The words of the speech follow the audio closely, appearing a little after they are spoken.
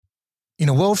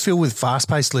a world filled with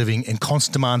fast-paced living and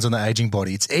constant demands on the aging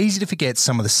body, it's easy to forget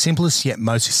some of the simplest yet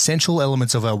most essential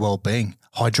elements of our well-being,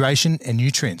 hydration and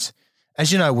nutrients.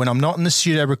 As you know, when I'm not in the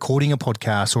studio recording a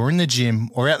podcast or in the gym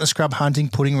or out in the scrub hunting,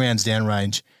 putting rounds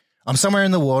downrange, I'm somewhere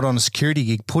in the world on a security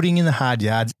gig, putting in the hard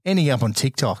yards, ending up on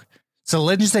TikTok. So the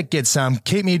legends that get some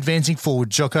keep me advancing forward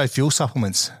Jocko fuel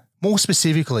supplements. More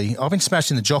specifically, I've been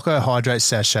smashing the Jocko Hydrate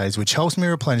sachets, which helps me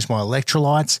replenish my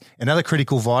electrolytes and other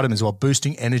critical vitamins while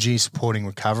boosting energy and supporting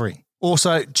recovery.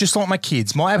 Also, just like my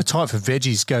kids, my appetite for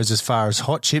veggies goes as far as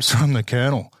hot chips from the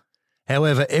Colonel.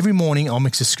 However, every morning I'll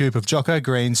mix a scoop of Jocko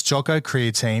Greens, Jocko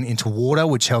Creatine into water,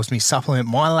 which helps me supplement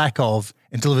my lack of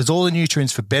and delivers all the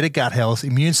nutrients for better gut health,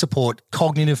 immune support,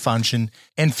 cognitive function,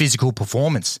 and physical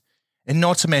performance. And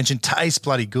not to mention, tastes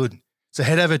bloody good. So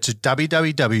head over to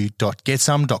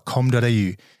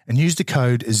www.getsome.com.au and use the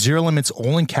code ZeroLimits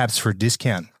all in caps for a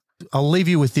discount. I'll leave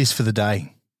you with this for the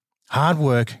day. Hard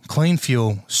work, clean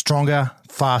fuel, stronger,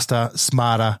 faster,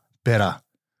 smarter, better.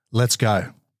 Let's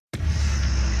go.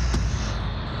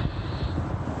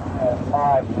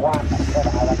 5-1.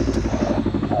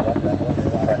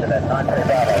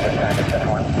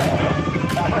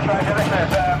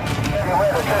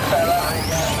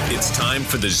 It's time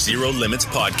for the Zero Limits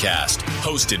podcast,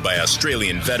 hosted by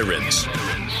Australian veterans.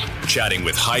 Chatting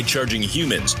with high-charging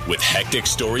humans with hectic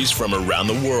stories from around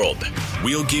the world.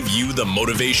 We'll give you the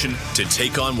motivation to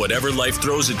take on whatever life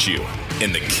throws at you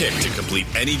and the kick to complete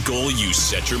any goal you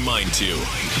set your mind to.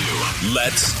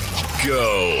 Let's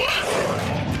go.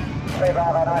 3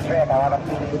 Bravo, 93 Echo, over.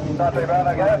 93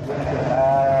 Bravo, go.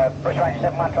 Bush Ranger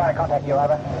 71, trying to contact you,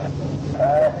 over.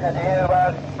 And you,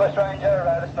 Bush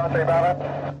Ranger, this is 93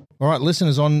 Bravo. All right,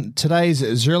 listeners, on today's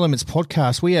Zero Limits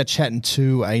podcast, we are chatting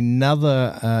to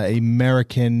another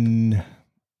American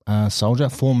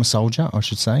former soldier, I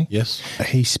should say. Yes.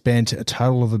 He spent a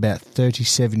total of about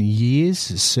 37 years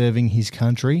serving his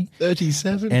country.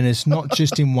 37? And it's not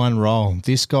just in one role.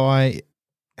 This guy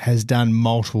has done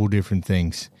multiple different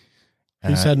things.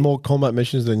 He's had more combat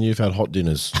missions than you've had hot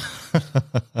dinners.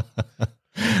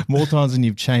 More times than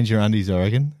you've changed your undies, I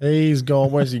reckon. He's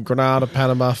gone, where's he? Grenada,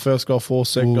 Panama, first Gulf War,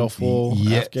 second Gulf War,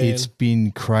 yeah, Afghan. It's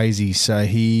been crazy. So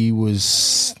he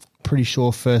was pretty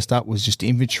sure first up was just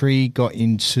infantry, got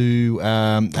into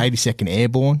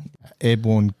 82nd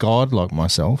Airborne God, like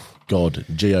myself. God,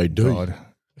 G-O-D. God.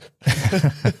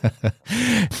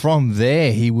 From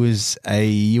there, he was a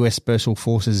US Special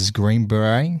Forces Green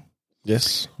Beret.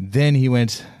 Yes. Then he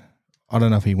went, I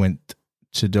don't know if he went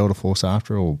to Delta Force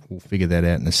after, or we'll figure that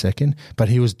out in a second. But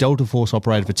he was Delta Force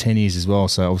operator for 10 years as well,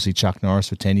 so obviously Chuck Norris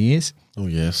for 10 years. Oh,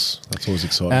 yes. That's always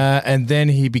exciting. And then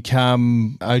he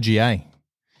became OGA,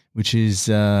 which is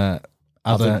other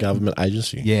government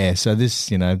agency. Yeah, so this,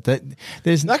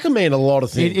 that can mean a lot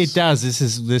of things. It does. This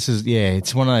is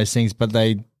it's one of those things, but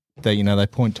they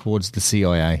point towards the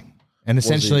CIA. And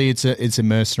essentially, it's a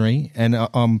mercenary, and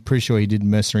I'm pretty sure he did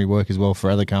mercenary work as well for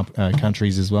other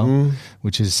countries as well,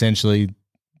 which is essentially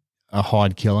a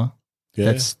hide killer. Yeah.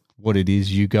 That's what it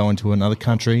is. You go into another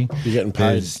country. You're getting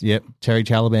paid. Terry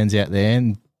Taliban's out there,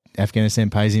 and Afghanistan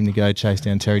pays him to go chase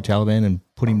down Terry Taliban and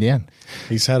put him down.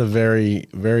 He's had a very,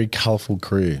 very colourful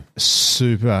career.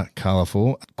 Super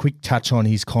colourful. Quick touch on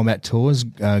his combat tours.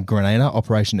 Grenada,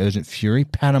 Operation Urgent Fury.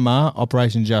 Panama,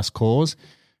 Operation Just Cause.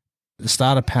 At the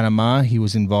start of Panama, he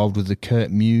was involved with the Kurt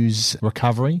Muse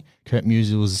recovery. Kurt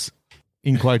Muse was,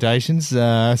 in quotations,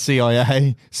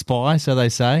 CIA spy, so they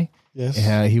say. Yes.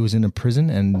 He was in a prison,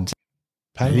 and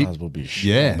Panama's will be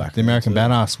shit. Yeah, the American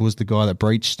Badass was the guy that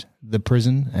breached the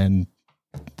prison, and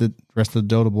the rest of the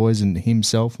Delta boys and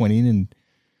himself went in and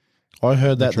I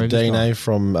heard that the DNA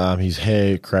from his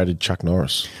hair created Chuck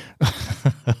Norris.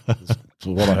 That's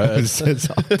what I heard.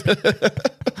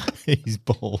 He's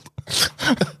bald.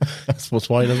 That's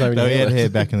why he doesn't have any No, he hair. had hair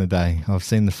back in the day. I've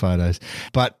seen the photos.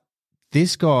 But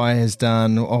this guy has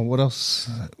done, what else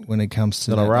when it comes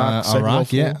to Iraq,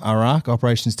 Iraq,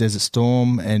 Operations Desert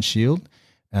Storm and Shield.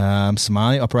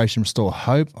 Somalia, Operation Restore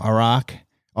Hope. Iraq,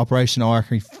 Operation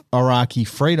Iraqi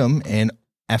Freedom, and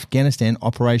Afghanistan,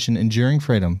 Operation Enduring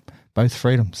Freedom. Both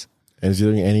freedoms. And is he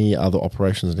doing any other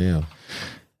operations now?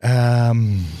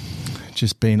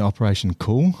 Just been Operation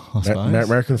Cool, I suppose.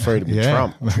 American Freedom. Yeah.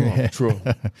 Trump.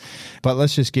 But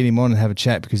let's just get him on and have a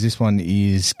chat, because this one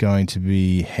is going to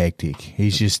be hectic.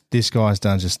 This guy's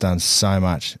done so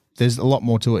much. There's a lot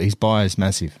more to it. His bio is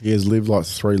massive. He has lived like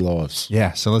 3 lives.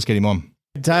 Yeah, so let's get him on.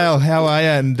 Dale, how are you?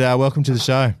 And welcome to the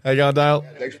show. How you going, Dale?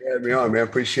 Thanks for having me on, man.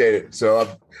 Appreciate it.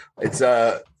 So it's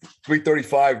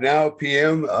 3:35 now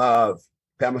p.m.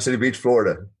 Panama City Beach,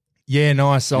 Florida. Yeah,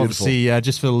 nice. Beautiful. Obviously,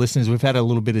 just for the listeners, we've had a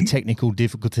little bit of technical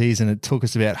difficulties, and it took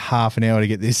us about half an hour to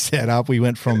get this set up. We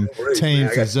went from Team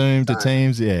to Zoom to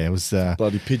Teams. Yeah, it was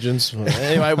bloody pigeons.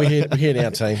 Anyway, we're here now,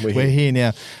 team. We're here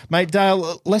now, mate.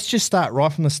 Dale, let's just start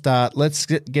right from the start. Let's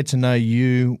get to know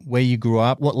you, where you grew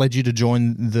up, what led you to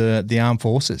join the armed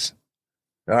forces.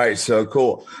 All right, so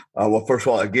cool. Well, first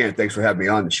of all, again, thanks for having me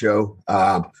on the show.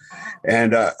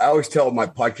 And I always tell my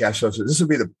podcast hosts, this will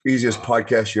be the easiest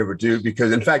podcast you ever do,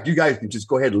 because, in fact, you guys can just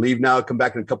go ahead and leave now, come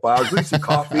back in a couple hours, drink some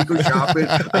coffee, go shopping.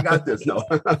 I got this. No,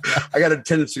 I got a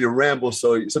tendency to ramble,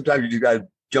 so sometimes you just got to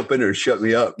jump in there and shut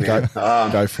me up, man.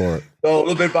 Go for it. So a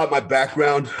little bit about my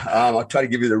background. I'll try to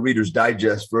give you the Reader's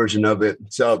Digest version of it.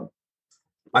 So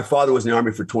my father was in the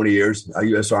Army for 20 years, a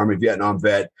U.S. Army Vietnam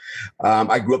vet.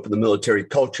 I grew up in the military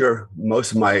culture.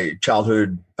 Most of my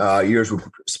childhood years were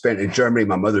spent in Germany.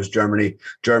 My mother's German.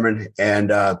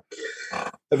 And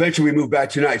eventually we moved back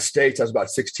to the United States. I was about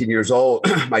 16 years old.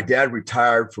 My dad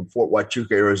retired from Fort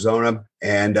Huachuca, Arizona.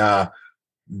 And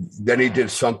then he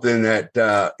did something that,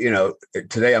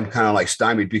 today I'm kind of like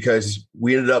stymied, because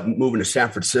we ended up moving to San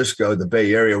Francisco, the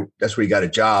Bay Area. That's where he got a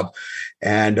job.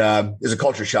 And it was a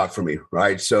culture shock for me,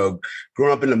 right? So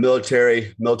growing up in the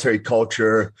military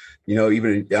culture,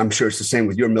 even I'm sure it's the same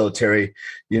with your military,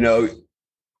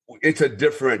 it's a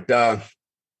different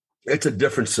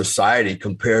society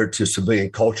compared to civilian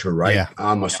culture, right? Yeah.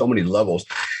 On so many levels.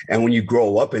 And when you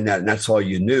grow up in that, and that's all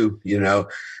you knew, and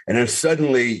then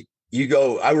suddenly you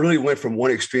go, I really went from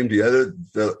one extreme to the other.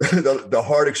 The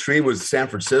hard extreme was San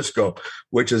Francisco,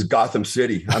 which is Gotham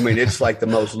City. I mean, it's like the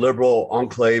most liberal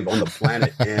enclave on the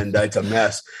planet, and it's a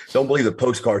mess. Don't believe the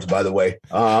postcards, by the way.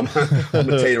 I'm going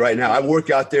to tell you right now, I work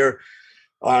out there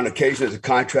on occasion as a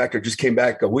contractor. Just came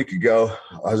back a week ago.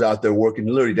 I was out there working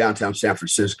literally downtown San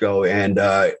Francisco, and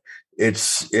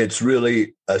it's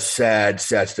really a sad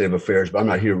state of affairs, but I'm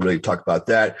not here to really talk about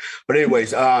that. But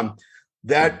anyways,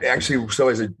 that actually, so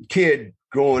as a kid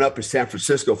growing up in San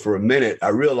Francisco for a minute, I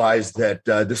realized that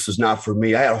this was not for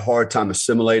me. I had a hard time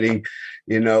assimilating,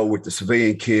 with the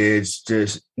civilian kids.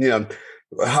 Just,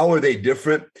 how are they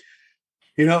different?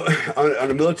 On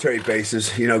a military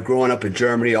basis, growing up in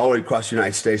Germany, all the way across the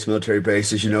United States military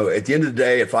bases, at the end of the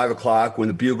day at 5:00, when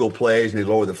the bugle plays and they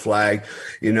lower the flag,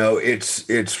 it's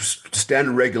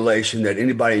standard regulation that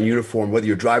anybody in uniform, whether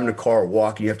you're driving a car or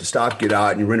walking, you have to stop, get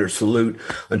out, and you render a salute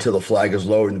until the flag is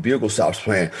lowered and the bugle stops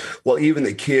playing. Well, even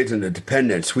the kids and the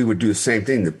dependents, we would do the same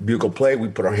thing. The bugle play, we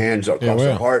put our hands across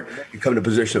our heart and come to a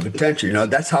position of attention.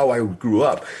 That's how I grew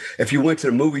up. If you went to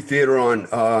the movie theater in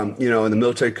the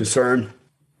military concern,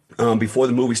 before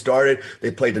the movie started,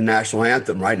 they played the national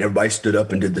anthem, right? And everybody stood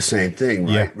up and did the same thing,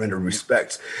 right? Yeah. Render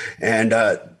respects. And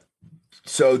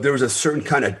so there was a certain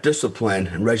kind of discipline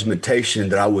and regimentation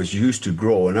that I was used to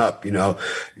growing up, being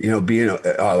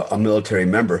a military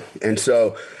member. And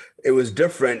so it was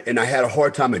different, and I had a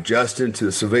hard time adjusting to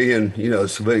the civilian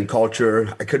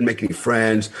culture. I couldn't make any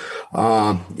friends.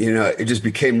 It just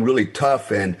became really tough,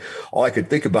 and all I could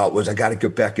think about was I got to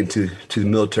get back into the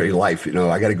military life.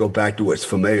 I got to go back to what's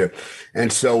familiar.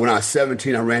 And so when I was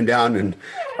 17, I ran down and,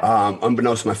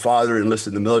 unbeknownst to my father,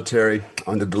 enlisted in the military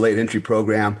on the delayed entry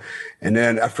program. And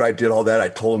then after I did all that, I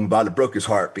told him about it. It broke his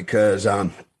heart because,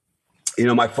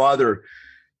 my father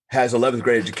has 11th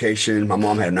grade education. My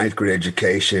mom had a 9th grade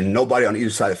education. Nobody on either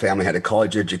side of the family had a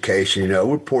college education.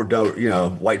 We're poor,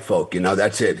 white folk,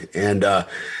 that's it.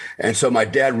 And so my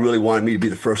dad really wanted me to be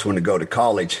the first one to go to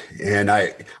college. And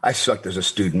I sucked as a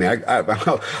student, man.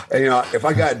 If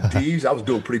I got D's, I was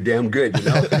doing pretty damn good,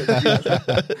 damn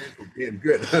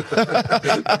good.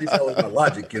 At least that was my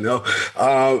logic,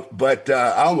 But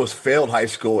I almost failed high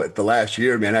school at the last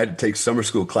year, man. I had to take summer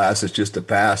school classes just to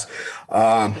pass.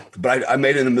 But I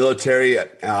made it in the military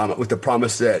with the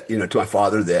promise that, to my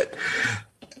father that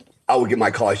I would get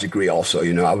my college degree also,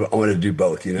 I wanted to do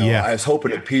both, Yeah. I was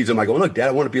hoping at Peds, I'm like, look, Dad,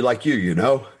 I want to be like you,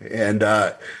 and,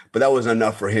 but that wasn't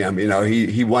enough for him.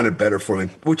 He wanted better for me,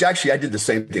 which actually I did the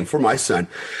same thing for my son.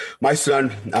 My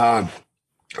son, I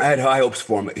had high hopes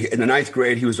for him. In the 9th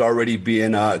grade, he was already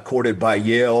being courted by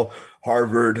Yale,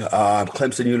 Harvard,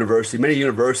 Clemson University, many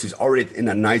universities already in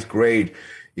the 9th grade,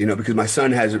 because my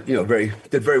son has,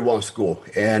 did very well in school.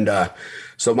 And,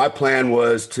 so my plan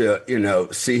was to,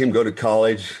 see him go to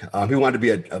college. He wanted to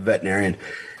be a veterinarian.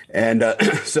 And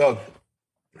so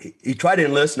he tried to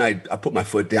enlist, and I put my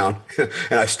foot down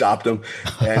and I stopped him.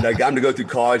 And I got him to go through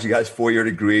college. He got his 4-year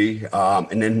degree.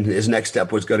 And then his next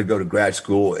step was going to go to grad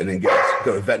school and then go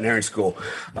to veterinarian school.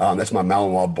 That's my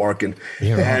Malinois barking.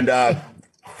 Yeah, right. And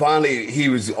finally, he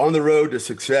was on the road to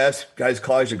success, got his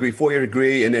college degree, 4-year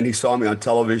degree, and then he saw me on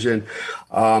television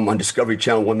on Discovery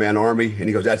Channel, One Man Army, and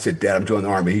he goes, "That's it, Dad, I'm joining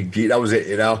the Army." That was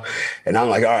it, And I'm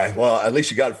like, all right, well, at least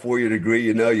you got a 4-year degree,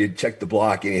 you check the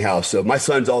block anyhow. So my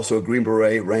son's also a Green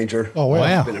Beret Ranger. Oh,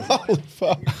 wow. Holy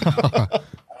fuck.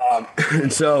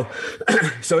 And so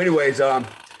anyways,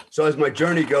 so as my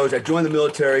journey goes, I joined the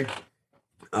military.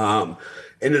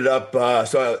 Ended up,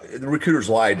 the recruiters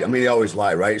lied. I mean, they always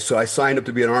lie, right? So I signed up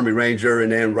to be an Army Ranger,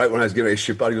 and then right when I was getting ready to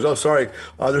ship out, he goes, "Oh, sorry,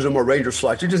 there's no more Ranger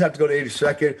slots. You just have to go to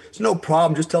 82nd. It's no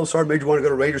problem. Just tell the Sergeant Major you want to go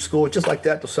to Ranger school. And just like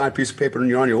that, they'll sign a piece of paper and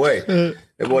you're on your way."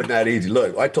 It wasn't that easy.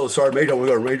 Look, I told the Sergeant Major I want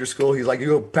to go to Ranger school. He's like, "You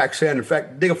go pack sand. In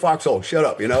fact, dig a foxhole. Shut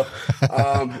up, It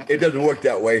doesn't work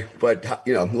that way, but,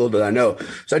 little did I know.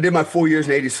 So I did my 4 years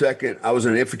in 82nd. I was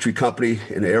in an infantry company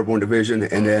in the Airborne Division,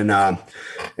 and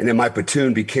then my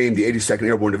platoon became the 82nd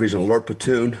Airborne Division Alert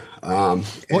Platoon.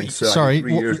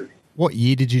 What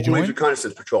year did you join?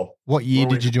 Reconnaissance Patrol. What year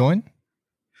did you join?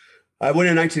 I went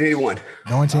in 1981.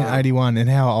 1981. And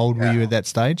how old were you at that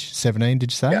stage? 17,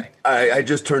 did you say? Yeah, I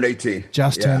just turned 18.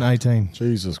 Turned 18.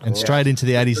 Jesus Christ. And straight into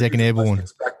the 82nd Airborne.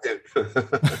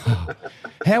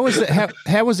 How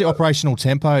was the operational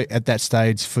tempo at that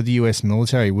stage for the US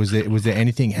military? Was there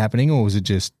anything happening, or was it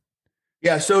just?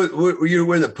 Yeah, so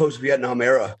we're in the post-Vietnam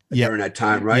era during that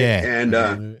time, right? Yeah.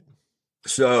 And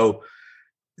so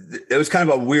it was kind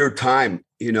of a weird time,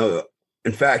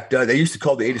 In fact, they used to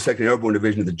call the 82nd Airborne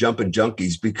Division the Jumpin'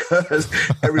 Junkies because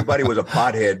everybody was a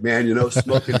pothead, man,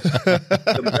 smoking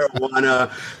the marijuana.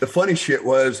 The funny shit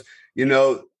was,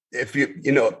 if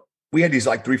we had these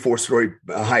like 3-4 story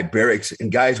high barracks,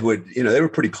 and guys would, they were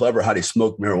pretty clever how they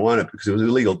smoked marijuana because it was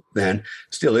illegal then,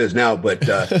 still is now, but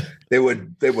they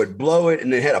would blow it,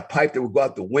 and they had a pipe that would go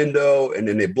out the window, and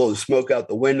then they blow the smoke out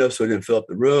the window so it didn't fill up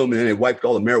the room, and then they wiped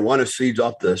all the marijuana seeds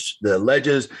off the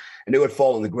ledges, and they would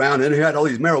fall on the ground. And they had all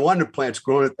these marijuana plants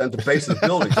growing at the base of the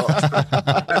building.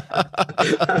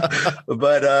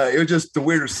 But it was just the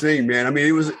weirdest thing, man. I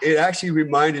mean, it actually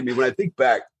reminded me, when I think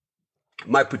back,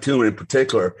 my platoon in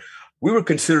particular, we were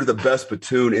considered the best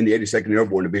platoon in the 82nd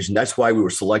Airborne Division. That's why we were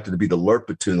selected to be the Alert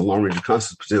Platoon, the Long Range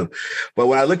Reconnaissance Platoon. But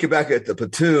when I look back at the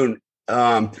platoon,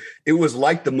 it was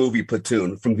like the movie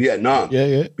Platoon from Vietnam.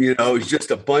 Yeah. It's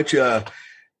just a bunch of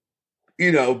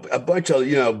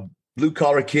blue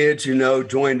collar kids,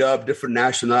 joined up, different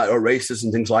national or races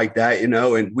and things like that,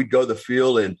 and we'd go to the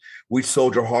field and we'd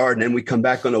soldier hard, and then we'd come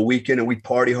back on the weekend and we'd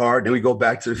party hard, and then we'd go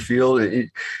back to the field.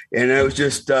 And it was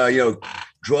just,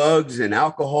 drugs and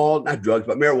alcohol, not drugs,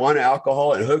 but marijuana,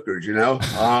 alcohol, and hookers,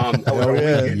 Back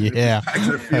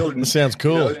to the field. And, sounds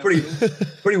cool. It was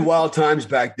pretty wild times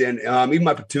back then. Even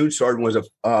my platoon sergeant was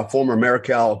a former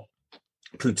AmeriCal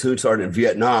platoon sergeant in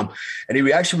Vietnam, and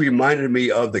he actually reminded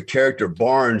me of the character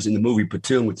Barnes in the movie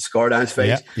Platoon with the scar down his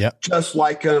face. Just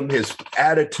like him, his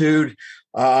attitude.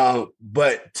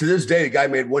 But to this day, the guy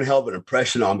made one hell of an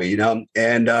impression on me,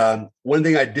 And one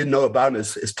thing I didn't know about him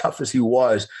is, as tough as he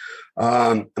was,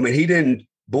 he didn't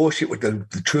bullshit with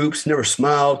the troops, never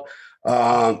smiled,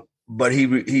 but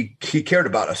he cared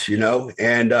about us,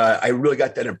 And I really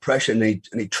got that impression. And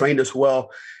he trained us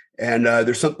well. And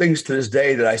there's some things to this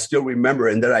day that I still remember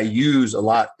and that I use a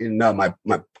lot in my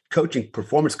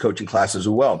performance coaching classes as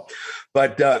well.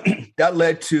 But that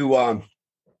led to,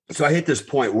 so I hit this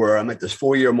point where I'm at this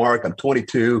 4-year mark. I'm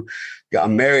 22,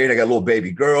 I'm married. I got a little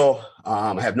baby girl.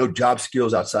 I have no job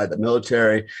skills outside the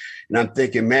military. And I'm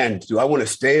thinking, man, do I want to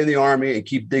stay in the Army and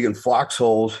keep digging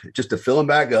foxholes just to fill them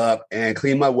back up and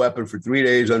clean my weapon for 3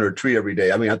 days under a tree every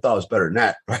day? I mean, I thought it was better than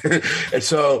that. Right? And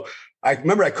so I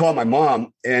remember I called my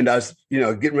mom, and I was,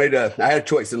 getting ready to, I had a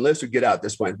choice, enlist or get out at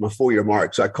this point, my 4-year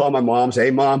mark. So I called my mom, say,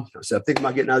 "Hey, Mom," I said, "I'm thinking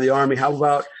about getting out of the Army. How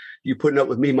about you putting up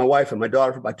with me, my wife, and my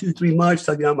daughter for about 2-3 months,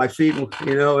 till I get on my feet,"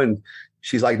 and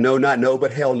she's like, "No, not no,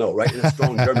 but hell no," right? In a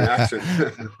strong German accent.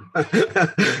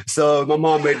 So my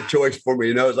mom made a choice for me,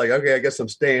 It's like, okay, I guess I'm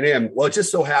staying in. Well, it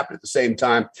just so happened at the same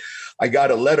time, I got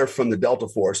a letter from the Delta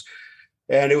Force,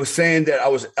 and it was saying that I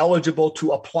was eligible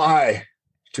to apply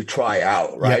to try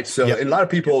out, right? And a lot of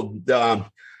people,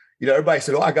 everybody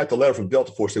said, "Oh, I got the letter from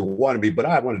Delta Force. They wanted me, but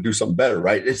I want to do something better,"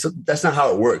 right? That's not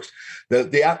how it works.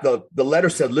 The letter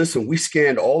said, "Listen, we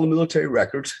scanned all the military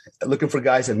records looking for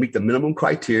guys that meet the minimum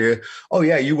criteria. Oh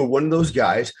yeah, you were one of those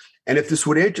guys. And if this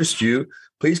would interest you,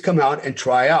 please come out and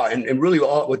try out." And really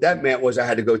what that meant was I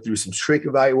had to go through some shrink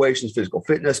evaluations, physical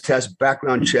fitness tests,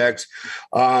 background checks.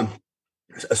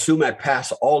 Assume I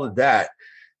passed all of that.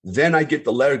 Then I get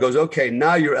the letter, goes, "Okay,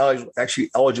 now you're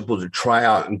actually eligible to try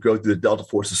out and go through the Delta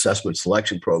Force Assessment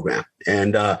Selection Program."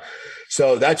 And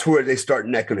so that's where they start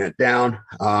necking it down.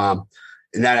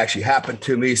 And that actually happened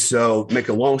to me. So make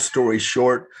a long story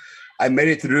short, I made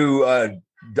it through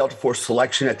Delta Force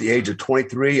selection at the age of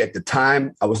 23. At the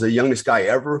time, I was the youngest guy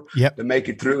ever to make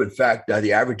it through. In fact,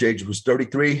 the average age was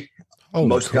 33.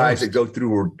 Most guys that go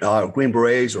through are Green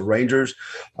Berets or Rangers.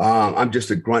 I'm just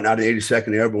a grunt out of the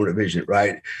 82nd Airborne Division,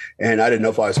 right? And I didn't know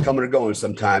if I was coming or going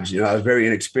sometimes. I was very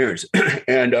inexperienced.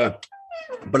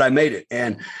 But I made it.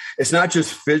 And it's not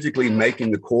just physically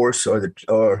making the course or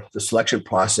the selection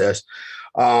process.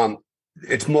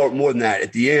 It's more than that.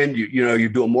 At the end, you're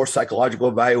doing more psychological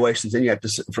evaluations. Then you have to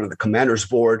sit in front of the commander's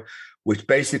board, which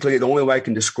basically the only way I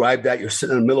can describe that, you're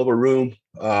sitting in the middle of a room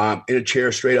in a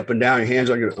chair, straight up and down, your hands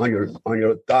on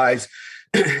your thighs,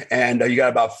 and you got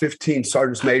about 15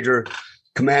 sergeants major,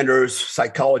 commanders,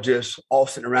 psychologists, all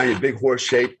sitting around you, big horse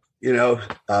shape,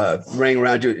 ring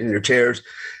around you in your chairs,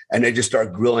 and they just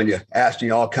start grilling you, asking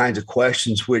you all kinds of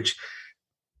questions, which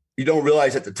you don't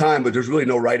realize at the time, but there's really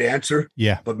no right answer.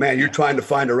 Yeah. But man, you're trying to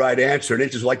find the right answer, and they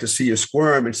just like to see you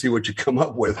squirm and see what you come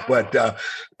up with.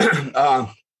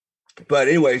 But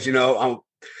anyways,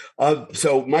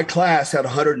 so my class had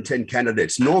 110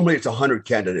 candidates. Normally it's 100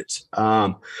 candidates.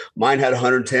 Mine had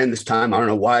 110 this time. I don't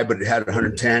know why, but it had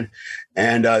 110.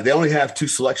 And they only have 2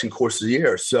 selection courses a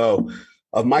year. So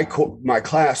of my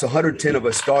class, 110 of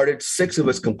us started, 6 of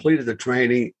us completed the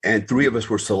training, and 3 of us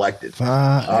were selected.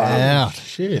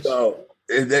 Shit. So,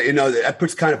 that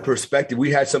puts kind of perspective.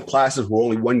 We had some classes where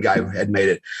only one guy had made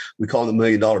it. We call him the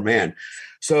 $1 Million Man.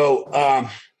 So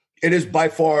it is by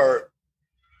far,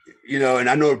 and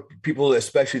I know people,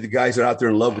 especially the guys that are out there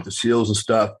in love with the SEALs and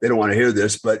stuff, they don't want to hear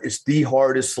this, but it's the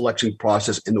hardest selection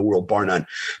process in the world, bar none.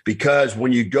 Because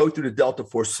when you go through the Delta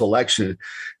Force selection,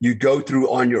 you go through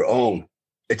on your own.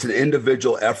 It's an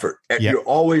individual effort. Yep.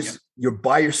 You're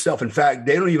by yourself. In fact,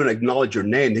 they don't even acknowledge your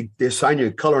name. They assign you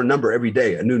a color and number every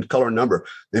day, a new color and number.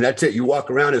 And that's it. You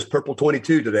walk around as purple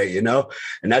 22 today, and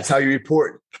that's how you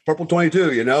report purple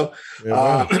 22,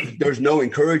 There's no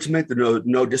encouragement. There's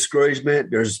no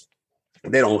discouragement.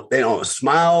 They don't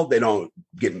smile. They don't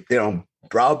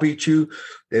browbeat you.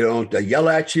 They don't yell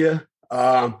at you.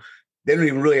 They don't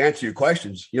even really answer your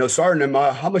questions. Sergeant,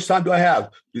 how much time do I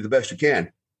have? Do the best you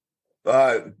can.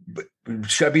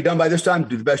 Should I be done by this time?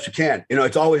 Do the best you can.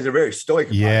 It's always a very stoic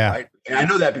about it, right? And I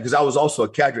know that because I was also a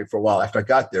cadre for a while after I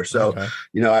got there. So,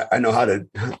 I know how to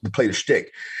play the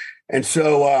shtick. And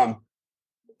so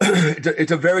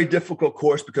it's a very difficult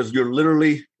course because you're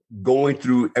literally going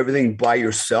through everything by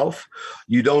yourself.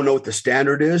 You don't know what the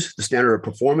standard is, the standard of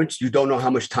performance. You don't know how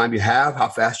much time you have, how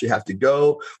fast you have to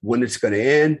go, when it's going to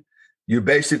end. You're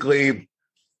basically...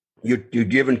 You're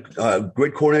given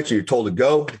grid coordinates and you're told to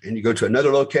go, and you go to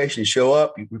another location, you show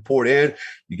up, you report in,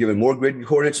 you're given more grid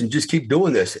coordinates, and just keep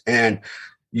doing this. And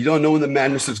you don't know when the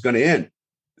madness is going to end,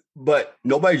 but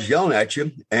nobody's yelling at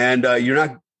you, and you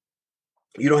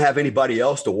don't have anybody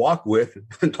else to walk with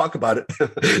and talk about it,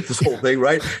 this whole thing,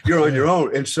 right? You're on your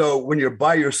own. And so when you're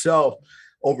by yourself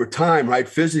over time, right,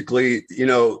 physically,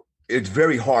 it's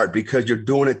very hard because you're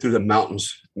doing it through the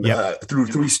mountains, through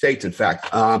 3 states, in fact.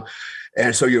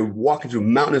 And so you're walking through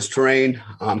mountainous terrain,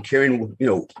 carrying,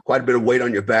 quite a bit of weight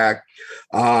on your back.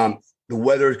 The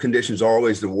weather conditions are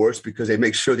always the worst because they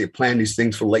make sure they plan these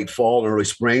things for late fall and early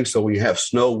spring. So when you have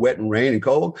snow, wet, and rain and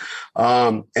cold,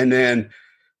 and then,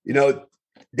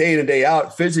 day in and day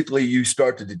out, physically, you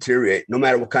start to deteriorate no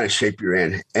matter what kind of shape you're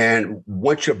in. And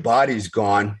once your body's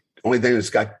gone, the only thing that's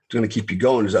going to keep you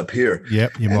going is up here.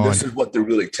 Yep, and this is what they're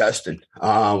really testing.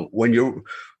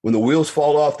 When the wheels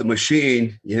fall off the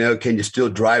machine, can you still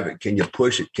drive it? Can you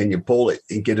push it? Can you pull it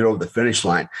and get it over the finish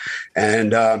line?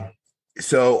 And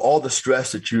so all the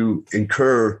stress that you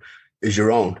incur is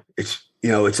your own. It's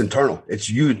internal. It's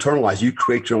you internalize. You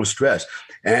create your own stress.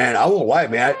 And I won't lie,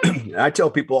 man. I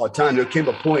tell people all the time, there came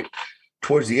a point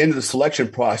towards the end of the selection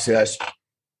process,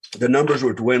 the numbers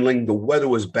were dwindling. The weather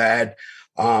was bad.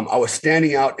 I was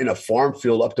standing out in a farm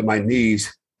field up to my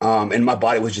knees. And my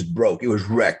body was just broke. It was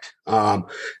wrecked.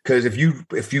 Because if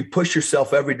you push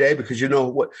yourself every day, because you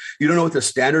don't know what the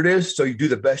standard is, so you do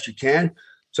the best you can.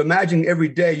 So imagine every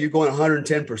day you're going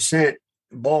 110%,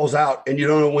 balls out, and you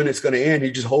don't know when it's going to end.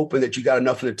 You're just hoping that you got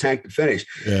enough in the tank to finish.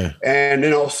 Yeah. And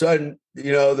then all of a sudden,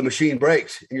 the machine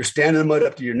breaks, and you're standing in the mud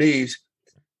up to your knees,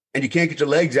 and you can't get your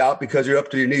legs out because you're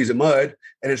up to your knees in mud,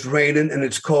 and it's raining, and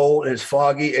it's cold, and it's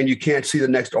foggy, and you can't see the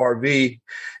next RV,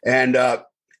 and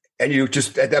you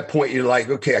just, at that point, you're like,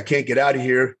 okay, I can't get out of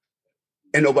here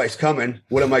and nobody's coming.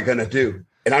 What am I going to do?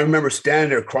 And I remember standing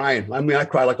there crying. I mean, I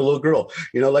cried like a little girl,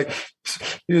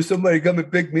 somebody come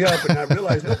and pick me up. And I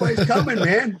realized nobody's coming,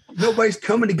 man. Nobody's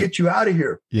coming to get you out of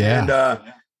here. Yeah.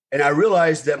 And I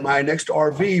realized that my next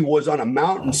RV was on a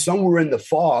mountain somewhere in the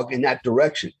fog in that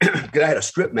direction. Because I had a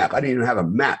strip map. I didn't even have a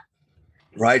map,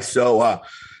 right? So it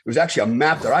was actually a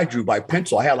map that I drew by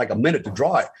pencil. I had like a minute to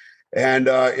draw it. And,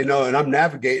 and I'm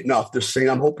navigating off this thing.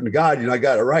 I'm hoping to God, I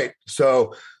got it right.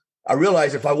 So I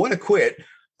realized if I want to quit,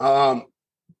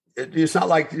 it's not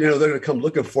like, they're going to come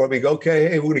looking for me and go, okay,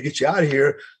 hey, we're going to get you out of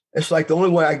here. It's like the only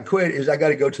way I can quit is I got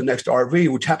to go to the next RV,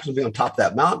 which happens to be on top of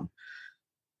that mountain.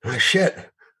 Shit.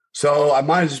 So I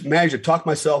managed to talk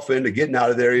myself into getting out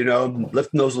of there,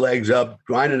 lifting those legs up,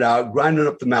 grinding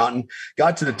up the mountain,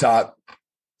 got to the top,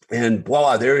 and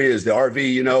voila, there he is, the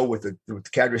RV, with the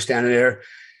cadre standing there.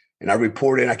 And I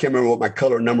reported, I can't remember what my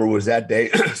color number was that day,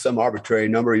 some arbitrary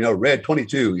number, red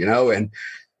 22,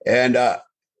 and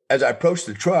as I approached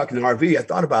the truck and the RV, I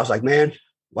thought about it. I was like, man,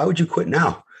 why would you quit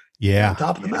now? Yeah. On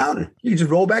top of the mountain. You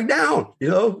just roll back down,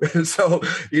 And so,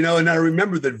 and I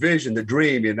remember the vision, the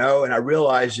dream, and I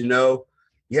realized, you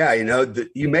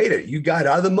made it. You got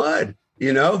out of the mud,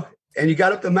 and you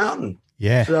got up the mountain.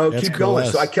 Yeah. So keep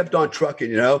going. So I kept on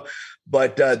trucking,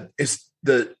 but it's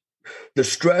the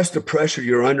stress, the pressure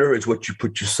you're under is what you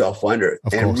put yourself under.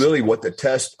 And really what the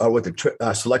test or what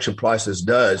the selection process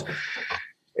does,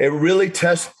 it really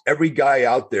tests every guy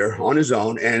out there on his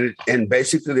own. And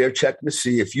basically they're checking to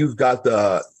see if you've got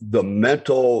the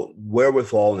mental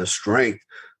wherewithal and the strength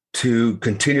to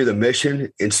continue the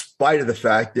mission in spite of the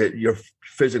fact that you're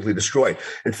physically destroyed.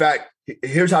 In fact,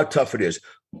 here's how tough it is.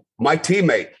 My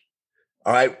teammate,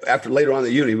 all right, after later on in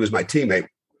the unit, he was my teammate.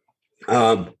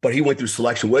 But he went through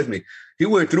selection with me. He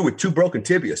went through with 2 broken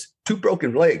tibias, 2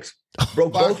 broken legs,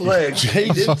 broke both legs. He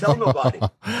didn't tell nobody.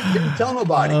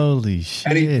 Holy shit.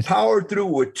 And he powered through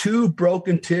with 2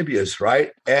 broken tibias,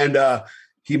 right? And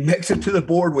he makes it to the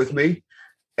board with me.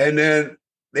 And then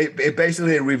they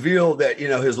basically reveal that,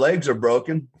 his legs are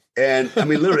broken. And I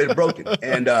mean, literally broken.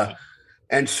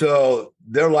 And so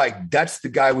they're like, that's the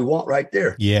guy we want right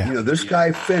there. Yeah. This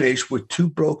guy finished with 2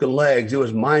 broken legs. It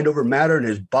was mind over matter, and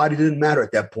his body didn't matter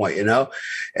at that point,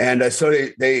 And so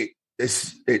they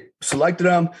selected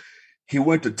him. He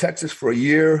went to Texas for a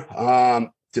year,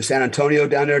 to San Antonio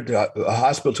down there, to a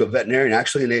hospital, to a veterinarian,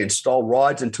 actually, and they installed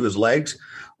rods into his legs,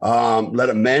 let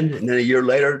him mend. And then a year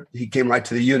later, he came right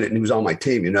to the unit, and he was on my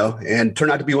team, and turned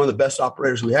out to be one of the best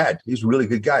operators we had. He's a really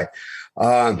good guy.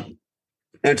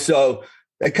 And so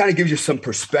that kind of gives you some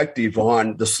perspective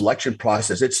on the selection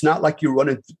process. It's not like you're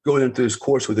going into this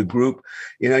course with a group,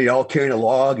 you're all carrying a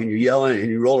log and you're yelling and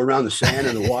you roll around the sand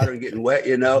and the water and getting wet,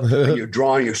 and you're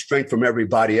drawing your strength from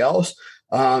everybody else.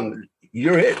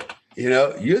 You're it,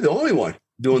 you're the only one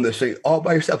doing this thing all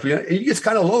by yourself. And it gets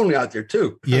kind of lonely out there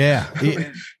too. Yeah. Out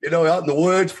in the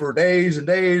woods for days and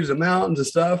days, the mountains and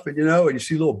stuff. And, and you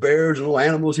see little bears and little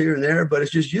animals here and there, but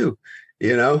it's just you.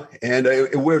 And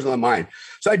it wears on my mind.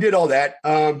 So I did all that.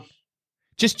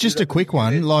 Just a quick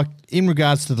one, like in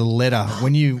regards to the letter,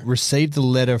 when you received the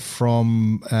letter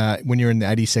from when you're in the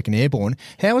 82nd Airborne,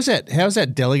 how was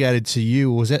that delegated to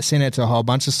you? Or was that sent out to a whole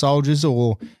bunch of soldiers,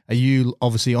 or are you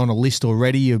obviously on a list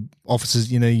already? Your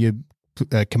officers, your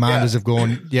commanders have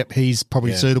gone, yep, he's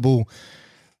probably suitable.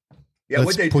 Yeah,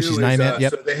 what they do is,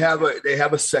 so they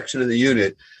have a section of the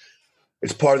unit.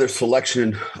 It's part of their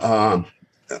selection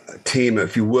team,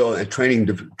 if you will, and training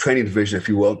division, if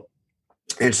you will.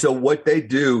 And so what they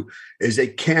do is they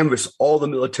canvass all the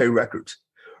military records,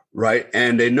 right?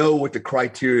 And they know what the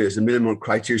criteria is, the minimum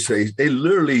criteria. So they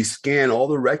literally scan all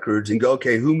the records and go,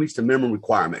 okay, who meets the minimum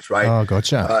requirements, right? Oh,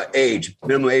 gotcha.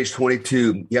 Minimum age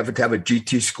 22. You have to have a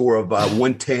GT score of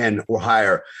 110 or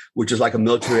higher, which is like a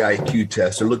military IQ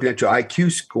test. They're looking at your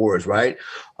IQ scores, right?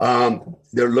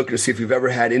 They're looking to see if you've ever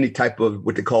had any type of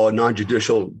what they call a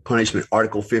non-judicial punishment.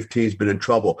 Article 15 has been in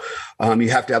trouble.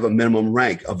 You have to have a minimum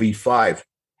rank of E5.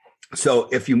 So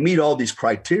if you meet all these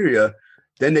criteria,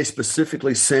 then they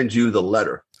specifically send you the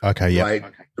letter. Okay, yeah. Right?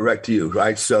 Okay. Direct to you,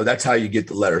 right? So that's how you get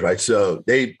the letters, right? So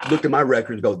they looked at my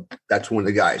records and go, that's one of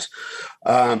the guys.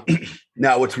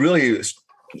 Now, what's really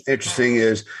interesting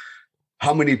is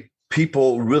how many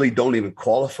people really don't even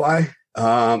qualify.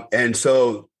 And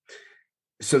so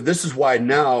this is why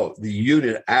now the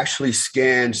unit actually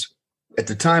scans. At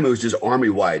the time, it was just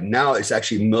Army-wide. Now it's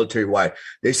actually military-wide.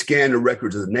 They scan the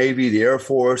records of the Navy, the Air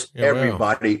Force,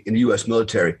 everybody in the U.S.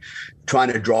 military, trying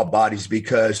to draw bodies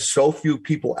because so few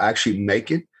people actually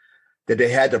make it that they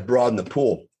had to broaden the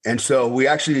pool. And so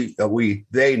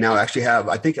they now actually have,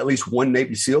 I think, at least one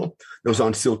Navy SEAL that was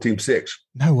on SEAL Team 6.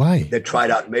 No way. That tried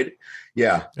out and made it.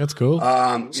 Yeah, that's cool.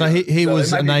 So he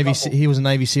was a Navy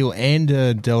SEAL and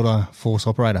a Delta Force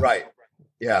operator. Right.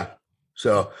 Yeah.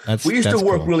 So we used to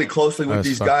work really closely with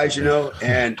these guys,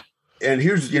 and And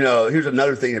here's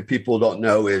another thing that people don't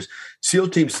know is SEAL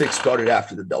Team 6 started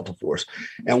after the Delta Force.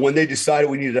 And when they decided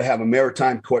we needed to have a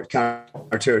maritime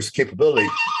counter-terrorist capability,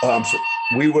 so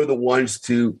we were the ones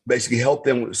to basically help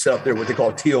them set up what they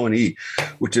call TO&E,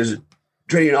 which is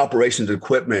training operations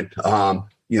equipment,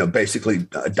 basically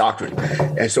doctrine.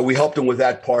 And so we helped them with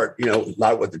that part, a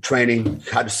lot with the training,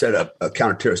 how to set up a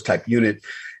counter-terrorist type unit.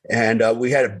 And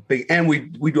we had a big, and we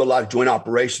do a lot of joint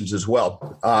operations as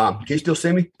well. Can you still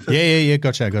see me? Yeah.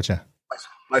 Gotcha.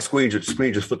 My screen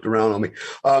just flipped around on me.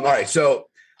 All right. So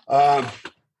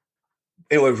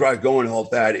anyway, where I was going with all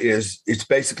that is it's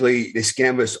basically they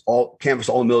canvass all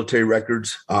the military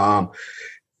records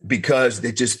because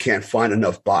they just can't find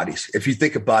enough bodies. If you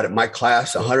think about it, my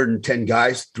class, 110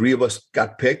 guys, 3 of us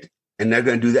got picked, and they're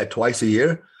going to do that twice a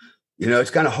year.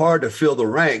 It's kind of hard to fill the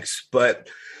ranks, but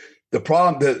the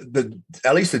problem,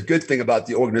 at least the good thing about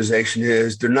the organization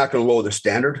is they're not going to lower the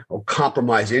standard or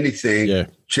compromise anything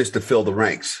just to fill the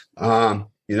ranks.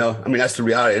 That's the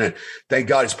reality. And thank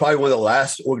God it's probably one of the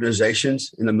last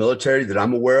organizations in the military that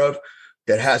I'm aware of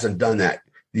that hasn't done that.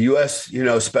 The U.S.,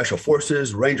 Special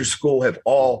Forces, Ranger School have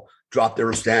all dropped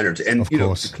their standards. And,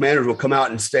 the commanders will come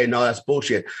out and say, no, that's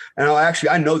bullshit. And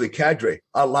I know the cadre,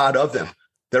 a lot of them.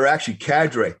 They're actually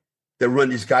cadre that run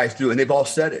these guys through, and they've all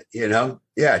said it,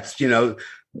 Yeah, it's,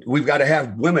 we've got to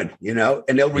have women, and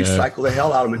they'll recycle the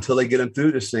hell out of them until they get them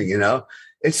through this thing,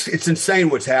 It's insane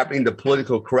what's happening. The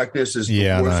political correctness is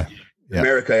the worst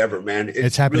America ever, man.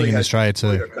 It's happening in Australia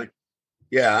too.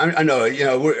 Yeah, I know.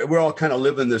 We're all kind of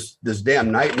living this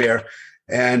damn nightmare,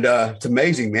 and it's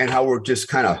amazing, man, how we're just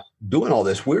kind of doing all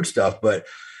this weird stuff. But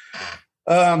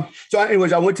so,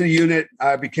 anyways, I went to the unit.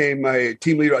 I became a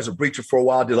team leader. I was a breacher for a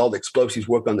while. Did all the explosives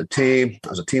work on the team. I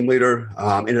was a team leader.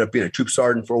 Ended up being a troop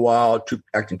sergeant for a while.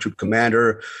 Acting troop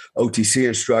commander, OTC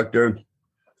instructor,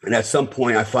 and at some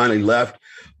point, I finally left.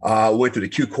 Went through the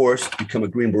Q course, become a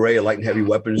Green Beret, a light and heavy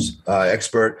weapons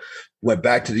expert. Went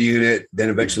back to the unit, then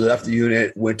eventually left the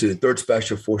unit, went to the 3rd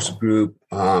Special Forces Group,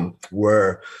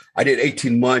 where I did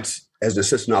 18 months as an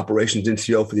assistant operations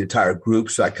NCO for the entire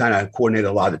group. So I kind of coordinated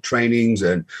a lot of trainings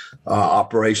and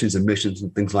operations and missions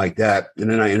and things like that. And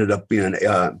then I ended up being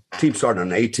a team sergeant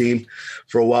on an A team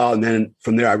for a while. And then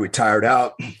from there, I retired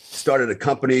out, started a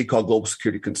company called Global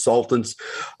Security Consultants.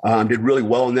 Did really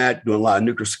well in that, doing a lot of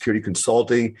nuclear security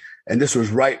consulting. And this was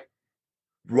right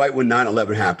when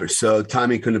 9/11 happened. So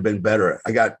timing couldn't have been better.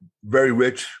 I got very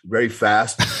rich, very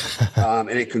fast. And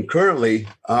then concurrently,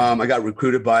 I got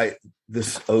recruited by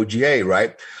this OGA,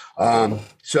 right?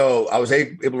 So I was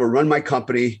able to run my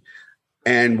company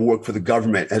and work for the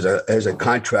government as a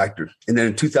contractor. And then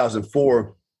in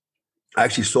 2004, I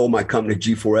actually sold my company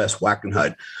to G4S,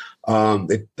 Wackenhut.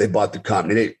 They bought the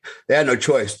company. They had no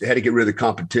choice. They had to get rid of the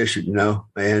competition,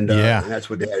 and that's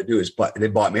what they had to do they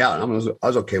bought me out. And I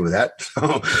was okay with that.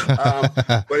 So,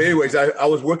 but anyways, I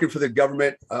was working for the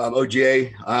government,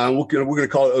 OGA. We're going to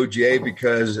call it OGA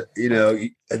because,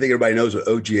 I think everybody knows what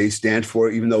OGA stands for,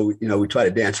 even though, we try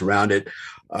to dance around it.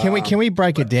 Can we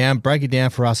break it down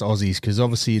for us Aussies? Because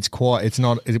obviously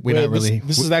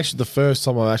this is actually the first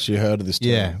time I've actually heard of this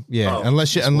term. Yeah. Oh,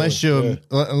 unless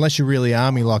you're really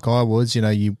army like I was,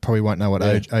 you probably won't know what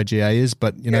OGA is,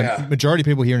 but majority of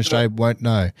people here in Australia won't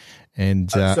know. And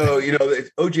so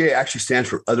OGA actually stands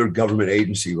for Other Government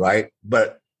Agency, right?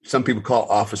 But some people call it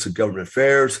Office of Government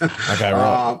Affairs. Okay,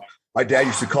 right. My dad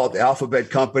used to call it the Alphabet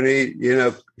Company.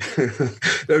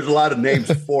 There's a lot of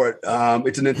names for it.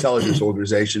 It's an intelligence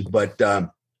organization, but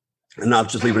and I'll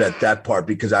just leave it at that part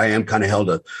because I am kind of held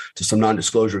to some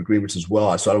non-disclosure agreements as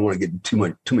well. So I don't want to get too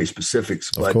many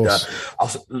specifics. But I'll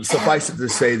suffice it to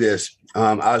say this: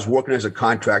 I was working as a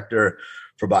contractor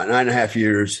for about 9.5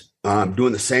 years,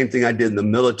 doing the same thing I did in the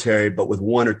military, but with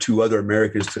 1 or 2 other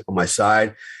Americans on my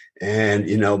side. And,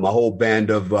 my whole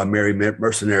band of merry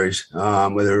mercenaries,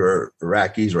 whether they were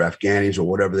Iraqis or Afghanis or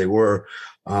whatever they were,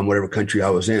 whatever country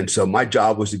I was in. So my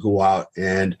job was to go out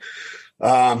and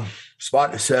spot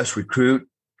and assess, recruit,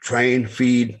 train,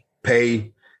 feed,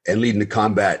 pay, and lead into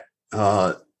combat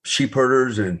sheep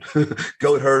herders and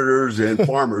goat herders and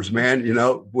farmers, man,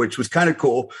 which was kind of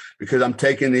cool because I'm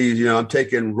taking I'm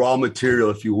taking raw material,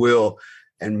 if you will,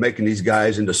 and making these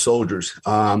guys into soldiers.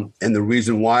 And the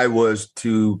reason why was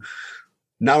to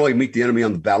not only meet the enemy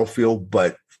on the battlefield,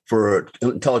 but for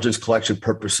intelligence collection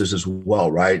purposes as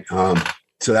well, right?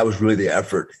 So that was really the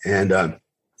effort. And,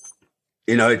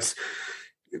 it's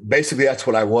basically that's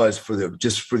what I was for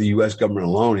the U.S. government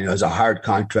alone, as a hired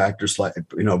contractor,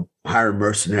 hiring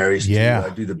mercenaries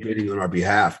to do the bidding on our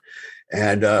behalf.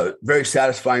 And very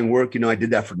satisfying work. I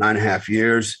did that for 9.5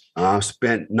 years.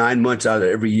 Spent 9 months out of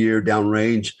every year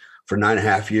downrange for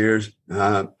 9.5 years.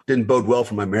 Didn't bode well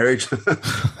for my marriage.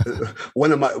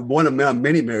 one of my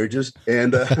many marriages.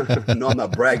 And no, I'm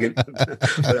not bragging, but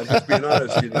I'm just being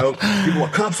honest. People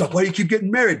are, Comstock, why do you keep getting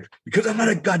married? Because I'm not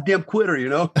a goddamn quitter.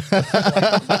 Well,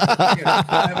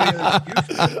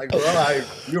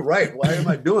 you're right. Why am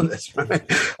I doing this? Right?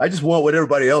 I just want what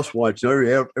everybody else wants.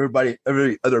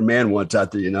 Every other man wants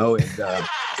out there. And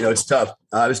it's tough.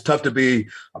 It's tough to be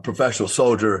a professional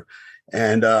soldier,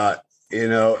 and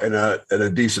and a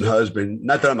decent husband.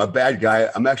 Not that I'm a bad guy.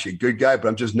 I'm actually a good guy, but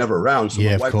I'm just never around. So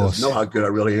my wife doesn't know how good I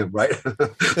really am, right?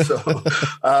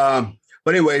 But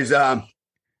anyways,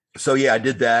 so yeah, I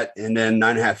did that, and then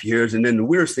 9.5 years, and then the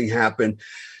weirdest thing happened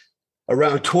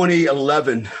around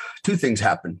 2011. Two things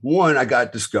happened. One, I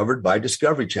got discovered by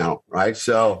Discovery Channel, right?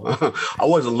 So I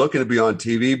wasn't looking to be on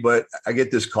TV, but I get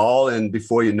this call, and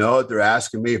before you know it, they're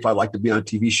asking me if I'd like to be on a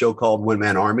TV show called One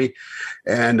Man Army.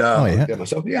 And I looked at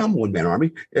myself, yeah, I'm One Man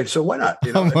Army. And so why not?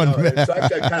 So I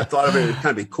kind of thought of it, it'd kind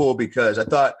of be cool, because I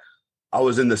thought I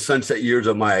was in the sunset years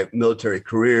of my military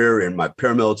career and my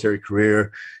paramilitary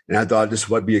career. And I thought this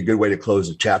would be a good way to close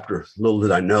the chapter. Little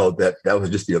did I know that was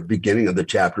just the beginning of the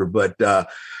chapter. But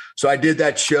so I did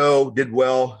that show, did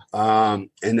well. And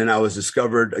then I was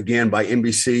discovered again by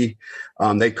NBC.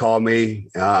 They called me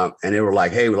and they were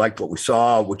like, hey, we liked what we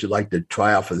saw. Would you like to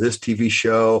try out for this TV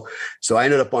show? So I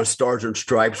ended up on Stars and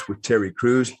Stripes with Terry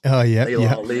Crews. Oh, yeah.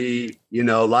 Ali, a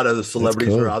lot of the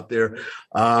celebrities were out there.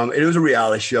 It was a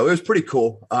reality show. It was pretty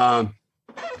cool.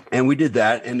 And we did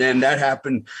that. And then that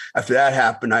happened. After that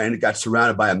happened, I got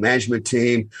surrounded by a management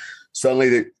team.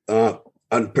 Suddenly, a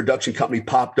production company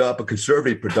popped up, a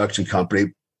conservative production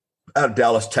company out of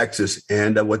Dallas, Texas.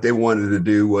 And what they wanted to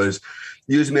do was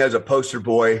use me as a poster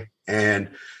boy and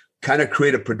kind of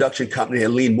create a production company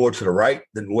and lean more to the right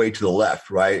than way to the left,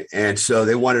 right? And so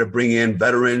they wanted to bring in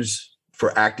veterans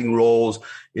for acting roles,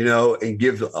 and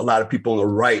give a lot of people on the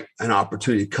right an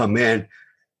opportunity to come in.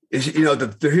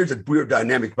 Here's a weird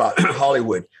dynamic about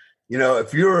Hollywood.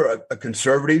 If you're a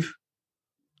conservative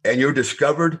and you're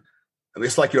discovered,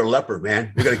 it's like you're a leper,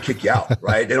 man. They're going to kick you out,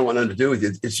 right? They don't want nothing to do with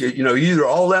you. It's, you're either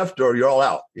all left or you're all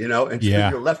out, and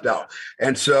you're left out.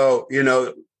 And so,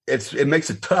 it makes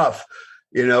it tough,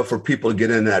 for people to get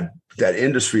in that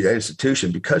industry, that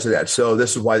institution because of that. So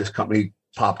this is why this company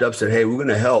popped up, said, hey, we're going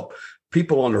to help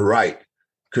people on the right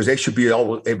because they should be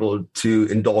able to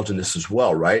indulge in this as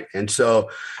well, right? And so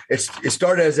it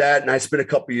started as that, and I spent a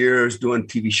couple of years doing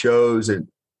TV shows and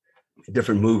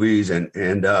different movies and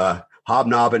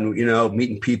hobnobbing,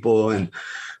 meeting people.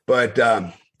 But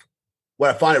what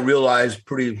I finally realized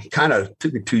took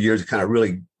me 2 years to kind of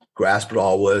really grasp it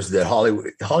all was that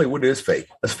Hollywood is fake.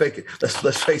 Let's fake it.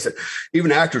 Let's face it.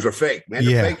 Even actors are fake, man.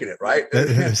 They're faking it, right?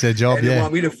 It's their job. And they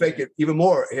want me to fake it even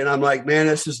more. And I'm like, man,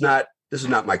 this is not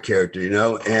my character,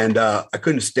 and I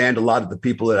couldn't stand a lot of the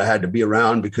people that I had to be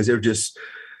around because they're just,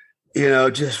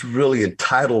 just really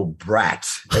entitled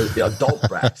brats, the adult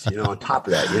brats, on top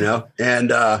of that,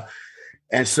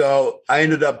 and so I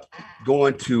ended up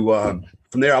going to,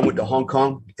 from there, I went to Hong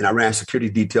Kong and I ran security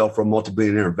detail for a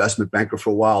multi-billionaire investment banker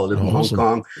for a while. I lived in Hong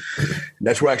Kong. And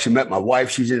that's where I actually met my wife.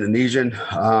 She's Indonesian.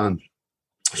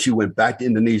 She went back to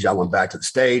Indonesia. I went back to the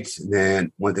States. And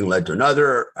then one thing led to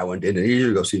another. I went to Indonesia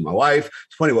to go see my wife.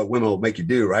 It's funny what women will make you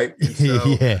do, right? And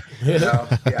so,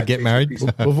 get married.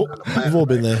 We've all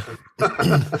been there.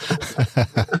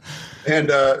 And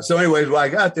so anyways, when I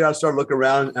got there, I started looking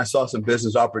around and I saw some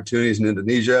business opportunities in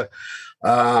Indonesia.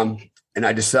 And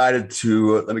I decided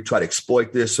to, let me try to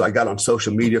exploit this. So I got on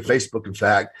social media, Facebook, in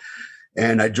fact,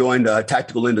 and I joined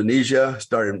Tactical Indonesia,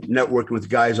 started networking with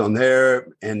guys on there.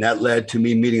 And that led to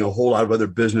me meeting a whole lot of other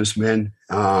businessmen.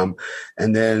 And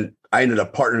then I ended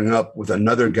up partnering up with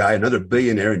another guy, another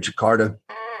billionaire in Jakarta.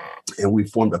 And we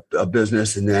formed a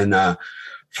business. And then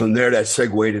from there, that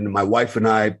segued into my wife and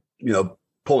I,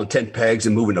 pulling tent pegs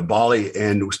and moving to Bali.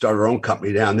 And we started our own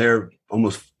company down there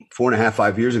almost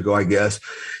 4.5 years ago, I guess.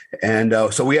 And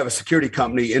so we have a security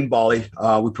company in Bali.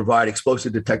 We provide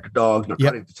explosive detector dogs,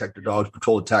 narcotic detector dogs,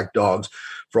 patrol attack dogs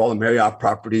for all the Marriott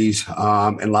properties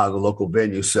and a lot of the local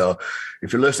venues. So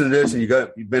if you're listening to this and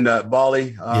you've been to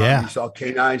Bali, you saw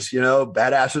canines,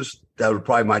 badasses, that were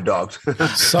probably my dogs.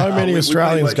 So many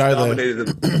Australians go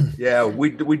there.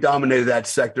 We dominated that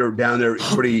sector down there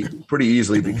pretty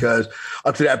easily because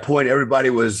up to that point, everybody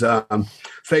was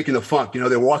faking the funk. They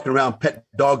were walking around, pet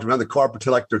dogs around the car,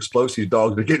 pretend like they're explosive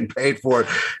dogs. They're getting paid for it.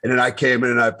 And then I came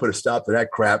in and I put a stop to that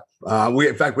crap.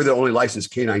 We're the only licensed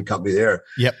canine company there.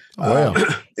 Yep.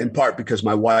 In part because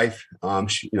my wife,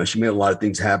 she made a lot of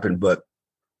things happen. But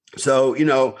so,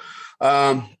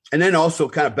 and then also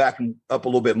kind of backing up a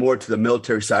little bit more to the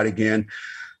military side again.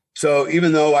 So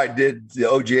even though I did the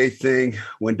OGA thing,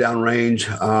 went downrange,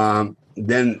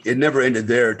 then it never ended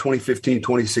there. 2015,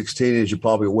 2016, as you're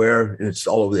probably aware, and it's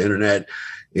all over the internet.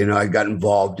 I got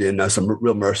involved in some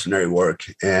real mercenary work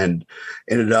and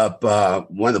ended up,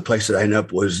 one of the places I ended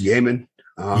up was Yemen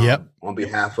on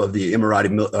behalf of the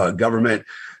Emirati government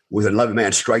with an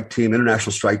 11-man strike team,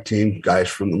 international strike team, guys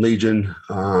from the Legion,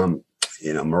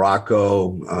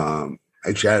 Morocco.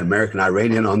 Actually, I had an American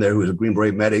Iranian on there who was a Green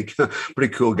Beret medic.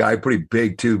 Pretty cool guy, pretty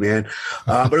big too, man.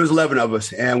 But it was 11 of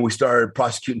us, and we started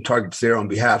prosecuting targets there on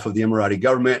behalf of the Emirati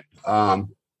government.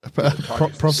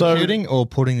 Prosecuting or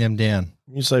putting them down?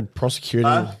 You say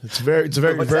prosecuting. It's a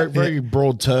very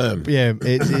broad term. Yeah.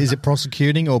 Is it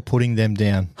prosecuting or putting them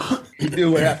down? You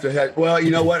do have to. Well,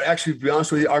 you know what? Actually, to be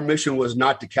honest with you, our mission was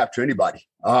not to capture anybody.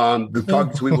 The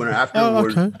targets we went after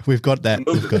were. We've got that.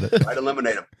 We've got it. Right,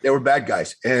 eliminate them. They were bad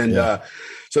guys, and so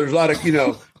there's a lot of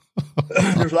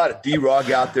there's a lot of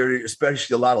D-ROG out there,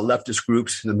 especially a lot of leftist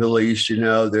groups in the Middle East.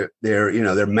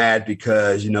 They're mad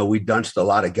because we dunced a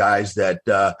lot of guys that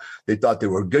they thought they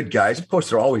were good guys. Of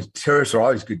course, terrorists are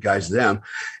always good guys to them,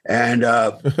 and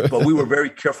but we were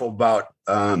very careful about.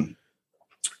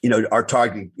 Our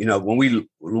target, when we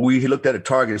looked at a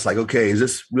target, it's like, okay, is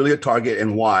this really a target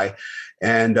and why?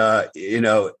 And,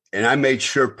 and I made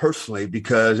sure personally,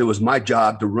 because it was my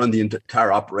job to run the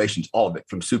entire operations, all of it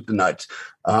from soup to nuts,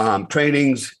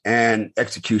 trainings and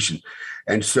execution.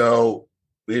 And so,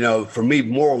 for me,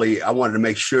 morally, I wanted to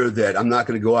make sure that I'm not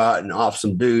going to go out and off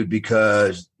some dude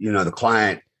because, the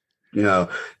client,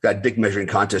 got dick measuring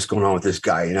contest going on with this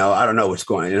guy. I don't know what's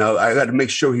going on. I got to make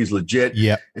sure he's legit.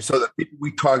 Yeah. And so the people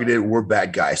we targeted were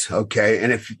bad guys. Okay.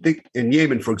 And if you think in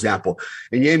Yemen, for example,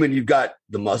 you've got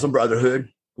the Muslim Brotherhood,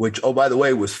 which, oh, by the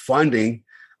way, was funding,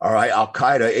 all right,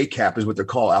 Al-Qaeda, ACAP is what they're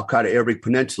called, Al-Qaeda Arabic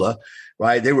Peninsula,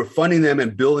 right? They were funding them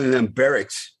and building them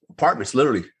barracks, apartments,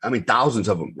 literally. I mean, thousands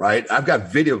of them, right? I've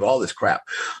got video of all this crap.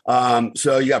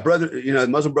 So you got the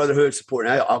Muslim Brotherhood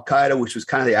supporting Al-Qaeda, which was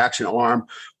kind of the action arm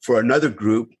for another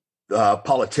group,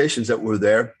 politicians that were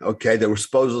there. Okay. They were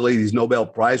supposedly these Nobel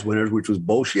Prize winners, which was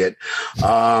bullshit.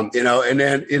 And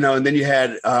then you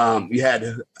had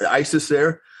ISIS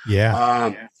there.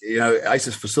 Yeah.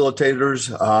 ISIS facilitators,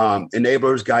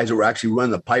 enablers, guys that were actually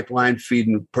running the pipeline,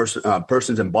 feeding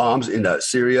persons and bombs into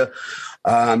Syria.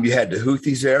 You had the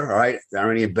Houthis there, all right, the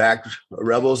Iranian-backed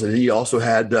rebels. And then you also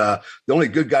had the only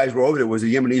good guys were over there was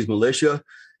the Yemenis militia,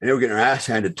 and they were getting their ass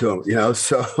handed to them,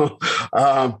 So,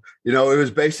 it was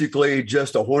basically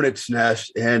just a hornet's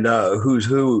nest and who's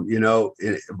who,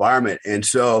 environment. And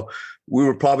so we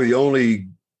were probably the only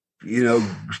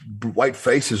white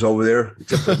faces over there,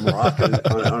 except for Moroccan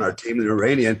on our team, the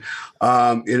Iranian,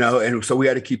 and so we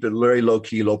had to keep it very low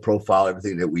key, low profile,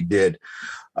 everything that we did.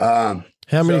 How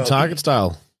many targets,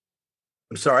 Dale?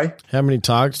 I'm sorry? How many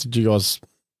targets did you guys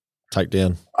take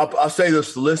down? I'll say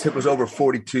this, the list, it was over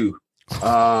 42,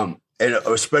 and it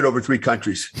was spread over 3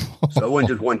 countries. So it wasn't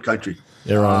just one country.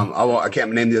 Yeah, right. I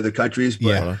can't name the other countries,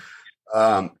 but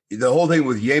the whole thing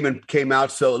with Yemen came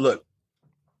out. So look,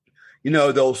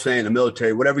 the old saying in the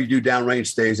military, whatever you do downrange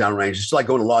stays downrange. It's like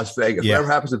going to Las Vegas. Yeah.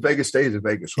 Whatever happens in Vegas stays in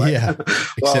Vegas, right? Yeah,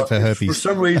 except for herpes. For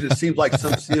some reason, it seems like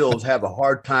some SEALs have a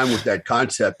hard time with that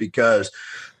concept because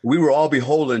we were all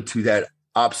beholden to that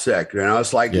OPSEC. And I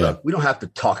was like, look, we don't have to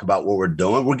talk about what we're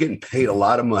doing. We're getting paid a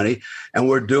lot of money, and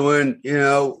we're doing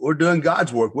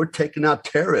God's work. We're taking out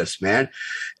terrorists, man.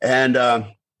 And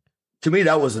to me,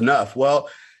 that was enough. Well,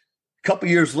 a couple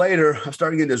of years later, I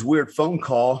started getting this weird phone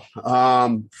call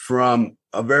from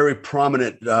a very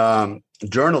prominent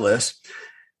journalist.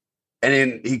 And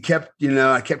then he kept,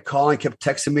 I kept calling, kept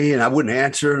texting me, and I wouldn't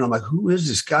answer. And I'm like, who is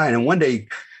this guy? And then one day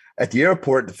at the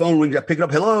airport, the phone rings, I pick it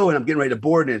up, hello, and I'm getting ready to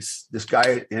board. And it's this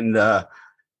guy. And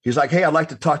he's like, hey, I'd like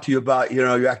to talk to you about,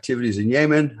 your activities in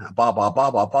Yemen, blah, blah,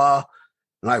 blah, blah, blah.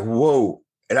 I'm like, whoa.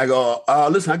 And I go,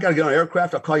 listen, I got to get on an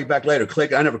aircraft. I'll call you back later.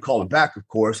 Click. I never call him back, of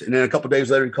course. And then a couple of days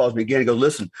later, he calls me again. He goes,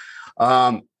 listen,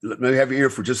 let me have your ear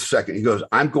for just a second. He goes,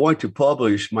 I'm going to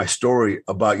publish my story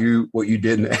about you, what you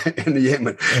did in the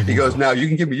Yemen. He goes, now you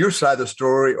can give me your side of the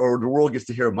story, or the world gets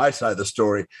to hear my side of the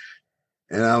story.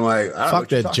 And I'm like, fuck,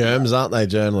 they're germs, aren't they,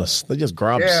 journalists? They're just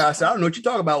grubs. Yeah, I said, I don't know what you're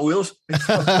talking about, Wills. What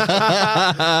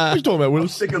are you talking about, Wills? I'm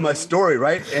sticking to my story,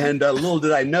 right? And little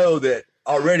did I know that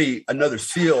already another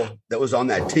SEAL that was on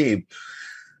that team,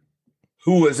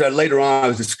 who was later on, I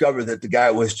was discovered that the guy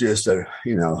was just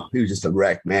he was just a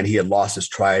wreck, man. He had lost his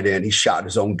trident. He shot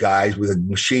his own guys with a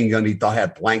machine gun he thought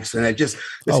had blanks in it. This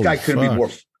guy couldn't be more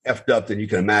effed up than you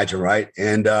can imagine, right?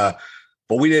 And but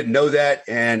we didn't know that,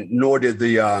 and nor did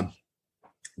the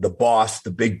boss,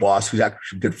 the big boss, who's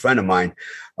actually a good friend of mine.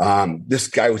 This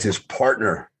guy was his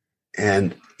partner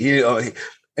And, and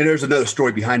there's another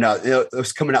story behind that.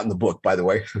 It's coming out in the book, by the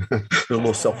way. A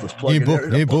little selfless plug.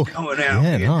 New book. Coming out.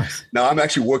 Yeah, nice. No, I'm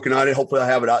actually working on it. Hopefully I'll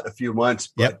have it out in a few months,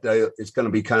 but it's going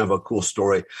to be kind of a cool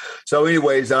story. So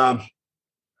anyways, so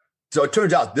it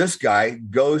turns out this guy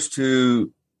goes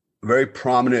to a very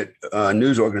prominent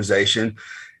news organization.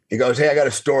 He goes, hey, I got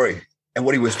a story. And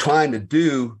what he was trying to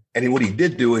do, and what he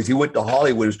did do, is he went to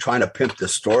Hollywood and was trying to pimp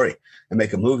this story and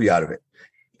make a movie out of it.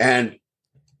 And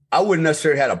I wouldn't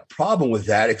necessarily had a problem with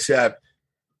that, except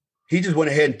he just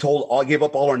went ahead and gave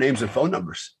up all our names and phone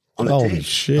numbers on the team.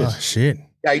 Shit. Oh, shit.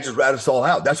 Yeah, he just ratted us all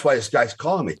out. That's why this guy's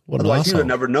calling me. Otherwise, he would have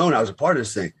never known I was a part of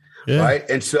this thing. Yeah. Right.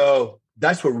 And so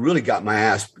that's what really got my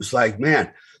ass. It's like,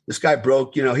 man, this guy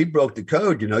broke the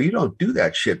code. You don't do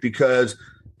that shit, because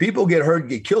people get hurt and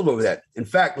get killed over that. In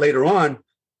fact, later on,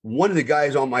 one of the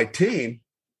guys on my team,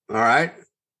 all right,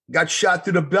 got shot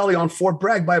through the belly on Fort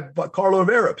Bragg by a carload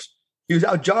of Arabs. He was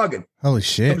out jogging. Holy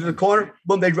shit. Comes in the corner,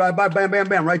 boom, they drive by, bam, bam,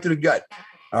 bam, right to the gut.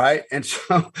 All right. And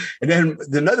so, and then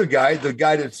another guy, the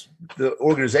guy that's the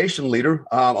organization leader,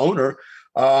 owner,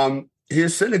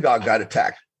 his synagogue got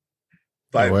attacked.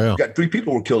 Got 3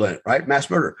 people were killed in it, right? Mass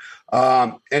murder.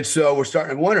 And so we're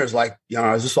starting to wonder, is like,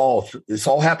 is this all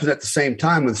happens at the same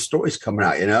time with the stories coming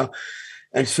out,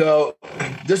 And so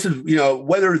this is,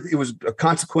 whether it was a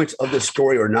consequence of this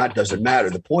story or not, doesn't matter.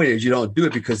 The point is, you don't do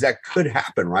it because that could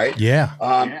happen, right?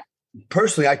 Yeah.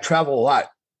 Personally, I travel a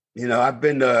lot. I've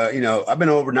been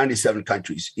over 97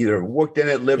 countries, either worked in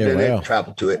it, lived in it,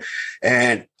 traveled to it.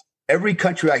 And every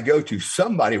country I go to,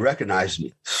 somebody recognizes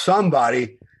me.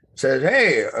 Somebody says,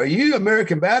 hey, are you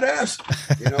American Badass?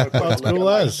 That's cool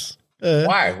as.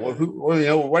 Why? Well,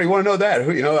 why do you want to know that?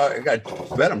 I got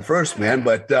to vet them first, man.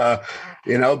 But,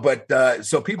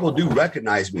 so people do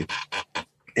recognize me.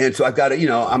 And so I've got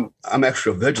to, I'm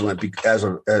extra vigilant as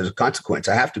a consequence.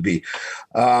 I have to be.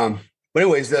 But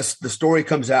anyways, the story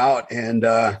comes out and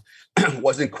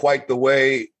wasn't quite the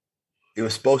way it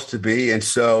was supposed to be. And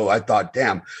so I thought,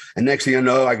 damn. And next thing you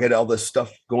know, I get all this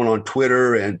stuff going on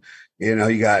Twitter, and,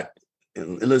 you got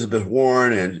Elizabeth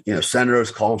Warren and, senators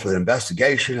calling for the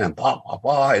investigation and blah, blah,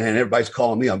 blah. And then everybody's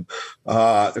calling me,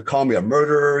 they're calling me a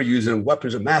murderer using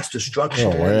weapons of mass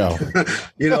destruction. Oh,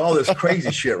 wow. All this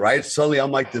crazy shit, right? Suddenly I'm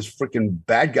like this freaking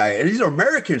bad guy. And these are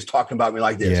Americans talking about me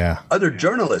like this. Yeah. Other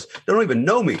journalists, they don't even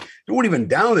know me. They weren't even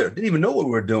down there. Didn't even know what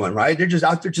we were doing, right? They're just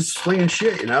out there just slinging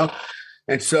shit,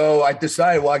 And so I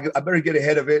decided, well, I better get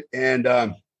ahead of it.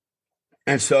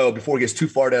 And so before it gets too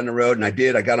far down the road, and I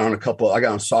got on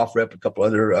SoftRep, a couple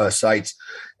other sites,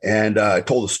 and I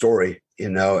told the story,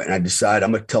 and I decided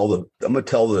I'm going to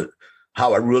tell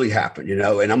how it really happened, and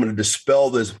I'm going to dispel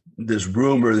this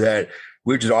rumor that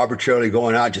we're just arbitrarily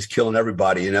going out, just killing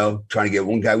everybody, trying to get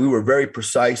one guy. We were very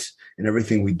precise in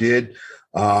everything we did.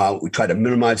 We tried to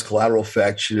minimize collateral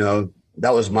effects,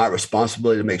 that was my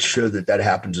responsibility to make sure that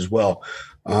happens as well.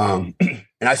 And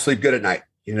I sleep good at night,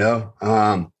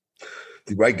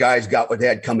 the right guys got what they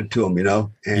had coming to them,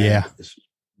 and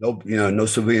no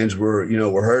civilians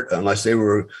were hurt unless they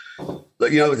were,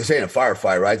 what they say in a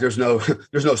firefight, right? There's no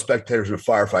spectators in a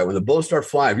firefight. When the bullets start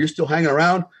flying, if you're still hanging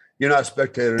around, you're not a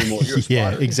spectator anymore. You're a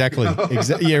spotter. Yeah, exactly.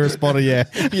 You're a spotter. Yeah.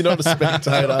 You're not a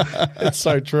spectator. It's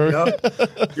so true.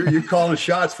 You're calling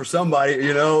shots for somebody,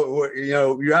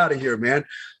 you're out of here, man.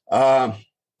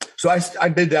 So I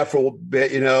did that for a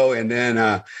bit, and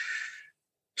then,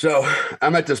 so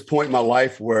I'm at this point in my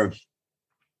life where,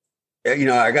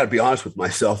 I got to be honest with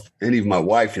myself and even my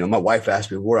wife. My wife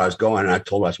asked me where I was going, and I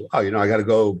told her, I said, I got to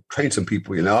go train some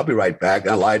people. I'll be right back.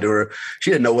 And I lied to her. She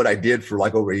didn't know what I did for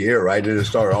like over a year, right? And it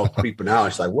started all creeping out.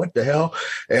 It's like, what the hell?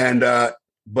 And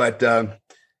but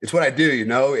it's what I do.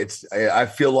 I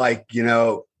feel like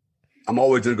I'm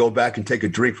always going to go back and take a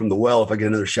drink from the well if I get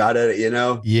another shot at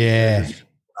it. Yeah,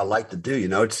 I like to do.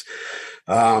 It's.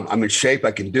 I'm in shape.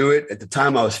 I can do it. At the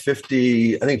time I was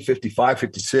 50, I think 55,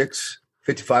 56,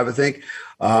 55, I think.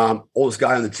 Oldest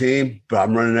guy on the team, but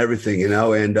I'm running everything, and,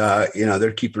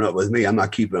 they're keeping up with me. I'm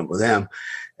not keeping up with them.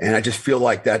 And I just feel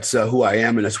like that's who I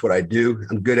am, and that's what I do.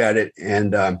 I'm good at it.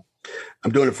 And I'm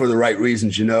doing it for the right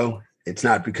reasons, It's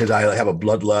not because I have a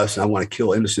bloodlust and I want to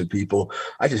kill innocent people.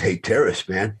 I just hate terrorists,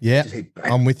 man. Yeah,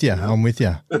 I'm with you. I'm with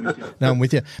you. No, I'm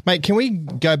with you. Mate, can we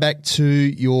go back to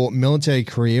your military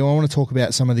career? I want to talk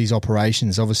about some of these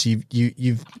operations. Obviously,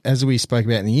 you've as we spoke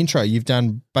about in the intro, you've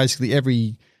done basically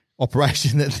every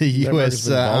operation that the U.S.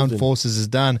 Armed Forces has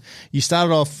done. You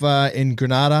started off in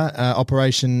Grenada,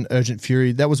 Operation Urgent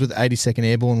Fury. That was with 82nd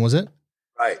Airborne, was it?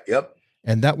 Right, yep.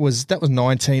 And that was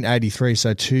 1983,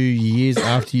 so 2 years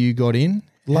after you got in.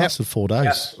 Lasted 4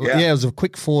 days. Yeah, it was a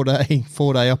quick four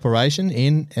day operation,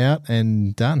 in, out,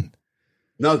 and done.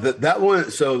 No, that one.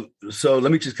 So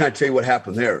let me just kind of tell you what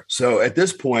happened there. So at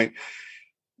this point,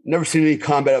 never seen any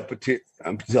combat up to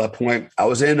that point. I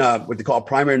was in what they call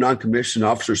primary non-commissioned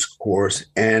officers course,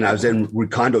 and I was in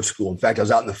recondo school. In fact, I was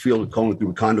out in the field going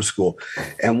through recondo school.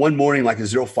 And one morning, like a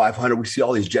 0500, we see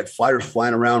all these jet fighters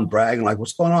flying around, bragging, like,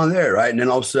 what's going on there, right? And then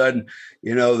all of a sudden,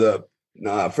 the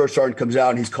first sergeant comes out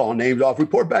and he's calling names off.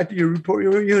 Report back to report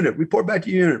your unit. Report back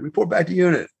to unit. Report back to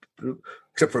unit.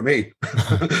 Except for me.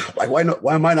 Like,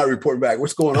 why am I not reporting back?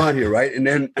 What's going on here, right? And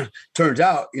then turns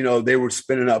out, they were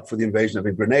spinning up for the invasion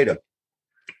of Grenada.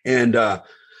 And I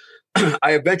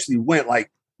eventually went like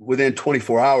within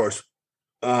 24 hours.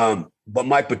 But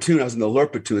my platoon, I was in the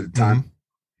alert platoon at the time,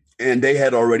 and they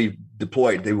had already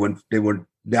deployed. They were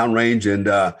downrange,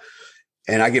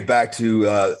 and I get back to,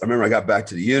 I remember I got back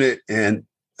to the unit, and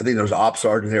I think there was an ops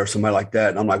sergeant there or somebody like that.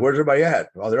 And I'm like, where's everybody at?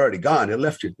 Well, they're already gone. They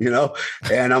left you,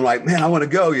 And I'm like, man, I want to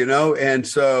go, And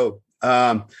so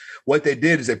what they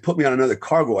did is they put me on another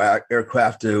cargo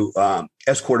aircraft to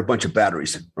escort a bunch of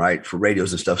batteries, right, for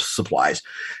radios and stuff, supplies.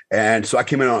 And so I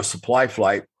came in on a supply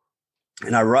flight,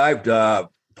 and I arrived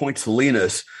Point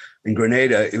Salinas in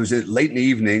Grenada. It was late in the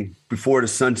evening before the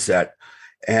sunset.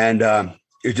 And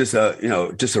it was just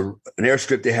an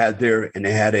airstrip they had there, and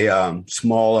they had a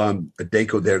small a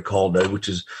DACO there called, which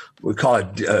is, we call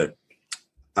it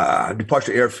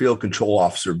Departure Airfield Control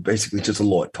Officer, basically just a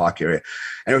little talk area.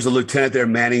 And there was a lieutenant there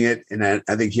manning it, and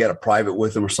I think he had a private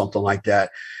with him or something like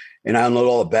that. And I unload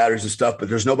all the batteries and stuff, but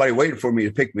there's nobody waiting for me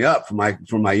to pick me up from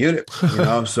my unit,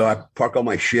 So I park all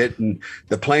my shit, and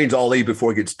the planes all leave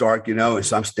before it gets dark, And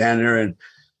so I'm standing there and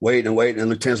waiting. And the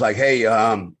lieutenant's like, hey,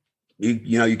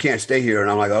 you can't stay here. And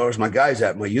I'm like, oh, where's my guys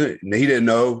at my unit? And he didn't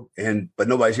know, but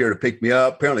nobody's here to pick me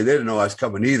up. Apparently they didn't know I was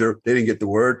coming either. They didn't get the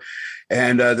word.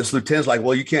 And this lieutenant's like,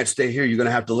 well, you can't stay here. You're going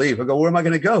to have to leave. I go, where am I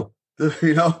going to go? I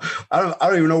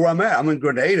don't even know where I'm at. I'm in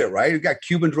Grenada, right? You got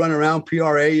Cubans running around,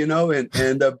 PRA,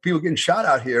 and people getting shot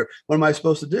out here. What am I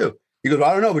supposed to do? He goes,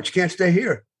 I don't know, but you can't stay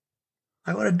here.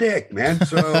 I what a dick, man.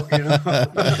 So,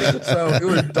 so it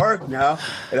was dark now.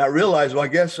 And I realized, well, I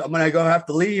guess I'm going to have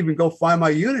to leave and go find my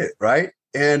unit. Right.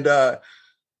 And I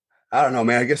don't know,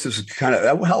 man, I guess this is kind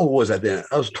of, how old was I then?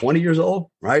 I was 20 years old.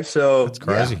 Right. So that's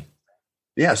crazy.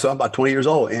 Yeah. So I'm about 20 years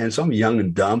old, and so I'm young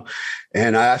and dumb.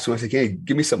 And I asked him, I said, can you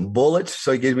give me some bullets?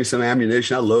 So he gave me some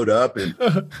ammunition. I load up and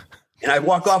I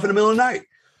walk off in the middle of the night.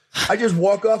 I just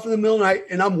walk off in the middle of the night,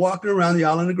 and I'm walking around the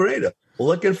island of Grenada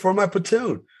looking for my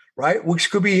platoon. Right, which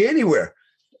could be anywhere,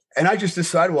 and I just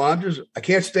decided, well, I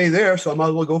can't stay there, so I might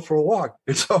as well go for a walk.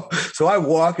 And so I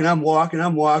walk, and I'm walking. I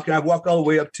walk all the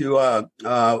way up to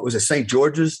was it St.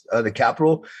 George's, the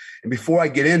capital. And before I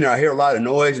get in there, I hear a lot of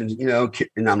noise, and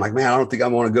and I'm like, man, I don't think I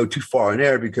want to go too far in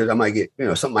there because I might get,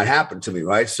 something might happen to me,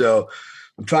 right? So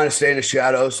I'm trying to stay in the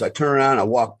shadows. So I turn around, I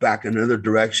walk back in another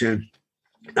direction.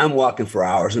 I'm walking for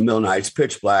hours in the middle of the night. It's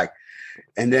pitch black.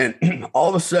 And then all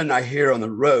of a sudden I hear on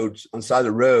the side of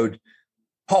the road,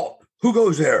 halt, who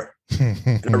goes there?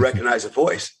 And I recognize a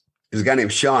voice. There's a guy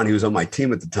named Sean. He was on my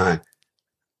team at the time.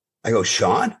 I go,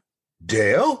 Sean?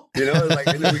 Dale? Like,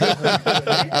 and then we go,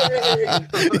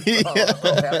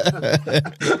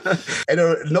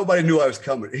 and nobody knew I was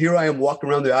coming. Here I am walking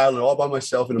around the island all by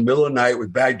myself in the middle of the night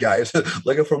with bad guys,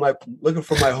 looking for my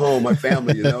home, my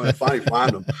family, and I finally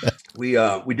found them.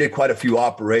 We did quite a few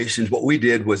operations. What we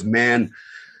did was man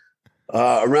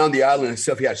around the island and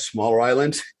stuff. He had smaller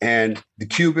islands, and the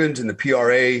Cubans and the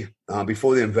PRA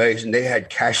before the invasion, they had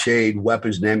cached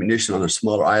weapons and ammunition on the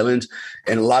smaller islands,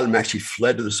 and a lot of them actually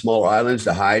fled to the smaller islands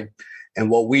to hide. And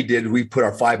what we did, we put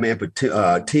our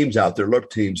 5-man teams out there, LRP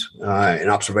teams, in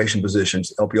observation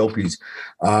positions, LPOPs,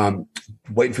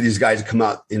 waiting for these guys to come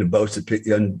out in the boats to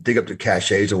dig up the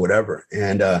caches or whatever.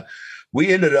 And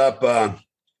we ended up,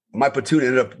 my platoon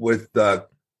ended up with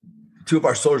 2 of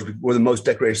our soldiers were the most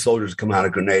decorated soldiers to come out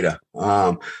of Grenada.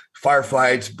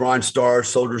 Firefights, Bronze Stars,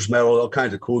 Soldiers Medal, all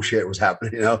kinds of cool shit was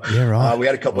happening. Yeah, right. We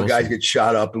had a couple of guys get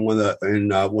shot up in one of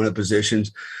the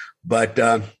positions, but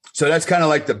so that's kind of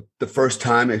like the first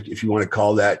time, if you want to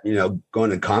call that, going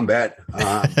to combat.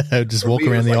 Just walk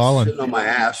around the island, sitting on my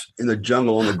ass in the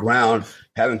jungle on the ground,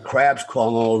 having crabs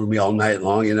crawling all over me all night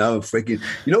long. Freaking.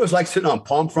 It's like sitting on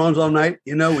palm fronds all night.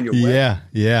 When you're wet.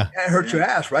 Yeah. It hurts your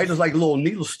ass, right? There's like a little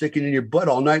needle sticking in your butt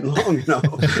all night long.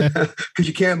 Because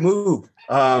you can't move.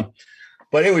 But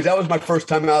anyways, that was my first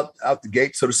time out the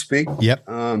gate, so to speak. Yep.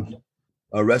 A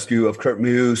rescue of Kurt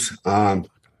Muse,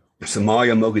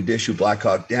 Somalia, Mogadishu, Black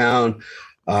Hawk Down.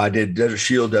 I did Desert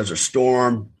Shield, Desert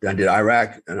Storm. Then I did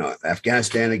Iraq and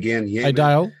Afghanistan again. Yemen. Hey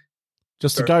Dale,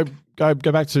 just to go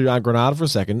back to Grenada for a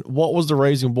second. What was the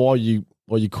reason why you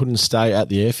couldn't stay at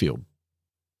the airfield?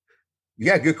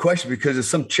 Yeah, good question, because it's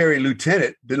some cherry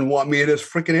lieutenant didn't want me at his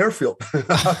freaking airfield.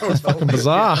 That's fucking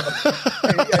bizarre.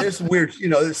 Yeah, it's weird.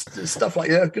 This stuff like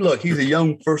that. Look, he's a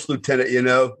young first lieutenant,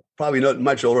 probably not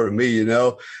much older than me,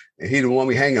 and he didn't want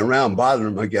me hanging around bothering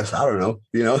him, I guess. I don't know,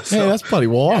 So, yeah, that's bloody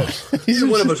wild. Neither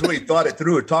one of us really thought it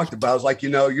through or talked about it. I was like,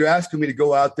 you're asking me to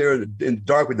go out there in the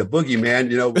dark with the boogeyman,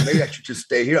 maybe I should just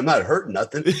stay here. I'm not hurting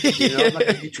nothing. I'm not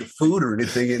going to eat your food or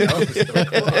anything, So,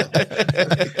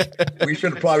 we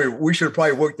should have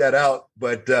probably worked that out.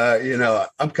 But,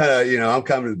 I'm kind of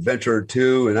an adventurer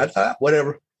too. And I thought,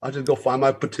 whatever, I'll just go find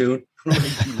my platoon.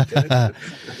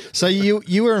 So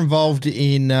you were involved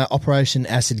in Operation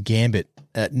Acid Gambit.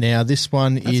 Now, this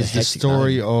one is the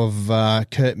story of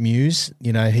Kurt Muse.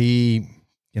 He,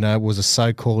 was a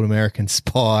so-called American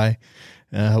spy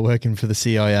working for the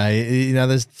CIA.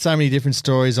 There's so many different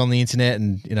stories on the internet,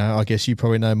 and, I guess you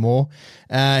probably know more.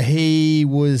 He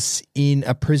was in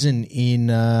a prison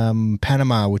in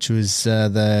Panama, which was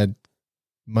the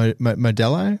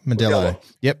Modelo.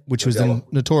 Yep, which was the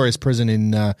notorious prison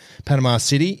in Panama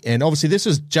City. And obviously this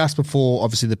was just before,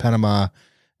 the Panama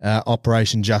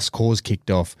Operation Just Cause kicked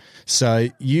off. So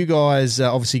you guys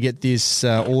obviously get this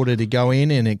order to go in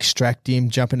and extract him,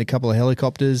 jump in a couple of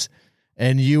helicopters,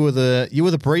 and you were the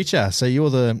breacher. So you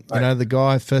were the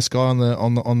first guy on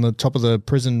the top of the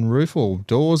prison roof or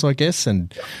doors, I guess,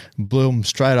 and blew them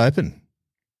straight open.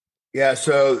 Yeah.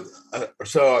 So a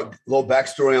little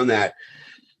backstory on that.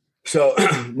 So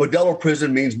Modelo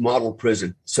prison means model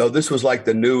prison. So this was like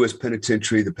the newest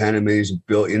penitentiary the Panamanians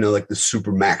built, like the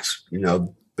super max,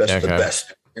 best of the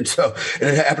best. And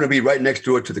it happened to be right next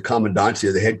door to the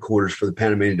commandancia, the headquarters for the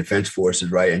Panamanian Defense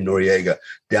Forces, right in Noriega,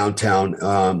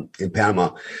 downtown in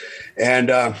Panama. And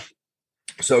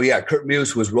Kurt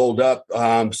Muse was rolled up.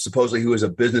 Supposedly he was a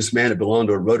businessman that belonged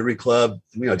to a Rotary Club.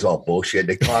 It's all bullshit.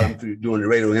 They caught him through doing the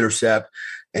radio intercept.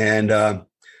 And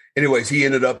anyways, he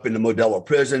ended up in the Modelo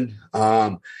prison.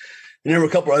 And there were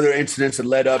a couple of other incidents that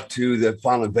led up to the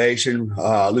final invasion.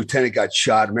 American lieutenant got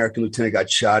shot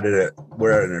at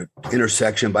an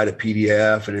intersection by the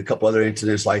PDF, and a couple other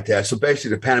incidents like that. So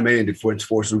basically, the Panamanian Defense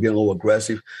Forces were getting a little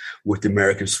aggressive with the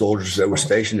American soldiers that were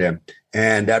stationed there.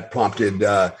 And that prompted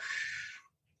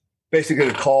basically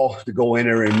a call to go in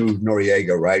there and move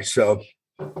Noriega, right? So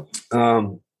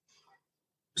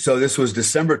this was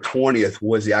December 20th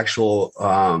was the actual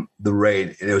the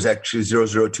raid, and it was actually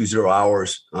 0020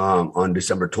 hours on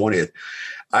December 20th.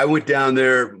 I went down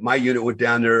there. My unit went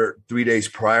down there 3 days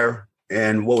prior,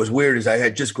 and what was weird is I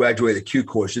had just graduated the Q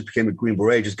course, just became a Green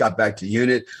Beret, just got back to the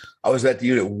unit. I was at the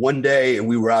unit one day, and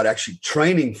we were out actually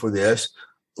training for this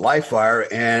live fire,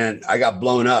 and I got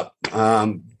blown up.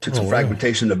 Took some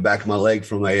fragmentation in the back of my leg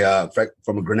from a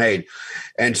grenade,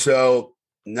 and so.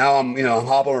 Now I'm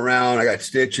hobbling around. I got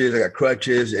stitches, I got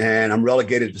crutches, and I'm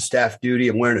relegated to staff duty.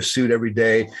 I'm wearing a suit every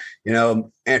day,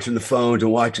 answering the phones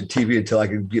and watching TV until I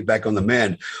can get back on the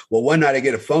mend. Well, one night I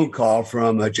get a phone call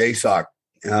from JSOC,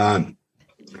 and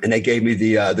they gave me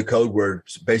the code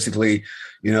words, basically,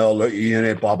 alert your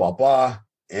unit, blah, blah, blah.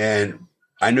 And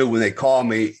I knew when they called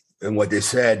me and what they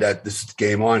said that this is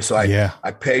game on. So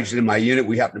I paged in my unit.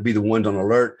 We happened to be the ones on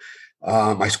alert,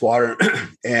 my squadron.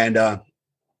 And,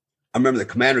 I remember the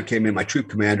commander came in, my troop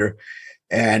commander,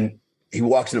 and he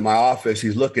walks into my office.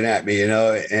 He's looking at me,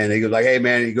 and he goes like, "Hey,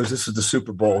 man," he goes, "this is the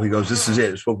Super Bowl." He goes, "This is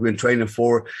it. It's what we've been training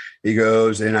for." He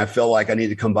goes, and I felt like I need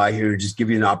to come by here and just give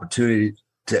you an opportunity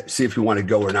to see if you want to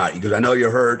go or not. He goes, "I know you're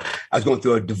hurt. I was going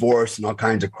through a divorce and all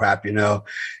kinds of crap, and I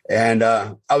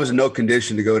was in no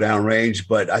condition to go down range,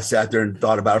 but I sat there and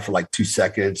thought about it for like 2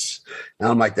 seconds. And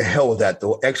I'm like, the hell with that.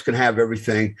 The X can have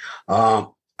everything.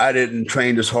 I didn't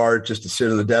train this hard just to sit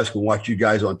on the desk and watch you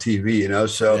guys on TV,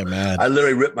 So I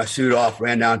literally ripped my suit off,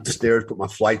 ran down the stairs, put my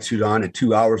flight suit on, and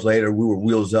 2 hours later, we were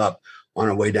wheels up on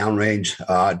our way downrange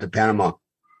to Panama.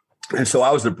 And so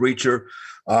I was the breacher.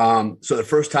 So the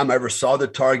first time I ever saw the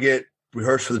target,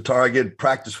 rehearsed for the target,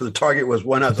 practice for the target was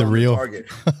when I was on the target.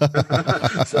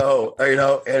 So,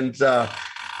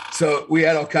 so we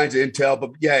had all kinds of intel,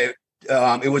 but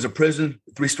it was a prison,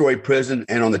 3-story prison.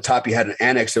 And on the top, you had an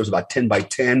annex that was about 10 by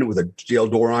 10 with a jail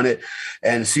door on it.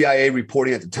 And CIA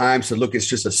reporting at the time said, look, it's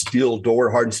just a steel door,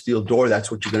 hardened steel door. That's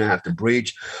what you're going to have to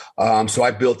breach. So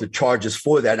I built the charges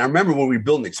for that. And I remember when we were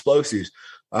building explosives,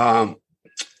 I'm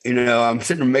sitting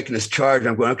there making this charge.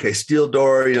 I'm going, okay, steel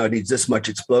door, it needs this much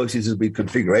explosives. This will be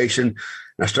configuration. And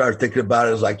I started thinking about it.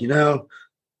 I was like,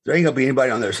 there ain't gonna be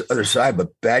anybody on the other side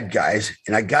but bad guys,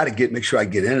 and I got to make sure I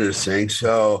get into this thing.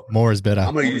 So more is better.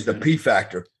 I'm gonna use the P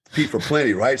factor, P for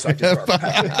plenty, right? So I just start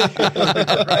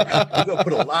I'm gonna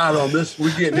put a lot on this.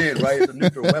 We're getting in, right? It's a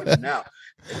nuclear weapon now.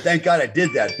 And thank God I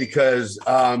did that because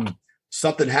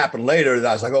something happened later that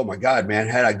I was like, oh my God, man,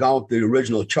 had I gone with the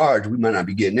original charge, we might not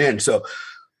be getting in. So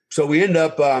we end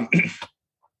up, so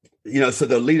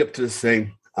the lead up to this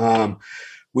thing,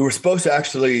 we were supposed to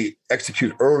actually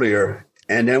execute earlier.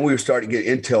 And then we were starting to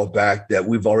get intel back that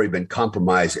we've already been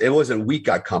compromised. It wasn't we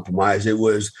got compromised. It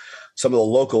was some of the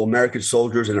local American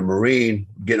soldiers and a Marine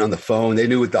getting on the phone. They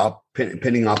knew with the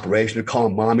pending operation. They're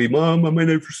calling mommy, Mom, I may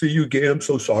never see you again. I'm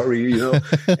so sorry,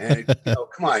 And,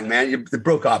 come on, man. The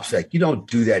broke OPSEC. You don't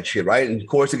do that shit, right? And, of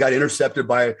course, it got intercepted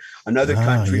by another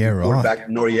country back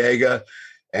in Noriega.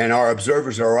 And our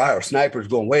observers our snipers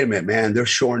going, wait a minute, man. They're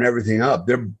shoring everything up.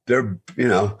 They're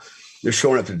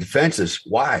shoring up the defenses.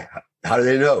 Why? How do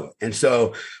they know? And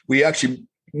so we actually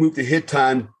moved the hit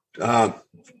time.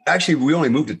 Actually, we only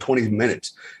moved it 20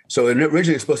 minutes. So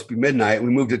originally it's supposed to be midnight. We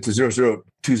moved it to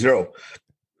 0020.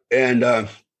 And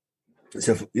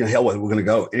so, hell, we're going to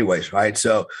go anyways, right?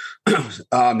 So the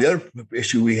other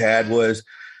issue we had was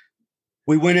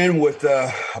we went in with,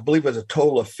 I believe it was a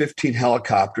total of 15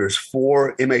 helicopters,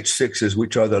 4 MH6s,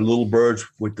 which are the little birds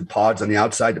with the pods on the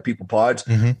outside, the people pods,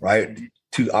 right?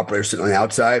 2 operators sitting on the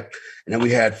outside. And then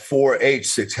we had 4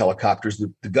 H6 helicopters,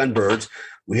 the gunbirds.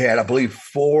 We had, I believe,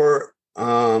 4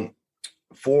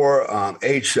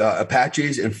 H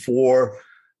Apaches and 4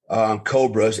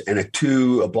 Cobras and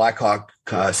 2 Black Hawk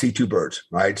C2 birds,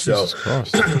 right? So,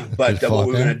 but what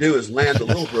we're going to do is land the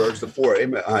little birds. The 4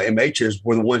 MHs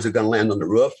were the ones that are going to land on the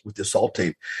roof with the assault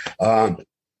team. And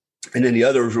then the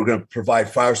others were going to provide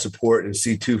fire support and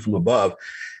C2 from above.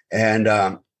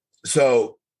 And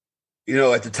so,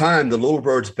 at the time, the little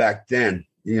birds back then,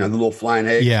 the little flying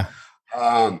egg. Yeah.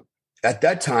 At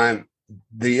that time,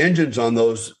 the engines on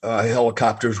those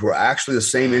helicopters were actually the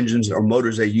same engines or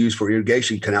motors they use for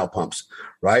irrigation canal pumps,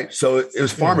 right? So it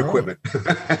was farm equipment.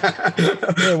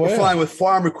 We're flying with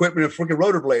farm equipment and freaking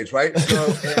rotor blades, right? So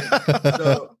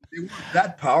they weren't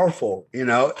that powerful,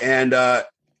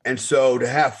 and so to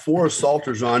have 4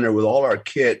 assaulters on there with all our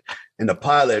kit and the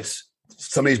pilots,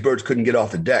 some of these birds couldn't get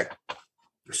off the deck.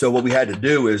 So what we had to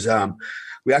do is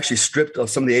we actually stripped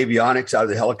some of the avionics out of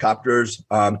the helicopters.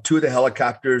 2 of the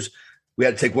helicopters, we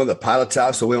had to take one of the pilots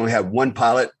out. So we only had 1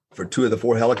 pilot for 2 of the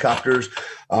 4 helicopters.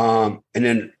 And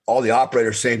then all the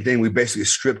operators, same thing. We basically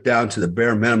stripped down to the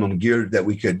bare minimum gear that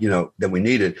we could, that we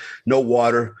needed. No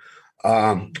water.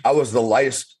 I was the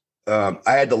lightest. I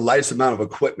had the lightest amount of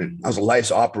equipment. I was the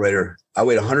lightest operator. I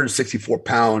weighed 164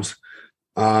 pounds.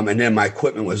 And then my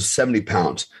equipment was 70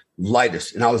 pounds.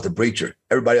 Lightest, and I was the breacher.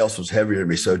 Everybody else was heavier than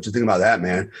me. So just think about that,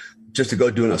 man, just to go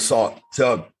do an assault.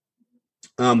 So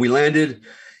we landed,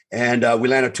 and we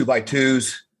landed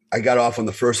 2x2s. I got off on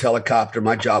the first helicopter.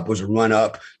 My job was to run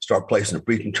up, start placing the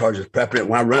briefing charges, prepping it.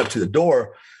 When I run up to the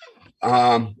door,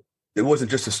 it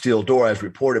wasn't just a steel door as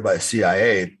reported by the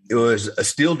CIA. It was a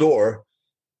steel door,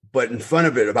 but in front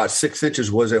of it, about 6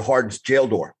 inches, was a hardened jail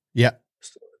door. Yeah.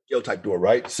 Jail type door,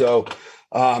 right? So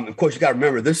of course, you got to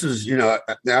remember, this is,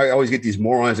 I always get these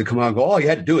morons that come out and go, all you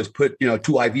had to do is put, 2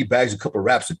 IV bags, a couple of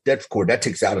wraps of death cord. That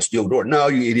takes out a steel door. No,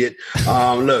 you idiot.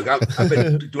 Look, I've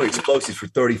been doing explosives for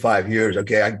 35 years.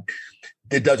 Okay.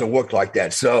 It doesn't work like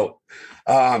that. So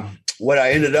what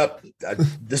I ended up,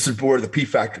 this is where the P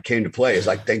factor came to play. Is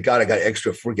like, thank God I got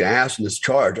extra freaking ass in this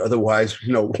charge. Otherwise,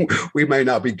 we may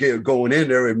not be going in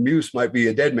there and Muse might be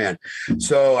a dead man.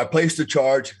 So I placed the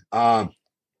charge.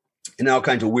 And all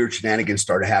kinds of weird shenanigans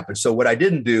started to happen. So what I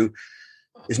didn't do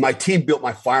is my team built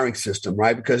my firing system,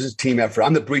 right? Because it's a team effort.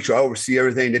 I'm the breacher. I oversee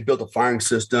everything. They built a firing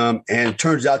system. And it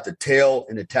turns out the tail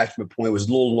and attachment point was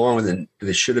a little longer than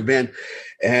it should have been.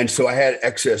 And so I had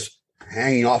excess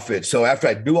hanging off it. So after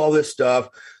I do all this stuff,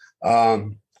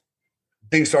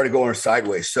 things started going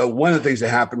sideways. So one of the things that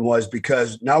happened was,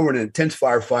 because now we're in an intense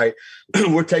firefight,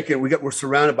 we're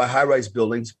surrounded by high-rise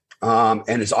buildings.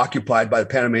 And it's occupied by the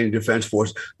Panamanian Defense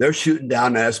Force. They're shooting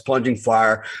down at us, plunging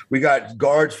fire. We got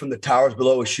guards from the towers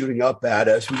below us shooting up at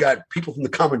us. We got people from the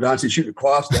commandancy shooting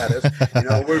across at us.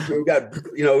 We've got,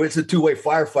 it's a 2-way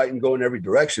firefight and go in every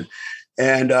direction.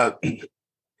 And a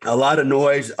lot of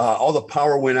noise. All the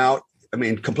power went out. I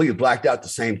mean, completely blacked out at the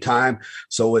same time.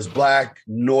 So it was black,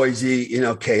 noisy,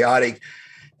 chaotic.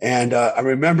 And I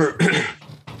remember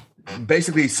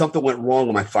basically something went wrong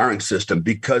with my firing system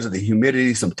because of the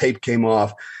humidity. Some tape came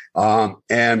off,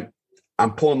 and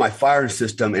I'm pulling my firing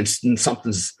system, and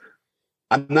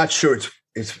I'm not sure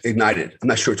it's ignited. I'm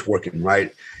not sure it's working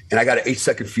right. And I got an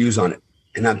 8-second fuse on it.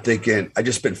 And I'm thinking, I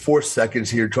just spent 4 seconds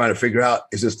here trying to figure out,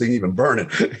 is this thing even burning?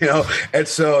 And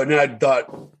then I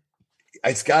thought,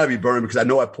 it's got to be burning because I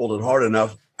know I pulled it hard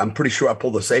enough. I'm pretty sure I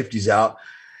pulled the safeties out.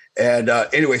 And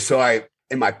anyway, so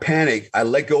in my panic, I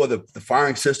let go of the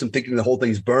firing system, thinking the whole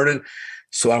thing's burning.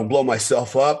 So I don't blow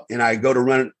myself up, and I go to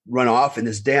run off, and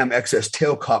this damn excess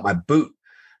tail caught my boot,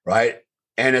 right?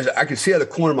 And as I could see out of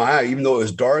the corner of my eye, even though it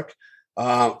was dark,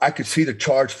 I could see the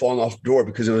charge falling off the door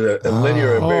because it was a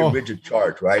linear, very rigid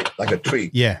charge, right? Like a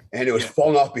tree. Yeah. And it was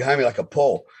falling off behind me like a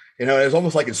pole. You know, it was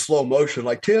almost like in slow motion,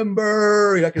 like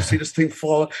timber. I could see this thing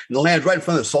fall, and it lands right in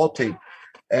front of the SALT team.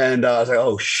 And I was like,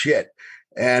 oh, shit.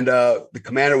 And the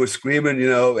commander was screaming, you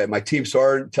know, at my team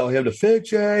sergeant, telling him to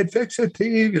fix it,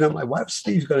 team. You know, I'm like, what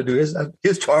Steve's going to do?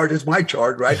 His charge is my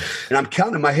charge, right? And I'm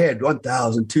counting in my head,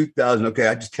 1,000, 2,000. Okay,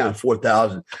 I just counted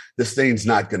 4,000. This thing's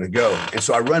not going to go. And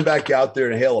so I run back out there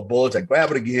in a hail of bullets. I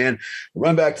grab it again,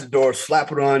 run back to the door,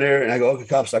 slap it on there, and I go, okay,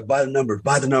 Comstock, buy the numbers,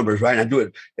 right? And I do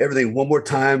it everything one more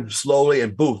time, slowly,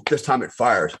 and boom, this time it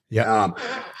fires. Yeah.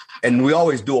 And we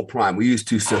always dual prime. We use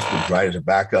two systems, right, as a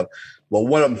backup. Well,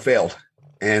 one of them failed.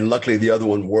 And luckily, the other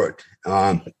one worked.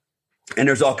 And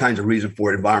there's all kinds of reasons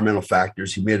for it: environmental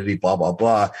factors, humidity, blah, blah,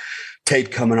 blah,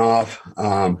 tape coming off.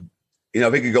 You know,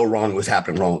 if it could go wrong, it was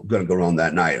going to go wrong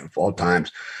that night of all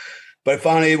times. But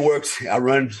finally, it works. I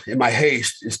run in my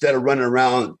haste. Instead of running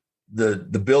around the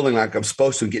building like I'm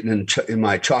supposed to, getting in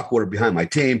my chalk water behind my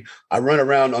team, I run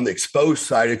around on the exposed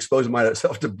side, exposing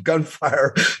myself to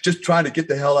gunfire, just trying to get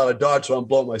the hell out of Dodge so I'm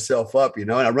blowing myself up, you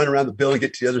know. And I run around the building,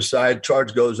 get to the other side,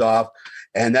 charge goes off.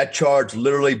 And that charge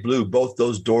literally blew both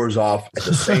those doors off at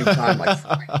the same time. Like,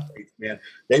 man,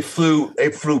 they flew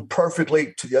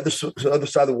perfectly to the other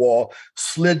side of the wall,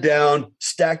 slid down,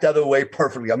 stacked out of the way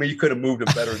perfectly. I mean, you could have moved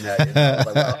it better than that. You know? I was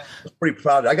like, wow, I was pretty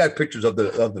proud. I got pictures of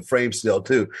the frame still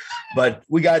too, but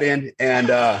we got in and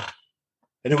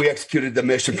then we executed the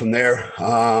mission from there.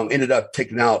 Ended up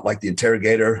taking out like the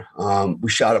interrogator. We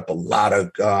shot up a lot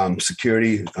of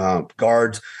security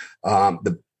guards.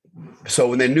 So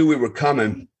when they knew we were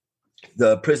coming,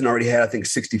 the prison already had, I think,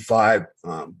 65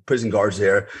 prison guards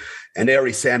there, and they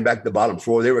already sandbagged the bottom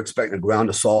floor. They were expecting a ground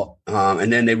assault,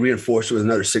 and then they reinforced it with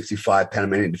another 65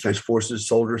 Panamanian Defense Forces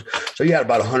soldiers. So you had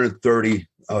about 130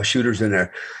 shooters in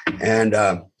there, and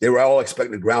they were all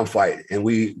expecting a ground fight. And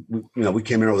we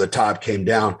came in over the top, came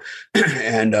down,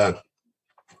 and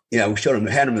we showed them,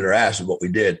 had them in their ass is what we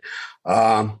did.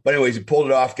 But anyways, he pulled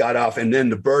it off, got off, and then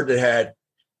the bird that had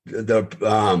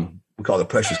we call it the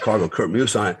precious cargo, Kurt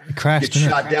Muse on it, crashed, gets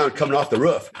shot down coming off the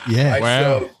roof. Yeah, right? wow.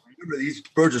 So remember, these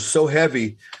birds are so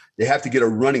heavy, they have to get a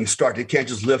running start. They can't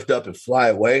just lift up and fly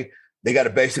away. They got to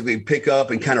basically pick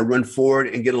up and kind of run forward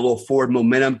and get a little forward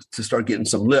momentum to start getting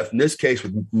some lift. In this case,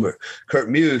 with Kurt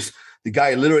Muse, the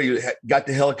guy literally got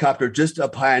the helicopter just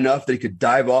up high enough that he could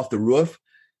dive off the roof,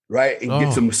 right, and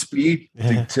get some speed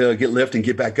to get lift and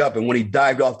get back up. And when he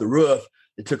dived off the roof,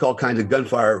 it took all kinds of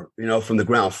gunfire, from the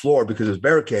ground floor because it was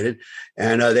barricaded,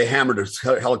 and they hammered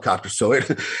the helicopter. So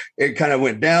it kind of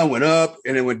went down, went up,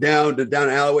 and it went down an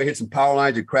alleyway, hit some power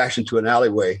lines, and crashed into an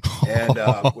alleyway. And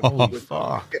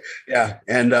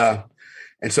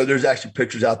and so there's actually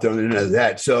pictures out there on the internet of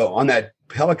that. So on that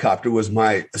helicopter was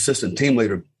my assistant team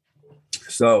leader.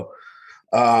 So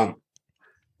the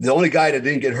only guy that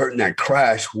didn't get hurt in that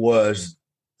crash was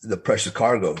the precious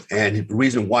cargo. And the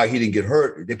reason why he didn't get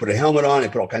hurt, they put a helmet on, they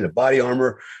put all kinds of body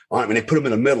armor on him, and they put him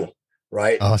in the middle,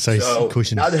 right? Oh, so he's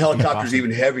cushioned. Now the helicopter's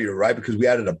even heavier, right? Because we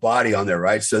added a body on there,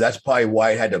 right? So that's probably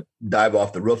why he had to dive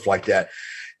off the roof like that.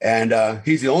 And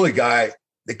he's the only guy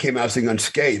that came out singing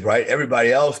unscathed, right?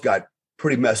 Everybody else got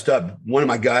pretty messed up. One of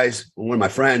my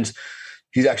friends,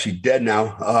 he's actually dead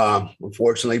now,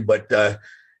 unfortunately, but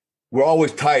we're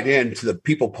always tied in to the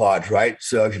people pods, right?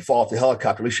 So if you fall off the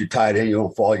helicopter, at least you're tied in, you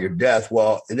don't fall to your death.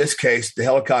 Well, in this case, the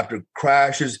helicopter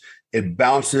crashes, it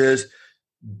bounces.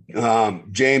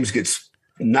 James gets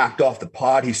knocked off the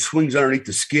pod. He swings underneath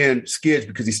the skids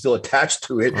because he's still attached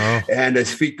to it. Oh. And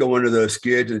his feet go under the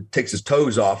skids and it takes his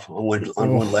toes off on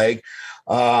one leg.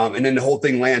 And then the whole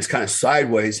thing lands kind of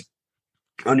sideways.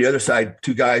 On the other side,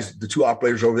 the two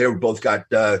operators over there, both got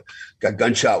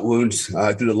gunshot wounds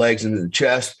through the legs and in the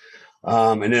chest.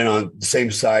 And then on the same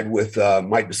side with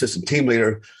Mike, the assistant team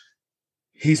leader,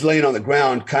 he's laying on the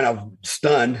ground, kind of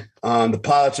stunned. The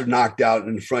pilots are knocked out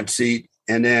in the front seat.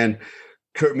 And then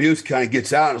Kurt Muse kind of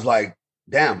gets out and is like,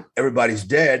 damn, everybody's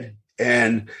dead.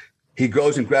 And he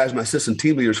goes and grabs my assistant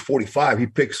team leader's 45. He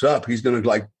picks up. He's going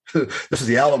to this is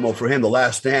the Alamo for him, the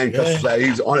last stand. Yeah.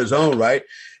 He's on his own, right?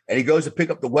 And he goes to pick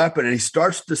up the weapon and he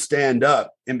starts to stand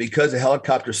up. And because the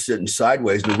helicopter's sitting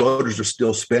sideways, the rotors are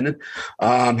still spinning.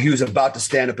 He was about to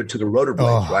stand up into the rotor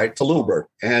blades, right? It's a little bird.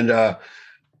 And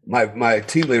my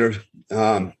team leader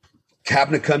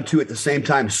happened to come to at the same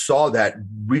time, saw that,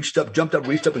 reached up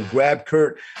and grabbed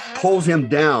Kurt, pulls him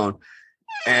down.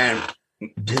 And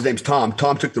his name's Tom.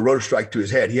 Tom took the rotor strike to his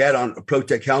head. He had on a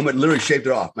Protec helmet, literally shaved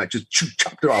it off, man. Just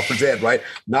chopped it off his head, right?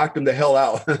 Knocked him the hell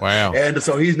out. Wow. And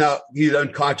so he's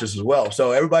unconscious as well.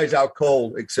 So everybody's out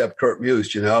cold except Kurt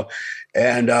Muse,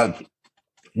 And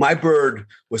my bird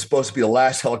was supposed to be the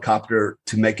last helicopter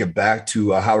to make it back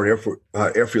to Howard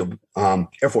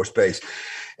Air Force Base.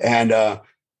 And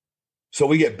so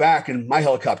we get back, and my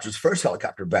helicopter's the first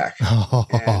helicopter back.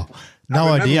 No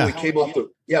idea.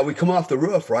 We come off the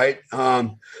roof, right?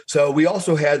 So we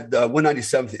also had the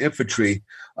 197th Infantry,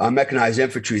 mechanized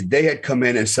infantry. They had come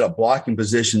in and set up blocking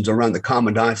positions around the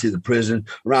commandancy of the prison,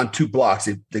 around 2 blocks.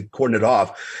 They cordoned it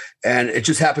off. And it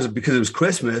just happens because it was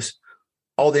Christmas,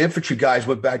 all the infantry guys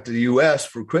went back to the U.S.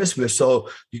 for Christmas. So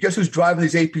you guess who's driving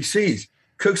these APCs?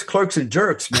 Cooks, clerks, and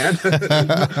jerks, man.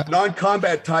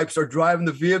 Non-combat types are driving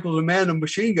the vehicles and man the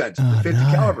machine guns, the 50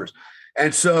 calibers.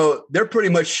 And so they're pretty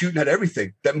much shooting at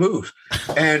everything that moves.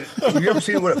 And have you ever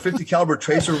seen what a 50 caliber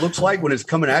tracer looks like when it's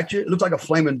coming at you? It looks like a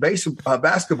flaming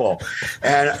basketball.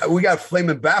 And we got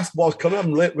flaming basketballs coming up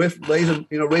and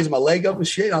raising my leg up and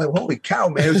shit. I'm like, holy cow,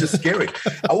 man, it was just scary.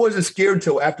 I wasn't scared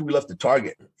until after we left the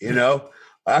target,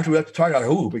 After we left the target, I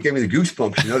was like, it gave me the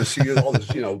goosebumps, to see all this,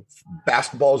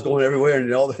 basketballs going everywhere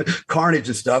and all the carnage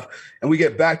and stuff. And we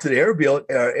get back to the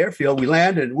airfield, we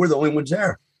land, and we're the only ones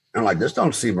there. And I'm like, this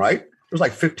don't seem right. There's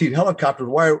like 15 helicopters.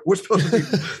 Why we're supposed to be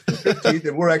 15th,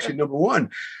 and we're actually number 1.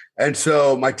 And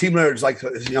so my team leader is like,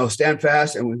 stand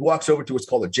fast, and we walks over to what's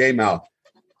called a JMAL,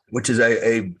 which is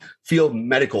a field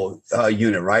medical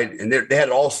unit, right? And they had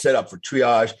it all set up for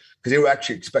triage because they were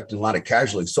actually expecting a lot of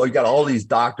casualties. So you got all these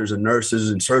doctors and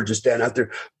nurses and surgeons standing out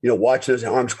there, watching us,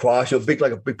 arms crossed,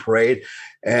 like a big parade.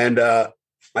 And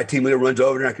my team leader runs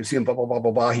over there. I can see him, blah, blah, blah,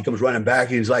 blah, blah. He comes running back.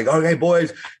 And he's like, okay,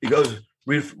 boys. He goes,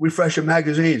 refresh your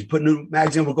magazines, put new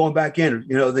magazine. We're going back in.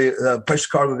 The pressure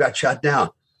cargo got shot down.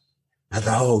 I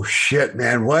thought, oh shit,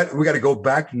 man, what? We got to go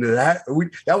back into that.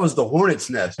 That was the hornet's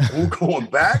nest. We're going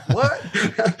back. What?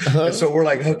 And so we're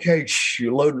like, okay,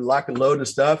 lock and load and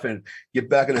stuff, and get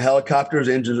back in the helicopters.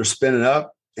 Engines are spinning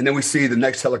up, and then we see the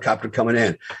next helicopter coming in,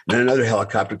 and then another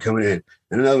helicopter coming in,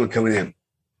 and another one coming in,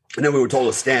 and then we were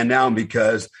told to stand down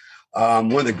because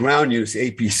one of the ground units,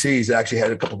 the APCs, actually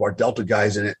had a couple of our Delta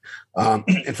guys in it.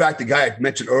 In fact, the guy I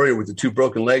mentioned earlier with the 2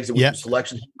 broken legs that was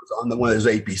selection was on one of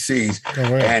those APCs.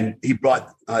 Oh, right. And he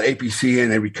brought APC in.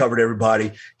 They recovered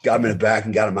everybody, got him in the back,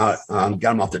 and got him out,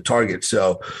 got him off the target.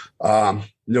 So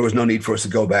there was no need for us to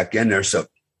go back in there. So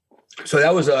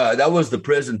that was the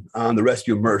prison, the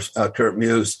rescue of Kurt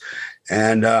Muse,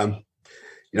 and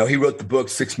he wrote the book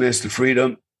 6 Minutes to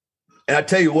Freedom. And I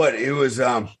tell you what, it was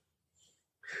a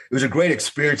great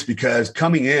experience because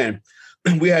coming in,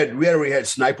 we already had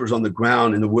snipers on the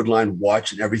ground in the woodline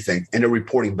watching everything, and they're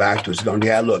reporting back to us going,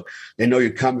 yeah, look, they know you're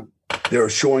coming. They're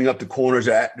shoring up the corners.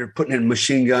 They're putting in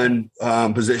machine gun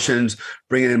positions,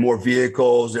 bringing in more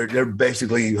vehicles. They're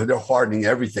basically hardening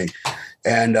everything.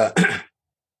 And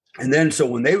then so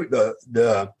when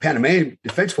the Panamanian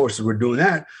Defense Forces were doing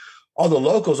that, all the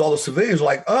locals, all the civilians were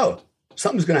like, oh,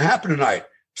 something's going to happen tonight.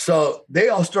 So they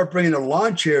all start bringing their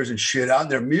lawn chairs and shit out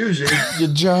and their music.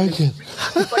 You're joking.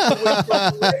 It's like they're waiting for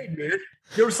a parade, man.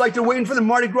 It's like they're waiting for the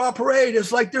Mardi Gras parade.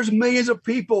 It's like there's millions of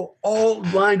people all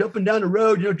lined up and down the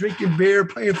road, drinking beer,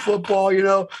 playing football,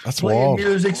 That's playing wild.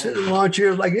 music, sitting in lawn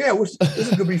chairs. Like, yeah, this is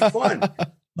going to be fun.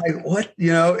 Like, what,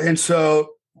 And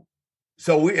so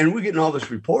we're getting all this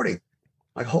reporting.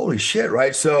 Like, holy shit,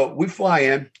 right? So we fly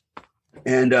in,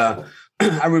 and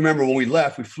I remember when we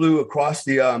left, we flew across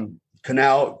the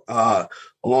canal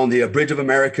along the Bridge of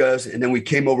Americas, and then we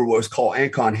came over what was called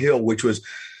Ancon Hill, which was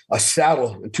a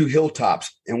saddle and 2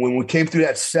 hilltops. And when we came through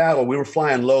that saddle, we were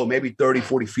flying low, maybe 30,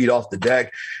 40 feet off the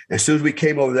deck. And as soon as we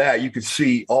came over that, you could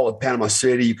see all of Panama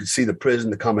City. You could see the prison,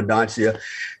 the commandancia.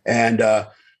 And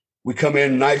we come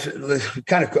in nice,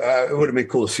 kind of, it would have been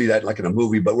cool to see that like in a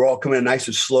movie, but we're all coming in nice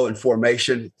and slow in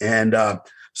formation. And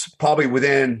probably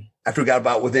after we got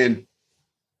about within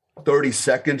 30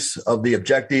 seconds of the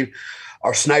objective,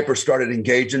 our snipers started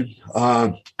engaging,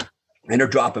 and they're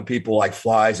dropping people like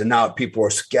flies. And now people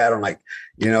are scattering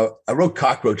I wrote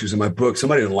cockroaches in my book.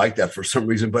 Somebody didn't like that for some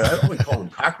reason, but I don't call them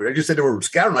cockroaches. I just said they were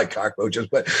scattering like cockroaches,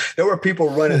 but there were people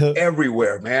running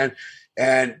everywhere, man.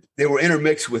 And they were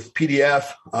intermixed with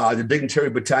PDF, the Dignitary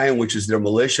Battalion, which is their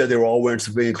militia. They were all wearing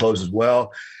civilian clothes as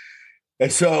well.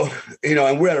 And so,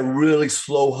 and we're at a really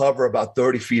slow hover about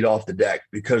 30 feet off the deck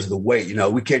because of the weight.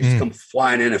 We can't just come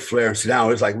flying in and flare and sit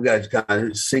down. It's like we got to kind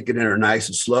of sink it in there nice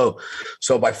and slow.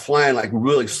 So by flying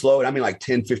really slow, and I mean like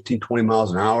 10, 15, 20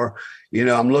 miles an hour,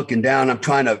 I'm looking down. I'm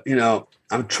trying to,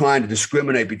 I'm trying to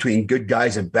discriminate between good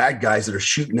guys and bad guys that are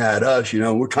shooting at us.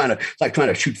 We're it's like trying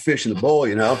to shoot fish in the bowl,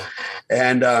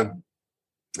 And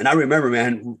I remember,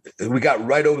 man, we got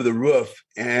right over the roof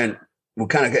and we're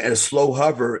kind of at a slow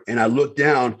hover. And I looked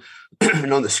down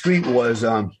and on the street was,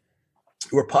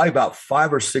 were probably about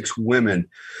 5 or 6 women.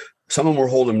 Some of them were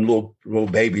holding little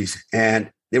babies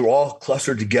and they were all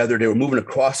clustered together. They were moving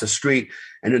across the street.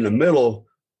 And in the middle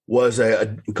was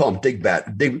we call him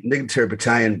Dignitary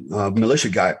Battalion militia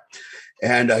guy.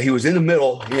 And he was in the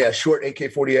middle. He had a short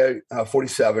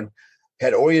AK-47,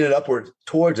 had oriented upward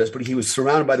towards us, but he was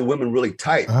surrounded by the women really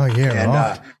tight. Oh, yeah.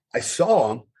 And I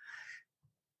saw him,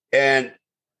 and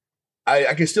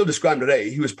I can still describe him today.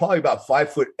 He was probably about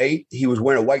 5'8". He was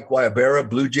wearing a white Guayabera,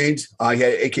 blue jeans. He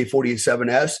had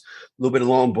AK-47S, a little bit of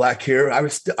long black hair. I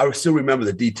still remember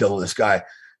the detail on this guy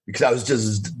because I was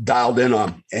just dialed in on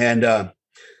him. And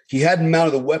he hadn't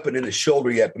mounted the weapon in his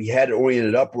shoulder yet, but he had it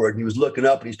oriented upward. And he was looking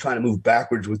up and he's trying to move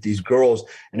backwards with these girls.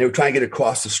 And they were trying to get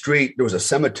across the street. There was a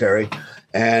cemetery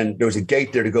and there was a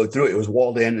gate there to go through. It was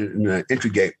walled in an entry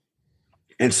gate.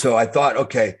 And so I thought,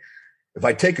 okay, if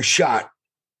I take a shot,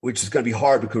 which is going to be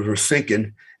hard because we're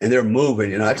sinking and they're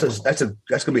moving, that's going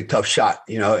to be a tough shot,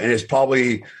 and it's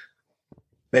probably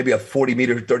maybe a 40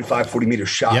 meter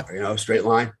shot, straight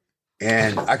line.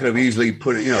 And I could have easily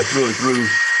put it,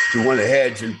 through one of the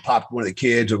heads and popped one of the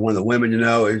kids or one of the women,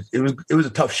 it was a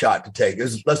tough shot to take. It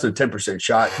was less than a 10%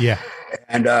 shot. Yeah.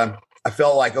 And I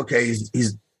felt like, okay, he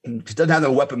doesn't have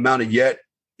the weapon mounted yet.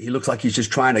 He looks like he's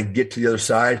just trying to get to the other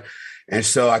side. And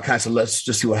so I kind of said, let's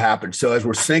just see what happens. So as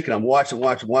we're sinking, I'm watching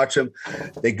them.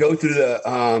 They go through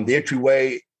the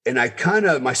entryway, and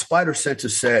my spider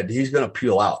senses said he's going to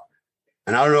peel out.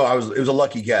 And I don't know, it was a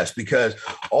lucky guess because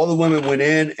all the women went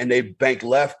in and they banked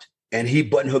left, and he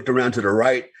button hooked around to the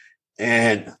right.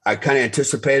 And I kind of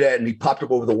anticipated it, and he popped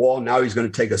up over the wall. Now he's going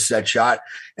to take a set shot,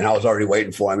 and I was already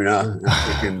waiting for him. I'm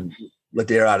thinking, let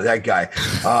the air out of that guy.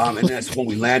 And that's when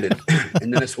we landed.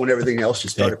 And then that's when everything else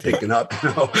just started picking up,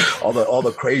 all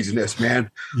the craziness,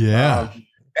 man. Yeah.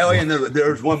 And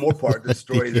there's one more part of the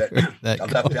story that I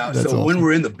left out. So awesome. When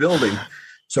we're in the building,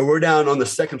 so we're down on the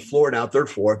second floor now, third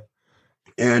floor,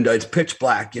 and it's pitch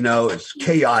black, it's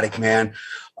chaotic, man.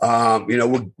 We're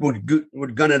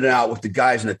gunning it out with the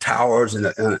guys in the towers in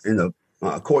the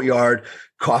courtyard,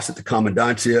 across at the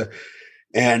commandancia.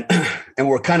 And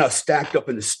we're kind of stacked up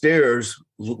in the stairs,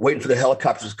 waiting for the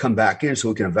helicopters to come back in so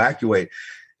we can evacuate.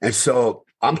 And so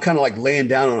I'm kind of like laying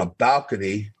down on a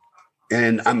balcony,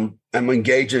 and I'm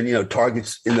engaging,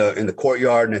 targets in the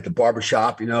courtyard and at the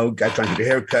barbershop, guy trying to get a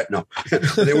haircut. No,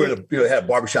 they were they had a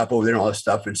barbershop over there and all this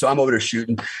stuff. And so I'm over there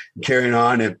shooting, and carrying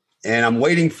on, and I'm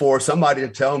waiting for somebody to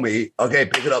tell me, okay,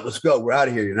 pick it up, let's go, we're out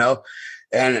of here,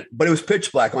 But it was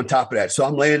pitch black on top of that. So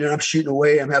I'm laying there, I'm shooting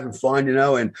away, I'm having fun,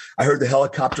 and I heard the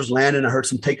helicopters landing, I heard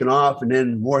some taking off, and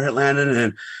then more hit landing,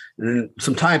 and then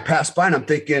some time passed by, and I'm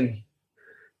thinking,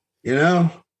 when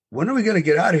are we going to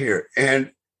get out of here?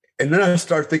 And then I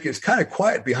start thinking it's kind of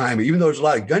quiet behind me, even though there's a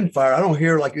lot of gunfire. I don't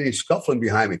hear like any scuffling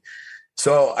behind me.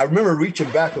 So I remember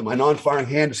reaching back with my non-firing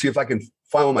hand to see if I can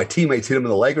find one of my teammates, hit him in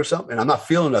the leg or something, and I'm not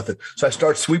feeling nothing. So I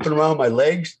start sweeping around my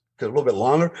legs a little bit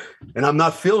longer, and I'm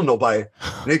not feeling nobody.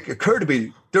 And it occurred to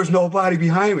me, there's nobody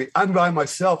behind me. I'm by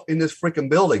myself in this freaking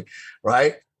building,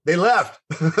 right? They left.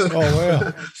 Oh,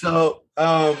 wow. So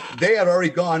they had already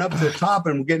gone up to the top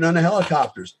and were getting on the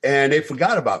helicopters, and they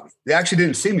forgot about me. They actually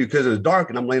didn't see me because it was dark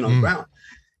and I'm laying on the ground.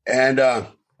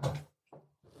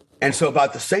 And so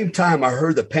about the same time, I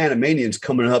heard the Panamanians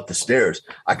coming up the stairs.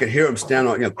 I could hear them stand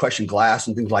on, crushing glass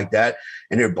and things like that.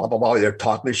 And they're blah, blah, blah. They're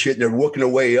talking and shit. And they're working their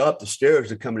way up the stairs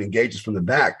to come and engage us from the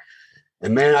back.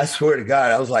 And man, I swear to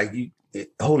God, I was like,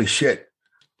 holy shit,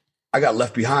 I got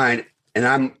left behind, and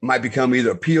I might become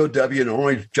either a POW in an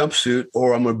orange jumpsuit,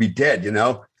 or I'm going to be dead,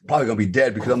 probably going to be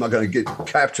dead because I'm not going to get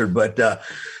captured. But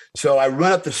so I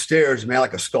run up the stairs, man,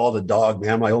 like a scalded dog,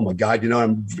 man. I'm like, oh my God,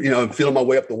 I'm feeling my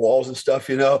way up the walls and stuff,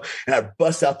 and I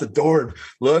bust out the door and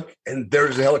look, and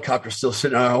there's a helicopter still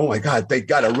sitting there. Oh my God, they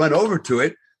got to run over to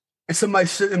it. And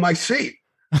somebody's sitting in my seat.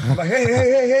 I'm like,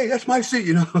 hey, that's my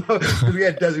seat, We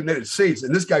had designated seats,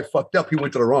 and this guy fucked up. He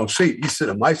went to the wrong seat. He's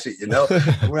sitting in my seat, And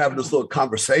we're having this little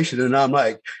conversation, and I'm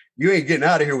like, you ain't getting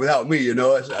out of here without me, I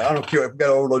don't care if I've got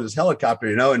to overload this helicopter,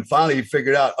 And finally he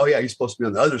figured out, oh yeah, he's supposed to be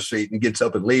on the other seat, and gets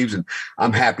up and leaves, and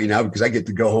I'm happy now because I get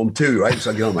to go home too, right?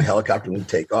 So I get on my helicopter and we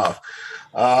take off.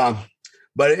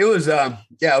 But it was, it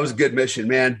was a good mission,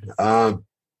 man.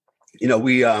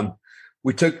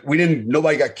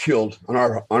 Nobody got killed on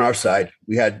our side.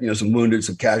 We had, some wounded,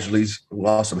 some casualties, we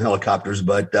lost some helicopters,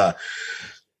 but other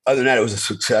than that, it was a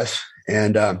success.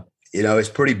 And it's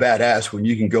pretty badass when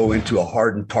you can go into a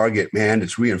hardened target, man.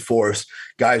 It's reinforced.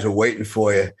 Guys are waiting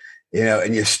for you,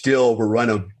 and you still overrun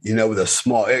them, with a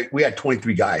small. We had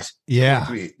 23 guys. Yeah.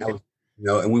 23. That was,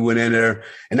 and we went in there,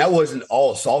 and that wasn't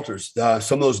all assaulters.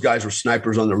 Some of those guys were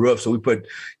snipers on the roof. So we put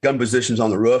gun positions on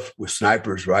the roof with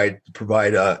snipers, right, to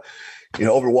provide,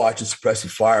 overwatch and suppressive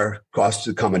fire across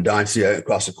the commandancy,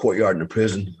 across the courtyard in the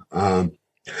prison. Other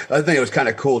thing that was kind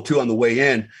of cool too on the way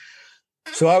in.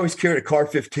 So I always carried a Car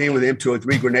 15 with an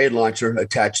M203 grenade launcher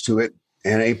attached to it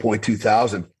and an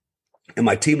 8.2000. And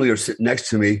my team leader sitting next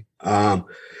to me, and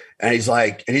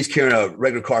he's carrying a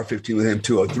regular Car 15 with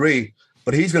M203.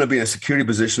 But he's going to be in a security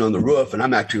position on the roof, and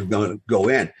I'm actually going to go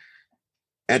in.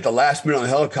 And at the last minute on the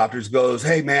helicopters goes,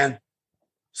 hey, man,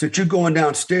 since you're going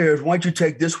downstairs, why don't you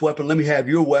take this weapon? Let me have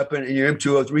your weapon and your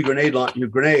M203 your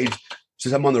grenades,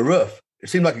 since I'm on the roof. It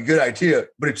seemed like a good idea,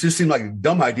 but it just seemed like a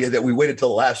dumb idea that we waited till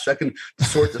the last second to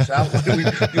sort this out. Why don't we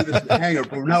do this in the hangar?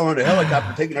 But we're now on the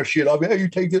helicopter taking our shit off. Yeah, you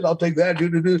take this, I'll take that,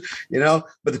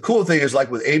 But the cool thing is,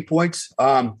 like with 8 points,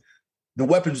 the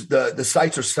weapons, the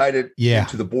sights are sighted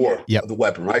into the bore of the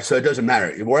weapon, right? So it doesn't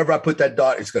matter. Wherever I put that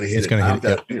dot, it's going to hit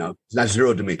it. It's not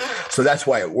zero to me. So that's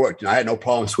why it worked. I had no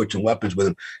problem switching weapons with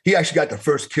him. He actually got the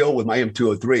first kill with my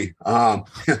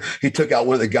M203. He took out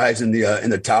one of the guys in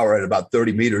the tower at about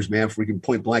 30 meters, man, freaking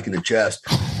point blank in the chest.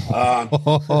 Yeah,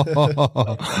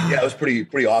 it was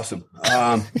pretty awesome.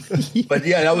 But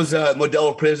yeah, that was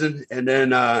Modelo Prison. And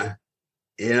then,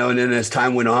 and then as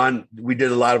time went on, we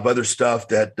did a lot of other stuff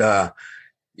that, that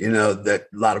a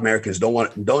lot of Americans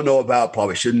don't know about,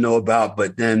 probably shouldn't know about.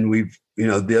 But then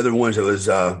the other ones that was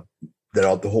that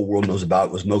the whole world knows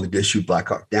about was Mogadishu, Black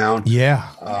Hawk Down.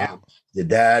 Yeah. Did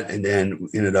that, and then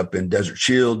ended up in Desert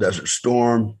Shield, Desert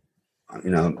Storm.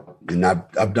 And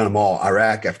I've done them all.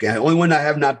 Iraq, Afghanistan. The only one I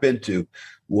have not been to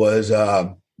was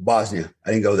Bosnia. I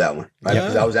didn't go that one, right?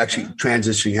 Because I was actually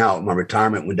transitioning out my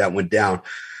retirement when that went down.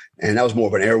 And that was more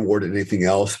of an air war than anything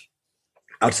else.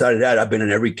 Outside of that, I've been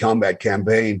in every combat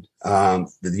campaign that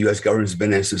the U.S. government has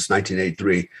been in since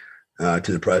 1983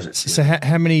 to the present. So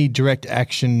how many direct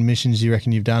action missions do you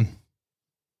reckon you've done?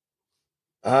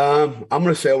 I'm going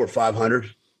to say over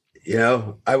 500.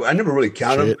 I never really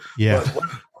counted them. Yeah.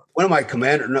 One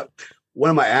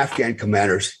of my Afghan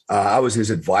commanders, I was his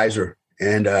advisor,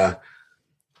 and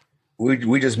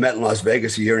we just met in Las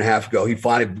Vegas a year and a half ago. He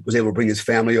finally was able to bring his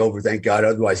family over, thank God.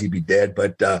 Otherwise, he'd be dead.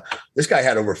 But this guy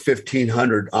had over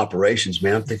 1,500 operations,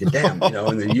 man. I'm thinking, damn,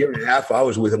 in the year and a half I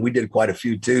was with him, we did quite a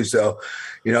few too. So,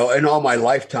 in all my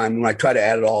lifetime, when I try to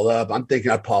add it all up, I'm thinking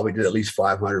I probably did at least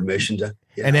 500 missions.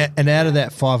 And out of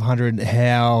that 500,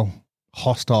 how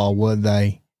hostile were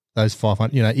they, those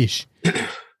 500, ish?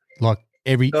 Like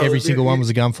every single one was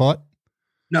a gunfight?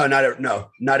 No, not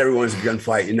everyone's a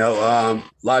gunfight. A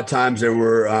lot of times there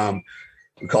were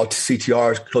we call it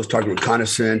CTRs, close target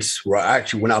reconnaissance, where I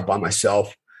actually went out by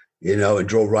myself, and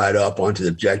drove right up onto the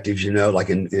objectives, like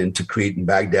in Tikrit and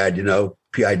Baghdad,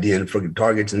 PID and friggin'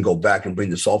 targets, and go back and bring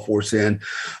the assault force in.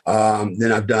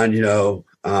 Then I've done,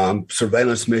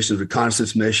 surveillance missions,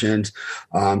 reconnaissance missions,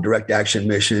 direct action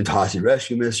missions, hostage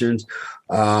rescue missions.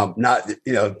 Not,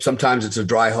 sometimes it's a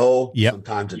dry hole,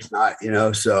 sometimes it's not,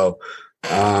 so.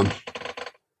 I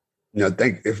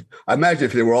imagine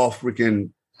if they were all freaking,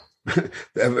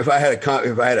 if I had a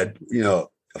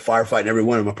firefight in every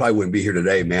one of them, I probably wouldn't be here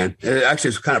today, man. It actually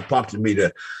has kind of prompted me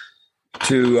to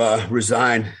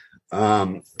resign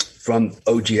from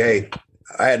OGA.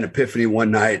 I had an epiphany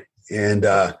one night, and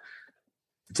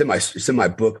it's in my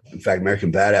book. In fact,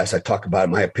 American Badass, I talk about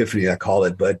my epiphany, I call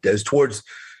it. But I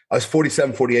was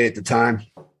 47, 48 at the time,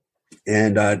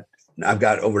 and I've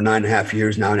got over 9.5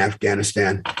 years now in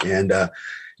Afghanistan. And,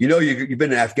 you've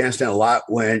been in Afghanistan a lot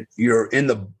when you're in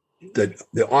the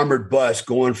armored bus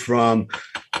going from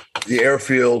the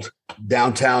airfield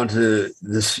downtown to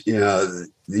this, the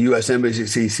U.S.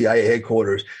 Embassy, CIA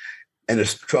headquarters. And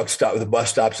the bus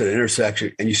stops at an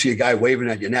intersection, and you see a guy waving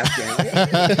at you in Afghan.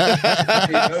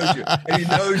 He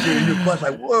knows you, and your bus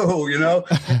like, whoa,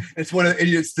 it's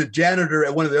the janitor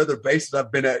at one of the other bases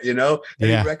I've been at, and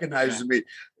he recognizes me.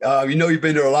 You've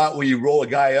been there a lot when you roll a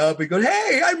guy up. He goes,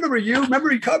 hey, I remember you.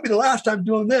 Remember you caught me the last time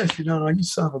doing this, you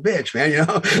son of a bitch, man,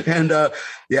 And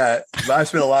I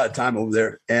spent a lot of time over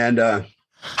there. And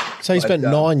so you spent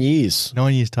 9 years.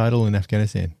 9 years total in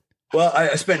Afghanistan. Well,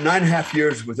 I spent 9.5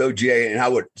 years with OGA, and I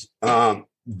would,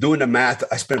 doing the math,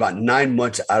 I spent about 9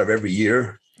 months out of every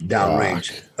year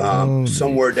downrange,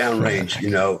 somewhere downrange,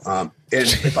 and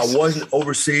if I wasn't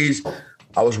overseas,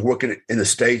 I was working in the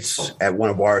States at one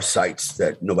of our sites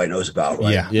that nobody knows about,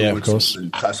 right? Yeah, of course.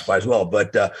 Classified as well.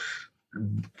 But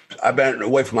I've been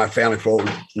away from my family for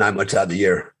over 9 months out of the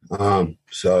year.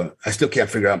 So I still can't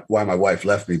figure out why my wife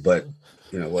left me, but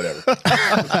whatever.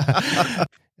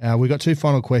 We've got 2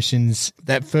 final questions.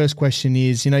 That first question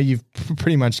is, you've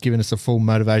pretty much given us a full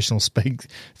motivational speak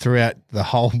throughout the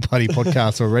whole bloody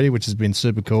podcast already, which has been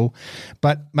super cool.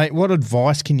 But, mate, what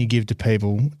advice can you give to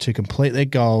people to complete their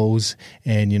goals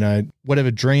and,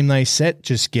 whatever dream they set,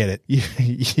 just get it?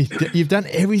 You've done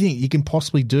everything you can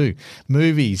possibly do.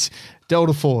 Movies,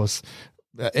 Delta Force,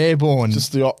 Airborne.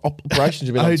 Just the operations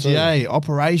you've been OGA,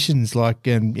 operations,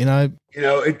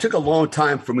 it took a long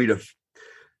time for me to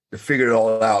figure it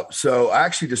all out. So I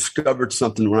actually discovered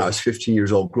something when I was 15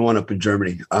 years old, growing up in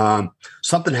Germany.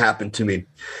 Something happened to me,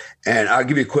 and I'll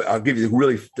give you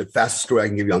the fastest story I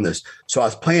can give you on this. So I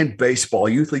was playing baseball,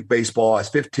 youth league baseball. I was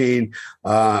 15.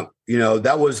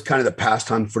 That was kind of the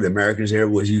pastime for the Americans there,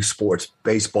 was youth sports,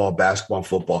 baseball, basketball, and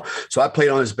football. So I played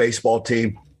on this baseball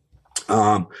team.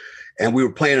 And we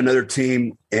were playing another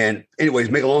team. And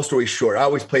anyways, make a long story short, I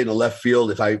always played in the left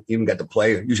field if I even got to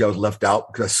play. Usually I was left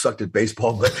out because I sucked at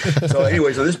baseball. But so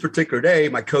anyways, on this particular day,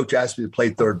 my coach asked me to play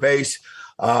third base.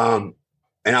 And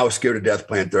I was scared to death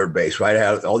playing third base, right? I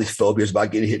had all these phobias about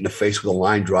getting hit in the face with a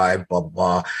line drive, blah, blah,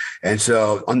 blah. And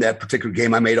so on that particular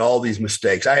game, I made all these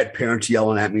mistakes. I had parents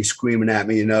yelling at me, screaming at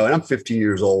me, and I'm 15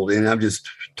 years old, and I'm just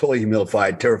totally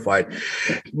humilified, terrified,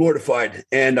 mortified.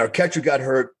 And our catcher got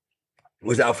hurt,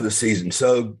 was out for the season.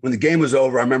 So when the game was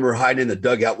over, I remember hiding in the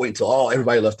dugout, waiting until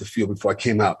everybody left the field before I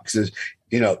came out, because,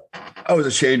 I was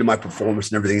ashamed of my performance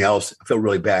and everything else. I felt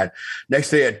really bad. Next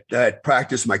day at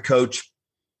practice, my coach,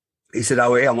 he said,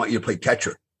 "Oh, hey, I want you to play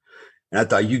catcher." And I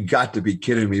thought, you got to be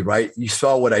kidding me, right? You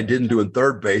saw what I didn't do in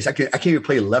third base. I can't even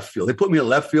play left field. They put me in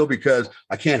left field because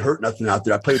I can't hurt nothing out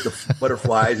there. I play with the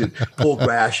butterflies and pull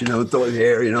grass, and throw it in the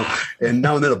air, and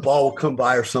now and then a ball will come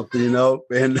by or something,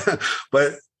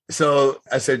 but so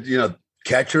I said,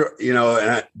 catcher,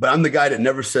 but I'm the guy that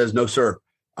never says no, sir.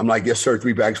 I'm like, yes, sir.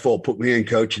 3 bags full. Put me in,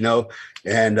 coach, and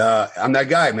I'm that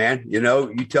guy, man. You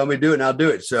tell me to do it and I'll do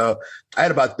it. So I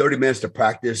had about 30 minutes to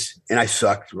practice and I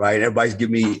sucked, right? Everybody's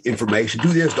giving me information. Do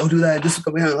this, don't do that. This is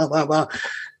coming out, blah, blah, blah.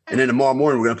 And then tomorrow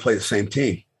morning, we're going to play the same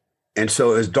team. And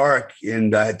so it was dark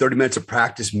and I had 30 minutes of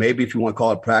practice, maybe if you want to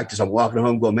call it practice. I'm walking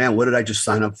home going, man, what did I just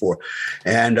sign up for?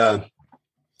 And,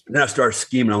 then I started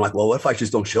scheming. I'm like, well, what if I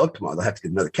just don't show up tomorrow? They'll have to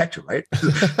get another catcher, right?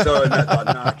 So and I thought,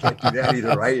 no, I can't do that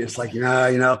either, right? It's like,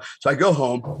 So I go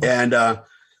home and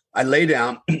I lay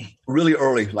down really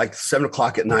early, like 7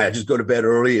 o'clock at night. I just go to bed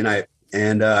early and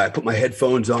I put my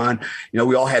headphones on.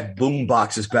 We all had boom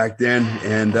boxes back then.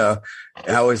 And I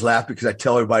always laugh because I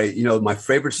tell everybody, my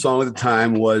favorite song at the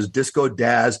time was Disco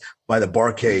Daz by the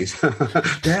Barcades.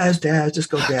 Daz,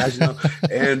 Disco Daz,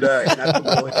 and I put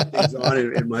my headphones on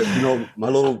and my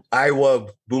little Iowa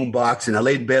boom box, and I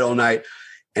laid in bed all night.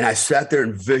 And I sat there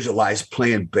and visualized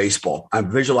playing baseball. I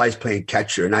visualized playing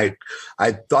catcher. And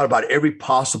I thought about every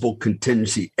possible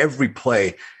contingency, every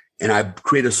play. And I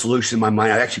created a solution in my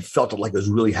mind. I actually felt it like it was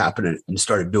really happening and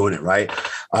started doing it, right?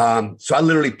 So I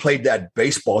literally played that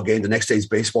baseball game, the next day's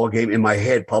baseball game, in my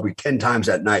head probably 10 times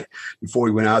that night before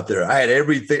we went out there. I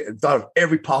had thought of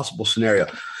every possible scenario.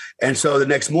 And so the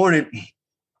next morning,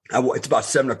 it's about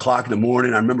 7 o'clock in the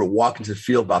morning. I remember walking to the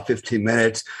field about 15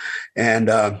 minutes, and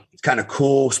it's kind of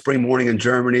cool. Spring morning in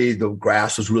Germany. The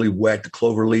grass was really wet. The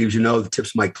clover leaves, the tips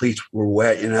of my cleats were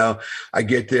wet. I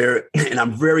get there and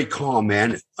I'm very calm,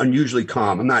 man. Unusually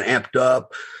calm. I'm not amped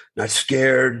up, not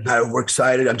scared, not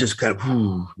overexcited. I'm just kind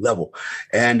of level.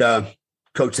 And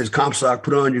coach says, Comstock,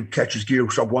 put on your catcher's gear,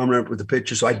 start warming up with the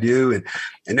pitcher. So I do. And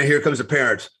then here comes the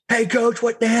parents. Hey, coach,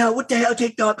 what the hell?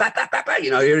 Take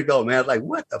the, here we go, man. Like,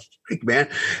 what the freak, man?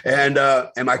 And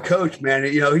my coach, man,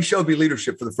 he showed me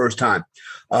leadership for the first time.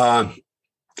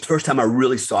 First time I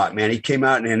really saw it, man. He came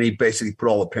out and he basically put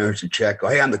all the parents in check. Go,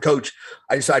 hey, I'm the coach.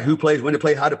 I decide who plays, when to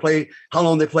play, how to play, how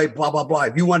long they play, blah, blah, blah.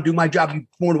 If you want to do my job, you're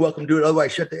more than welcome to do it.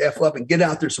 Otherwise, shut the F up and get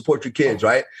out there and support your kids,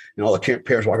 right? And all the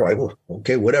parents walk away, well,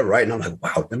 okay, whatever, right? And I'm like,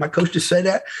 wow, did my coach just say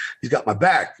that? He's got my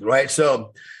back, right?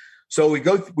 So we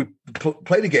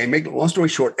play the game. Make a long story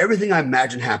short, everything I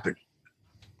imagined happened.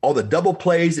 All the double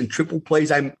plays and triple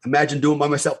plays I imagined doing by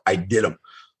myself, I did them.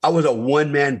 I was a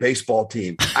one-man baseball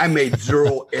team. I made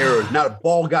 0 errors. Not a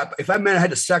ball got – if I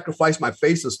had to sacrifice my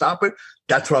face to stop it,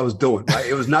 that's what I was doing, right?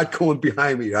 It was not going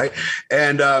behind me, right?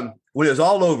 And when it was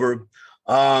all over,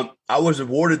 I was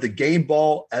awarded the game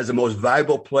ball as the most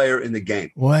valuable player in the game.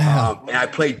 Wow. And I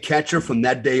played catcher from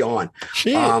that day on.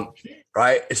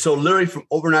 Right? And so literally from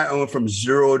overnight, I went from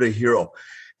 0 to hero.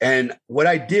 And what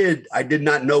I did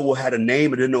not know what had a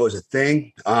name. I didn't know it was a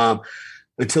thing.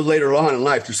 until later on in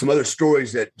life. There's some other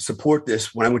stories that support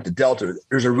this. When I went to Delta,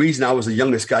 there's a reason I was the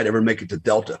youngest guy to ever make it to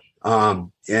Delta.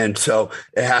 And so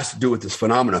it has to do with this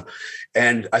phenomena.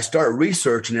 And I started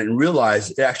researching it and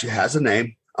realized it actually has a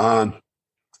name.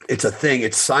 It's a thing.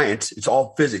 It's science. It's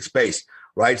all physics based,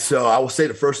 right? So I will say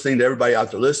the first thing to everybody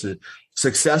out there listening,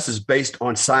 success is based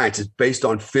on science. It's based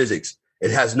on physics.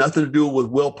 It has nothing to do with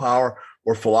willpower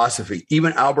or philosophy.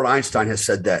 Even Albert Einstein has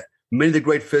said that. Many of the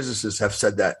great physicists have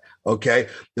said that. Okay.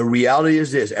 The reality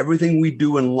is this: everything we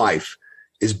do in life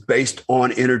is based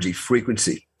on energy,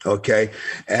 frequency. Okay.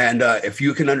 And if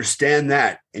you can understand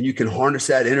that and you can harness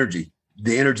that energy,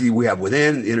 the energy we have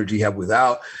within, the energy you have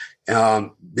without,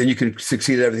 then you can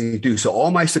succeed at everything you do. So all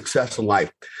my success in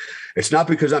life, it's not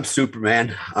because I'm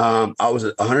Superman. I was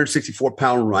a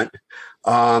 164-pound runt.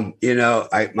 My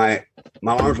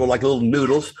arms were like little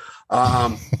noodles.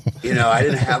 I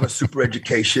didn't have a super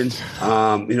education.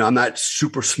 I'm not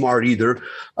super smart either.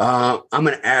 I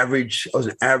was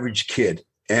an average kid.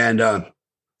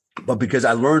 But because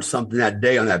I learned something that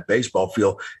day on that baseball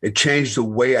field, it changed the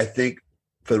way I think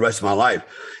for the rest of my life.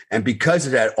 And because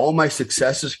of that, all my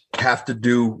successes have to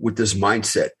do with this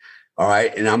mindset. All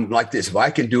right. And I'm like this: if I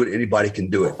can do it, anybody can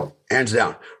do it, hands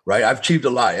down. Right. I've achieved a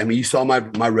lot. I mean, you saw my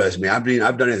resume. I've done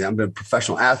everything. I've been a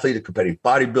professional athlete, a competitive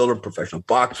bodybuilder, professional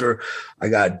boxer. I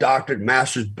got a doctorate,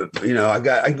 master's, I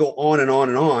can go on and on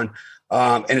and on.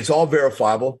 And it's all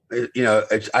verifiable.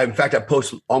 In fact, I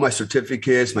post all my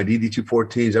certificates, my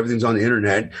DD-214s, everything's on the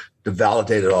internet to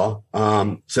validate it all.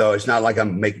 So it's not like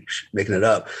I'm making it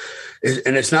up.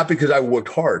 And it's not because I worked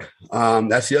hard.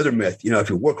 That's the other myth. If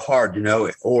you work hard,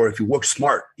 or if you work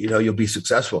smart, you'll be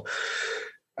successful.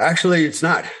 Actually, it's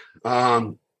not.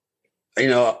 I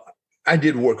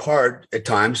did work hard at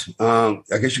times. I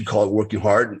guess you'd call it working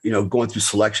hard, going through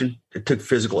selection. It took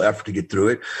physical effort to get through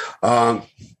it.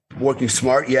 Working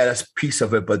smart, yeah, that's a piece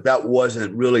of it, but that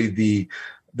wasn't really the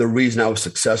reason I was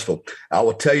successful. I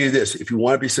will tell you this: if you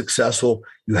want to be successful,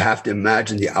 you have to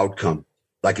imagine the outcome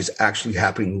like it's actually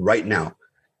happening right now.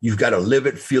 You've got to live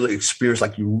it, feel it, experience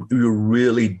like you're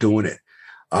really doing it.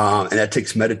 And that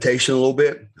takes meditation a little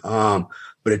bit,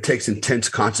 but it takes intense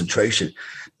concentration,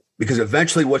 because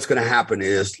eventually what's going to happen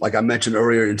is, like I mentioned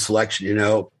earlier in selection,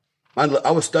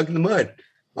 I was stuck in the mud.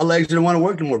 My legs didn't want to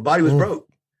work anymore. Body was broke.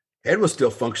 Head was still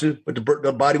functioning, but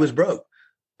the body was broke.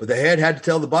 But the head had to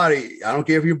tell the body, I don't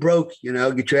care if you're broke,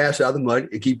 get your ass out of the mud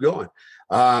and keep going.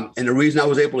 And the reason I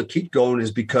was able to keep going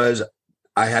is because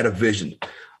I had a vision.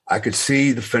 I could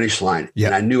see the finish line,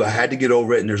 and I knew I had to get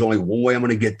over it. And there's only one way I'm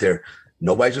going to get there.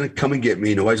 Nobody's going to come and get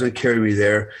me. Nobody's going to carry me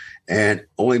there. And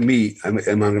only me am I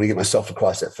going to get myself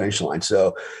across that finish line.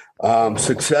 So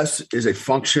success is a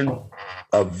function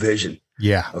of vision.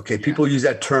 Yeah. Okay. People use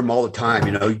that term all the time.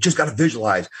 You just got to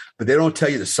visualize, but they don't tell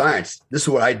you the science. This is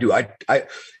what I do. I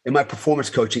in my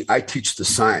performance coaching, I teach the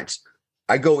science.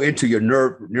 I go into your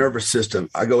nervous system.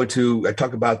 I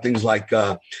talk about things like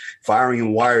firing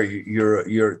and wiring,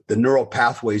 the neural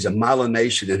pathways and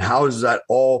myelination, and how does that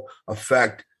all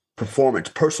affect performance,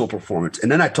 personal performance.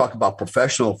 And then I talk about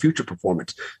professional future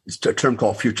performance. It's a term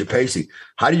called future pacing.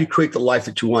 How do you create the life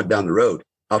that you want down the road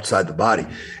outside the body?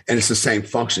 And it's the same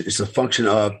function. It's a function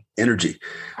of energy.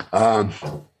 And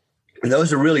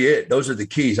those are really it. Those are the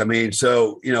keys. I mean,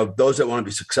 so, those that want to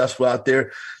be successful out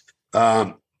there,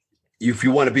 if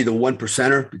you want to be the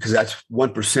 1%er, because that's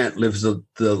 1% lives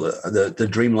the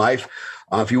dream life.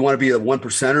 If you want to be the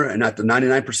 1%er and not the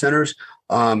 99%ers,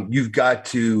 you've got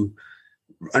to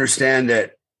understand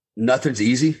that nothing's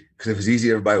easy, because if it's easy,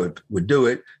 everybody would do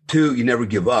it. 2, you never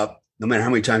give up, no matter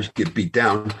how many times you get beat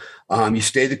down. You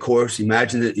stay the course,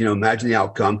 imagine the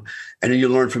outcome, and then you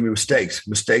learn from your mistakes.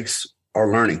 Mistakes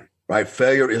are learning, right?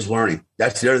 Failure is learning.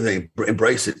 That's the other thing.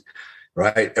 Embrace it,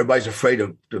 right? Everybody's afraid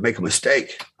to make a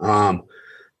mistake.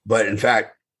 But in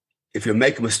fact, if you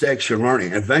make mistakes, you're learning.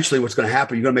 And eventually what's going to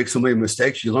happen, you're going to make so many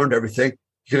mistakes, you learned everything.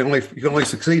 You can only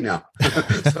succeed now. So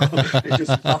it's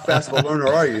just, how fast of a learner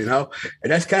are you,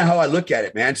 And that's kind of how I look at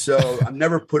it, man. So I'm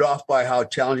never put off by how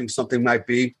challenging something might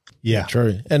be. Yeah,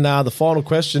 true. And the final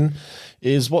question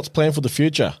is, what's planned for the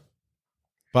future?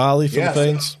 Bali,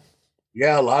 Philippines?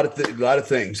 Yeah, a lot of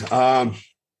things.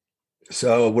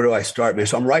 So where do I start, man?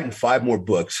 So I'm writing 5 more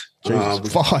books.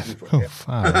 5.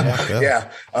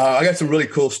 Yeah. I got some really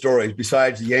cool stories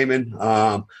besides Yemen.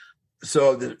 I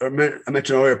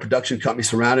mentioned earlier, a production company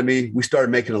surrounded me. We started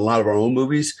making a lot of our own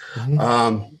movies.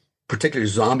 Mm-hmm. particularly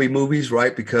zombie movies,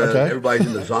 right? Because everybody's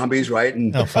into zombies, right?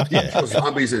 And you kill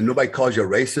zombies and nobody calls you a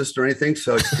racist or anything,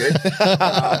 so it's good.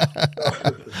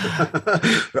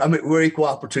 I mean, we're equal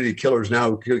opportunity killers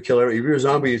now. Kill if you're a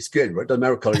zombie, it's good. Right? Doesn't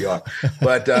matter what color you are.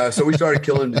 But so we started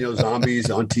killing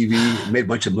zombies on TV, made a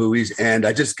bunch of movies, and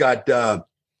I just got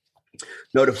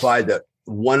notified that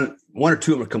one or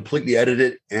two of them are completely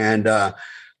edited, and they're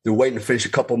waiting to finish a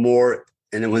couple more.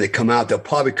 And then when they come out, they'll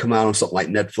probably come out on something like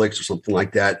Netflix or something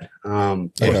like that. I'll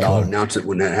announce it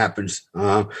when that happens.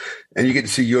 And you get to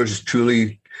see yours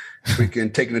truly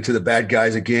freaking taking it to the bad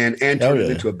guys again and turning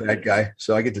it into a bad guy.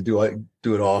 So I get to do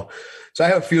it all. So I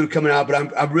have a few coming out,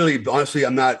 but I'm really, honestly,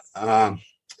 I'm not, I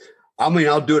mean,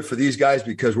 I'll do it for these guys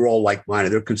because we're all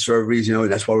like-minded. They're conservatives, and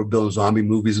that's why we're building zombie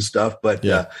movies and stuff. But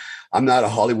I'm not a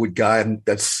Hollywood guy.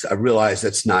 I realize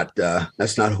that's not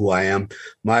who I am.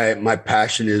 My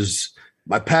passion is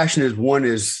one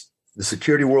is the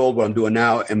security world, what I'm doing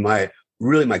now. And my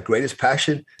greatest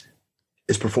passion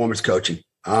is performance coaching.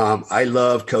 I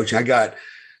love coaching. I've got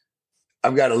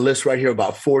a list right here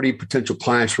about 40 potential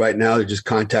clients right now that just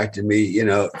contacted me,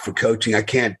 for coaching. I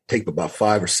can't take about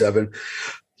 5 or 7,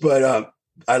 but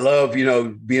I love,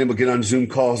 being able to get on Zoom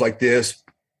calls like this,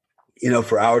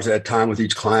 for hours at a time with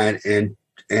each client and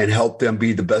help them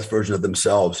be the best version of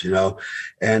themselves,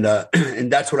 and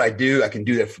that's what I do. I can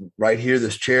do that from right here,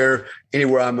 this chair,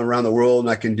 anywhere I'm around the world. And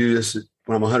I can do this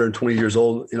when I'm 120 years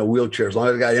old in a wheelchair. As long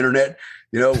as I got internet,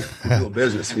 we're doing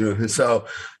business, and so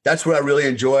that's what I really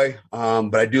enjoy.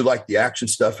 But I do like the action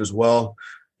stuff as well.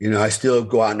 I still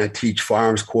go out and I teach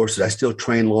firearms courses. I still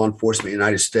train law enforcement in the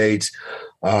United States.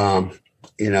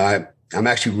 I'm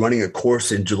actually running a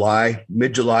course in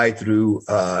mid-July through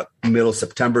middle of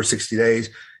September, 60 days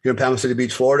here in Panama City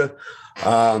Beach, Florida.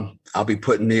 I'll be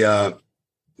putting the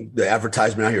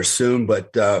advertisement out here soon,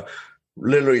 but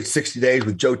literally it's 60 days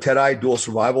with Joe Tedeye, Dual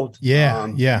Survival.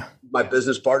 My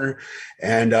business partner.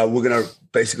 And we're going to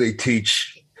basically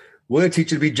teach you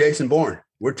to be Jason Bourne.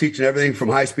 We're teaching everything from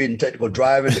high-speed and technical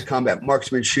driving to combat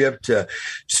marksmanship to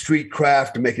street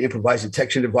craft to making improvised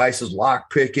detection devices, lock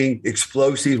picking,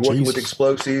 explosives, working with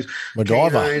explosives,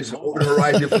 canines,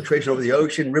 over-the-horizon infiltration over the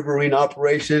ocean, riverine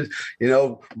operations,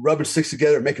 rubbing sticks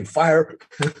together, making fire.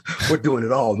 We're doing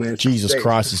it all, man. Jesus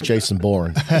Christ, it's Jason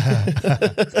Bourne.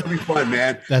 It's going to be fun,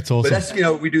 man. That's awesome. But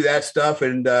that's, we do that stuff.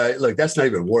 And look, that's not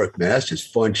even work, man. That's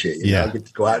just fun shit. I get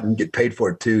to go out and get paid for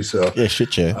it too. So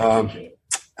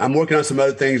I'm working on some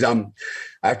other things. I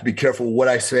have to be careful what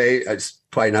I say. It's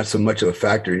probably not so much of a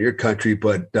factor in your country,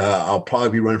 but I'll probably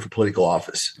be running for political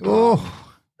office.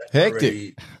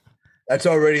 Hectic. That's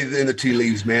already in the tea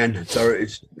leaves, man. So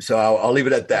I'll leave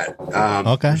it at that.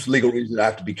 There's legal reasons I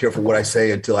have to be careful what I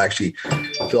say until I actually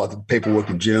fill out the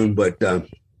paperwork in June. But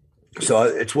so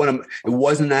it's it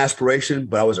wasn't an aspiration,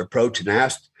 but I was approached and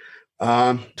asked.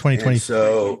 2020.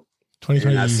 So.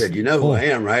 2020. And I said, who I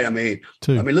am, right? I mean,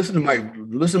 listen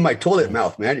to my toilet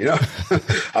mouth, man.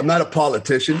 I'm not a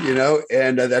politician,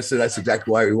 and that's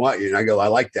exactly why we want you. And I go, I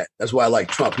like that. That's why I like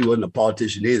Trump. He wasn't a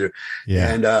politician either.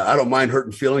 Yeah. And I don't mind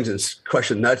hurting feelings and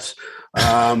crushing nuts.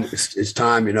 It's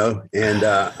time, and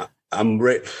I'm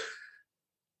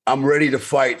ready to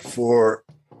fight for,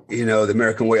 the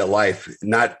American way of life,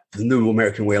 not the new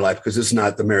American way of life, because this is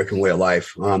not the American way of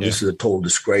life. This is a total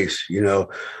disgrace,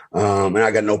 and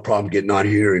I got no problem getting on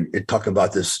here and talking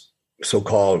about this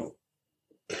so-called,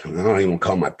 I don't even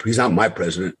call him he's not my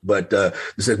president, but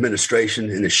this administration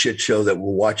and the shit show that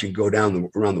we're watching go down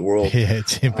around the world. Yeah,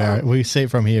 it's embarrassing. We say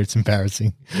it from here, it's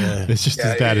embarrassing. Yeah. It's just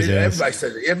as bad as it is.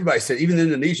 Everybody said, even the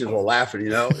Indonesians were laughing,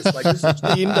 It's like, this is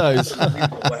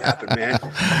unbelievable what happened, man.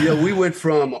 We went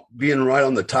from being right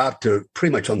on the top to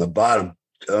pretty much on the bottom.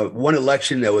 One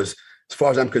election that was, as far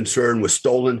as I'm concerned, was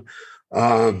stolen.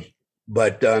 And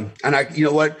I,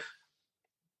 what?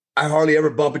 I hardly ever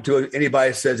bump into anybody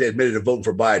that says they admitted to voting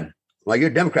for Biden. I'm like, you're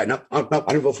a Democrat. No, I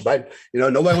didn't vote for Biden.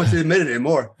 Nobody wants to admit it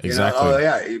anymore.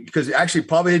 Exactly. Because actually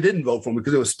probably they didn't vote for him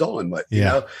because it was stolen. But,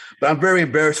 but I'm very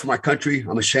embarrassed for my country.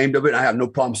 I'm ashamed of it. I have no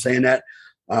problem saying that.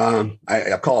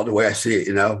 I call it the way I see it,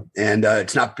 and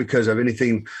it's not because of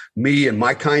anything me and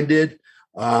my kind did.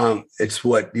 It's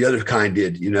what the other kind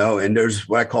did, and there's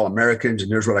what I call Americans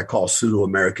and there's what I call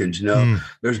pseudo-Americans,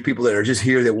 There's people that are just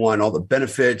here that want all the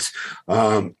benefits. They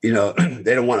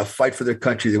don't want to fight for their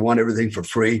country. They want everything for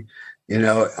free,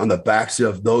 on the backs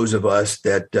of those of us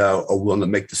that are willing to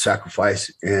make the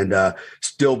sacrifice and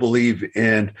still believe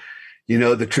in,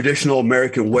 the traditional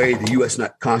American way, the U.S.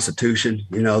 Constitution.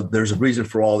 There's a reason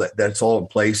for all that. That's all in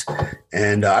place.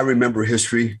 And I remember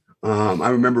history. I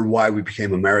remember why we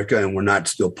became America and we're not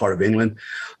still part of England.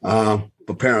 But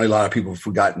apparently a lot of people have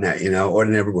forgotten that, or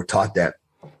they never were taught that.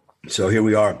 So here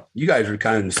we are. You guys are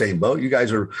kind of in the same boat. You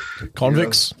guys are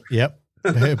convicts. Yep.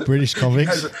 British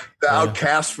convicts. The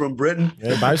outcasts from Britain.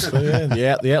 Yeah, basically,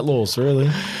 yeah. The outlaws, really.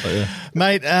 But, yeah.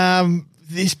 Mate,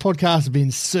 this podcast has been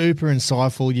super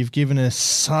insightful. You've given us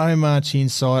so much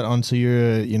insight onto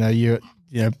your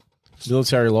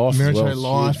military life,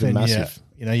 and massive.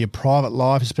 Your private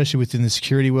life, especially within the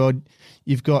security world.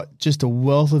 You've got just a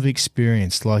wealth of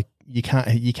experience. Like you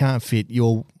can't fit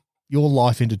your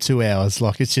life into 2 hours.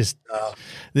 Like it's just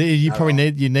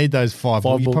you need those five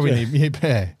books. You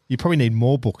probably need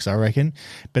more books, I reckon.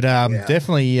 But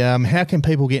definitely, how can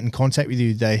people get in contact with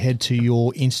you? They head to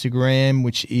your Instagram,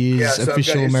 which is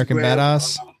Official American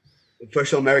Badass.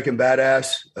 Official American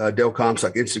Badass, Dale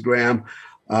Comstock Instagram.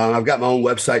 I've got my own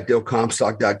website,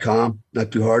 DaleComstock.com.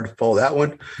 Not too hard to follow that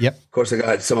one. Yep. Of course, I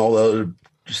got some all the other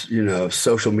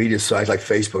social media sites like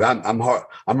Facebook.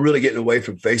 I'm really getting away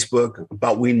from Facebook. I'm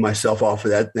about weaning myself off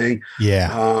of that thing.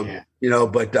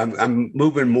 But I'm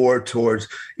moving more towards,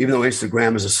 even though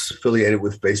Instagram is affiliated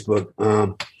with Facebook,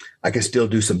 I can still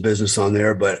do some business on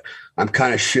there, but I'm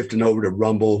kind of shifting over to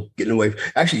Rumble, getting away.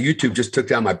 Actually, YouTube just took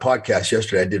down my podcast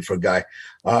yesterday. I did for a guy.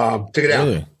 Took it down,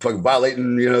 really? fucking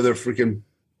violating, their freaking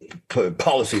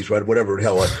policies, right? Whatever the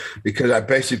hell, because I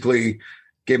basically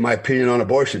gave my opinion on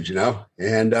abortions, and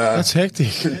that's hectic,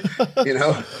 so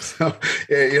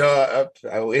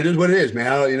it is what it is,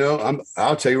 man.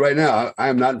 I'll tell you right now, I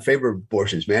am not in favor of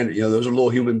abortions, man. Those are little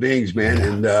human beings, man,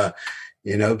 and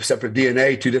separate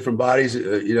DNA, two different bodies,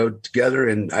 together,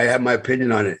 and I have my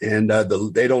opinion on it, and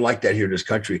they don't like that here in this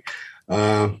country.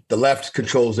 The left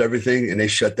controls everything, and they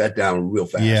shut that down real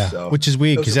fast. Yeah, so, which is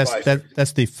weird because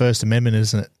that's the First Amendment,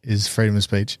 isn't it? Is freedom of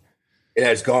speech.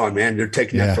 Yeah, it's gone, man. They're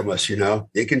taking that from us.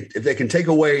 If they can take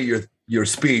away your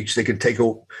speech, they can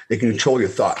control your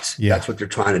thoughts. Yeah. That's what they're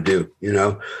trying to do.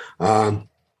 They're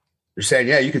saying,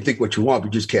 yeah, you can think what you want,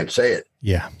 but you just can't say it.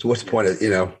 Yeah. So what's the point of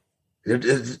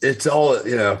it's all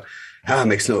it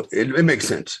makes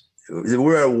sense.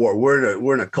 We're at a war.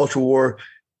 We're in a cultural war,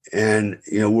 and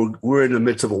we're in the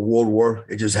midst of a world war.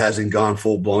 It just hasn't gone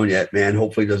full blown yet, man.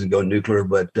 Hopefully, it doesn't go nuclear,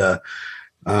 but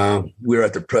we're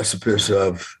at the precipice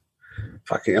of.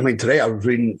 Today I was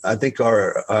reading, I think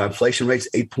our inflation rate's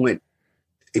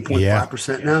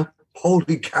 8.5% now.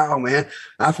 Holy cow, man.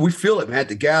 We feel it, man, at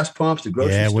the gas pumps, the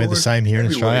grocery stores. Yeah, we're the same here in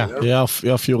Australia. Yeah,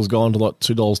 our fuel's gone to like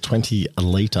 $2.20 a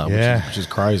litre, which is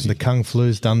crazy. The Kung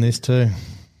Flu's done this too.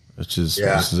 This is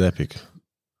epic.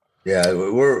 Yeah,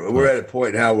 we're at a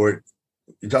point now where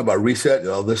you talk about reset.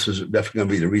 Well, this is definitely going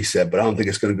to be the reset, but I don't think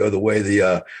it's going to go the way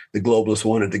the globalists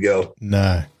want it to go.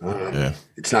 No,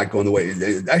 it's not going the way.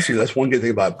 Actually, that's one good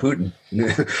thing about Putin.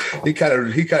 he kind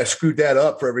of screwed that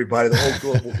up for everybody. The whole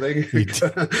global thing,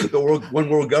 one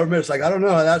world government. It's like I don't know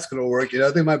how that's going to work.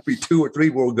 There might be 2 or 3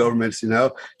 world governments.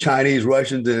 Chinese,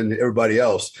 Russians, and everybody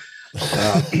else.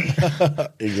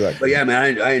 Exactly. But yeah,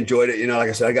 man, I enjoyed it. Like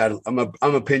I said, I'm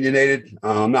opinionated.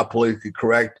 I'm not politically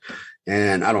correct,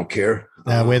 and I don't care.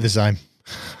 We're the same.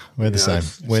 We're the same.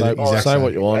 Say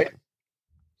what you want.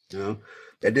 Right?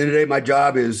 At the end of the day, my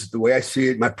job is the way I see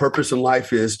it. My purpose in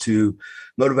life is to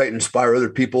motivate and inspire other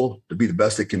people to be the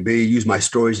best they can be. Use my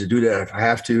stories to do that if I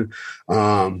have to.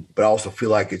 But I also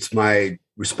feel like it's my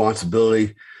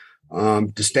responsibility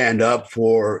to stand up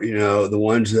for the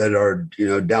ones that are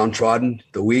downtrodden,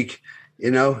 the weak.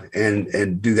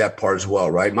 And do that part as well,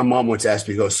 right? My mom once asked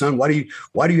me, goes, son, why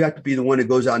do you have to be the one that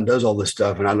goes out and does all this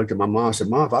stuff? And I looked at my mom and said,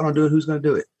 Mom, if I don't do it, who's going to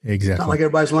do it? Exactly. It's not like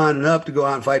everybody's lining up to go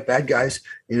out and fight bad guys,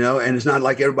 and it's not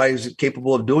like everybody's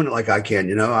capable of doing it like I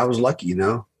can, I was lucky,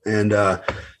 and so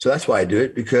that's why I do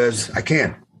it, because I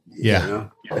can. Yeah.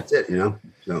 That's it,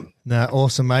 So. No,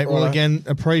 awesome, mate. Well, again,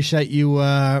 appreciate you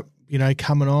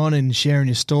coming on and sharing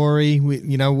your story.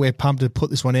 We're pumped to put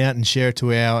this one out and share it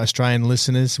to our Australian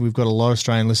listeners. We've got a lot of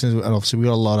Australian listeners, and obviously we've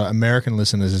got a lot of American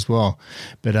listeners as well.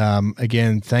 But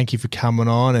again, thank you for coming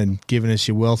on and giving us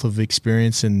your wealth of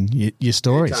experience and your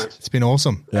stories. Anytime. It's been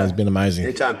awesome. Yeah, it's been amazing.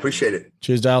 Anytime. Appreciate it.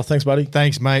 Cheers, Dale. Thanks, buddy.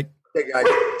 Thanks, mate. Hey, guys.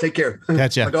 Take care.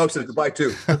 Catch ya. My dog said goodbye,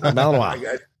 too. Bye,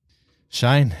 guys.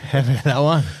 Shane, have that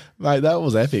one. Mate, that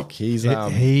was epic. He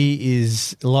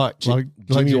is like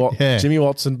Jimmy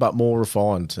Watson, but more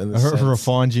refined.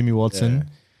 Refined Jimmy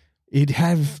Watson. Yeah. He'd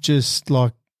have just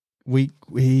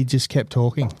he just kept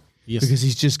talking. Yes. Because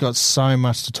he's just got so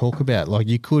much to talk about. Like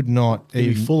you could not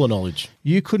be full of knowledge.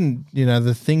 You couldn't,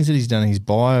 the things that he's done. His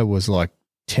bio was like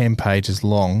 10 pages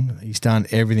long. He's done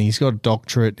everything. He's got a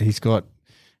doctorate.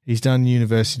 He's done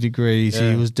university degrees.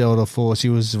 Yeah. He was Delta Force. He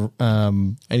was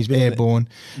and he's been Airborne.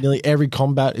 Nearly every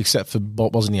combat except for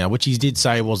Bosnia, which he did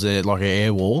say was like an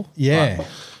air war. Yeah,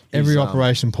 every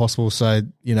operation possible. So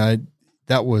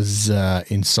That was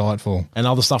insightful. And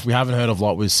other stuff we haven't heard of,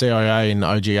 like with CIA and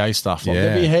OGA stuff. Like,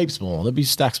 there'd be heaps more. There'd be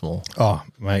stacks more. Oh,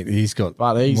 mate, he's got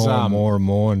more and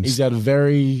more. And he's had a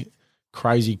very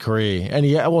crazy career. And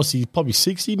he probably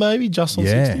 60 maybe, just on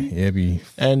 60? Yeah,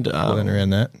 and around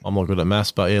that. I'm not good at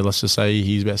maths, but yeah, let's just say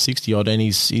he's about 60 odd, and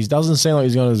he doesn't seem like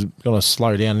he's going to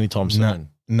slow down anytime soon.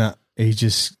 No, he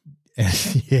just,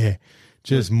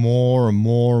 just more and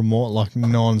more and more, like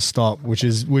non-stop, which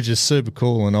is super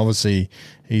cool. And obviously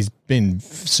he's been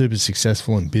super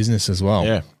successful in business as well.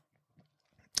 Yeah.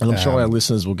 And I'm sure our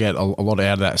listeners will get a lot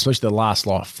out of that, especially the last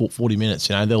 40 minutes.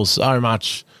 You know, there was so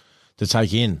much to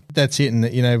take in. That's it.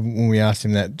 And, you know, when we asked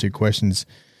him that 2 questions,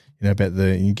 you know, about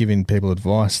giving people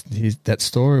advice, that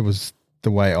story was the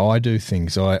way I do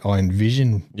things. I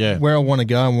envision where I want to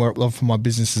go and where I love for my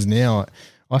businesses now.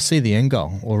 I see the end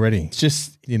goal already. It's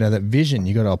just, you know, that vision,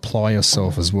 you got to apply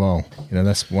yourself as well. You know,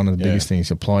 that's one of the biggest things,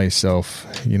 apply yourself.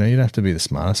 You know, you don't have to be the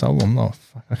smartest. I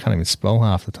can't even spell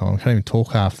half the time. I can't even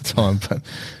talk half the time.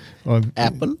 But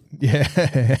Apple?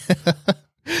 Yeah.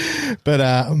 But,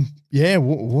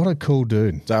 what a cool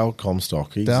dude. Dale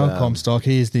Comstock. Dale Comstock.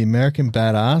 He is the American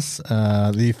Badass,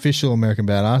 the official American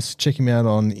Badass. Check him out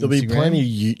on Instagram. There'll be plenty of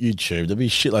YouTube. There'll be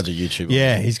shitloads of YouTube.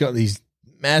 Yeah, he's got these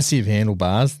massive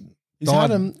handlebars. He's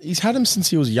had him since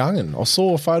he was youngin'. I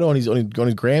saw a photo on his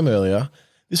gram earlier.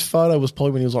 This photo was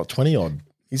probably when he was like 20 odd.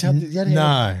 He had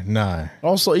no.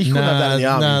 Also, he couldn't have that in the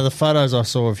army. No, the photos I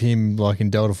saw of him like in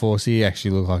Delta Force, he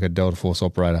actually looked like a Delta Force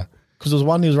operator. Because there was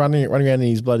one he was running around in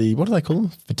his bloody, what do they call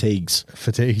them? Fatigues.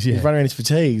 Fatigues, yeah. He's running around in his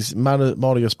fatigues. Might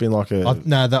have just been like a... I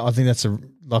think that's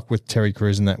like with Terry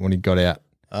Crews and that when he got out.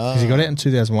 Because he got out in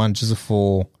 2001 just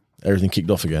before... Everything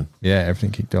kicked off again. Yeah, everything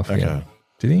kicked off again.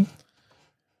 Did he?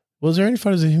 Was there any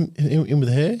photos of him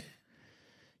with hair?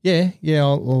 Yeah.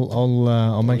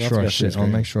 I'll make sure I share. I'll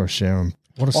make sure I share them.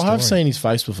 What a story. I have seen his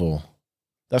face before.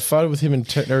 That photo with him and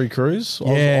Terry Crews.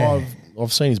 Yeah,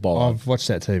 I've seen his bolo. I've watched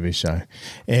that TV show,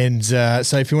 and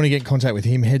so if you want to get in contact with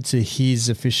him, head to his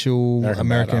official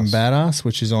American Badass,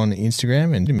 which is on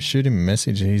Instagram, and shoot him a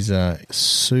message. He's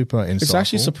super insightful. It's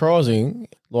actually surprising.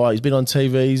 Like he's been on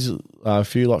TVs, a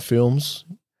few like films.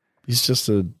 He's just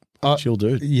a chill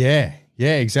dude. Yeah,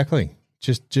 exactly.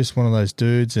 Just one of those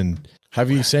dudes. And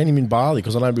have you seen him in Bali?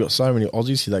 Because I know we've got so many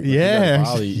Aussies here that go to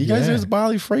Bali. He goes to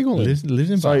Bali frequently. Lives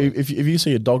in Bali. So if you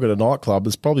see a dog at a nightclub,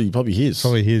 it's probably his.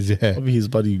 Probably his, yeah. Probably his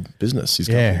bloody business.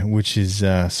 Which is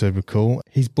super cool.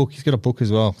 He's got a book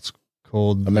as well. It's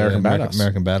called American Badass.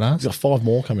 American Badass. He's got 5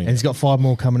 more coming. And he's got 5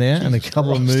 more coming out and a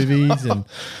couple of movies. And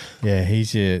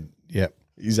he's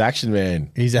action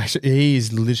man. He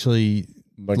is literally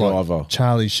MacGyver. Like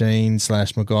Charlie Sheen /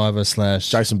 MacGyver /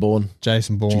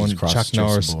 Jason Bourne, Chuck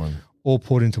Norris, all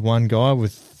put into one guy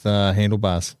with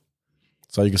handlebars.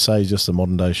 So you could say he's just a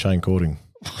modern day Shane Cording.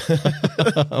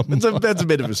 That's a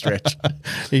bit of a stretch.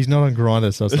 He's not on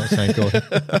Grindr, so it's not Shane Cording.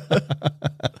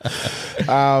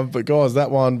 But guys, that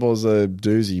one was a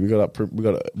doozy. We got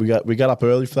up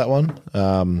early for that one.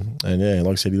 And yeah,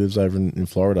 like I said, he lives over in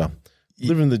Florida.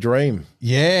 Living the dream.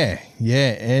 Yeah.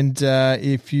 And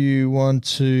if you want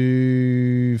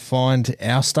to find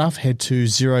our stuff, head to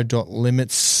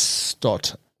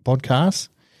 0.limits.podcast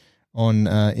on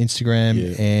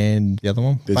Instagram and the other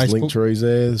one. There's Facebook. link trees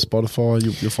there, Spotify.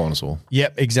 You'll find us all.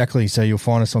 Yep, exactly. So you'll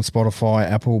find us on Spotify,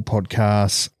 Apple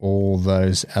Podcasts, all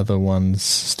those other ones,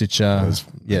 Stitcher.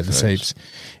 There's heaps.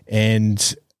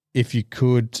 And if you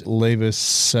could leave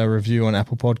us a review on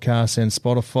Apple Podcasts and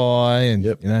Spotify, and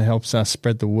helps us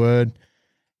spread the word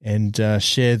and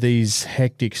share these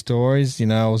hectic stories.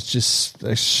 I was just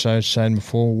showed Shane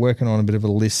before working on a bit of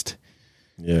a list.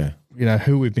 Yeah,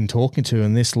 who we've been talking to,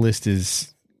 and this list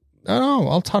is. Oh,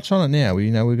 I'll touch on it now. We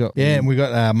got and we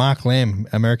got Mark Lamb,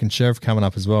 American Sheriff, coming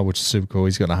up as well, which is super cool.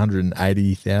 He's got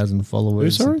 180,000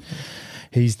 followers. Who, sorry?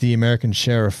 He's the American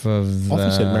Sheriff of... I thought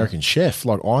you said American Chef,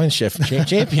 like Iron Chef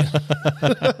champion.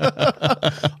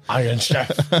 Iron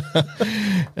Chef.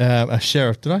 A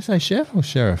sheriff. Did I say chef or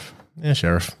sheriff? Yeah,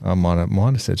 sheriff. I might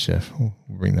have said chef. We'll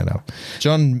bring that up.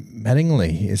 John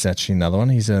Mattingly is actually another one.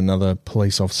 He's another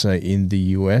police officer in the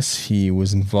US. He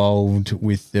was involved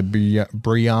with the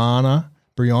Brianna.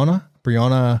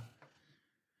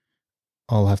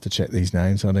 I'll have to check these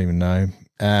names. I don't even know.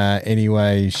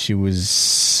 Anyway, she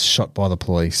was shot by the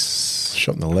police.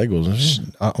 Shot in the leg, wasn't she?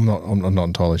 I'm not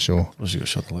entirely sure. Well, she got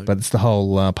shot in the leg. But it's the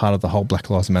whole part of the whole Black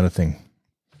Lives Matter thing.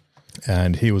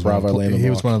 And he was one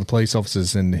of the police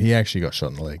officers, and he actually got shot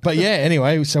in the leg. But yeah,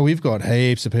 anyway, so we've got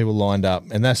heaps of people lined up,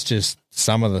 and that's just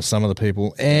some of the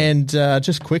people. And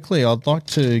just quickly, I'd like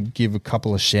to give a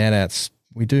couple of shout outs.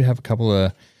 We do have a couple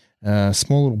of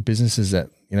small little businesses that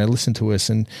listen to us.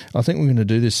 And I think we're going to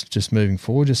do this just moving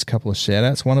forward, just a couple of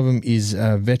shout-outs. One of them is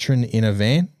Veteran in a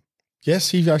Van.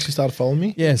 Yes, you've actually started following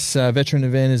me. Yes, Veteran in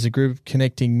a Van is a group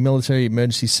connecting military,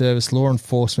 emergency service, law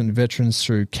enforcement veterans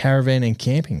through caravan and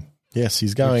camping. Yes,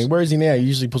 he's going. Where is he now? He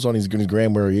usually puts on his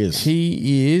gram where he is.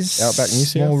 He is Outback New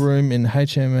South. Small room in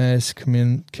HMAS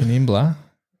Canimbla,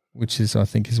 which is, I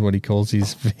think, is what he calls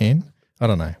his van. I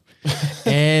don't know.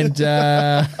 And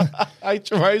HMAS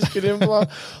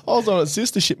Canimbla. I was on at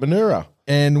Sister Ship Manura.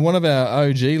 And one of our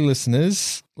OG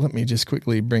listeners, let me just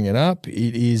quickly bring it up.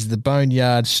 It is the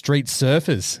Boneyard Street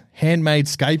Surfers, handmade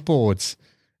skateboards.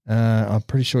 I'm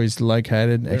pretty sure he's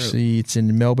located. Actually, it's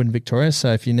in Melbourne, Victoria.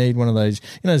 So if you need one of those,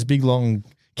 those big, long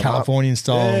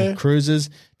Californian-style cruisers,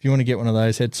 if you want to get one of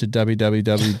those, head to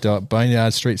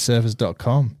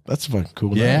www.boneyardstreetsurfers.com. That's a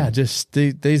cool name. Yeah, just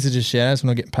these are just shout-outs. We're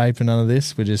not getting paid for none of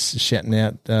this. We're just shouting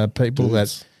out people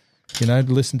that,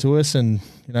 listen to us and,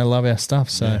 love our stuff.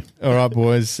 So, all right,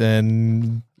 boys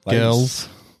and girls.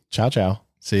 Ciao, ciao.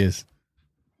 See yous.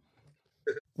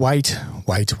 Wait.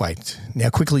 Now,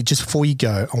 quickly, just before you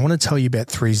go, I want to tell you about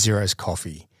 3 Zeros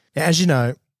Coffee. Now, as you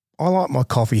know, I like my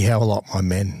coffee how I like my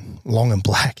men, long and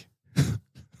black.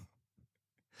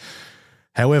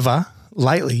 However,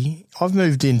 lately, I've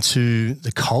moved into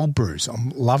the cold brews. I'm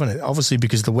loving it, obviously,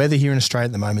 because the weather here in Australia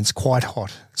at the moment is quite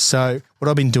hot. So what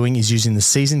I've been doing is using the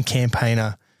seasoned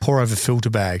campaigner pour-over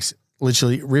filter bags.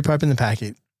 Literally rip open the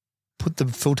packet, put the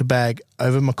filter bag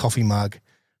over my coffee mug, a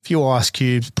few ice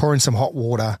cubes, pour in some hot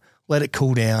water, let it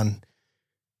cool down,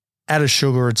 add a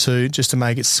sugar or two just to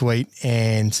make it sweet,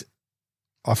 and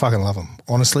I fucking love them.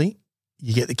 Honestly,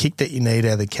 you get the kick that you need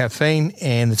out of the caffeine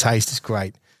and the taste is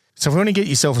great. So if you want to get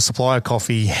yourself a supply of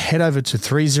coffee, head over to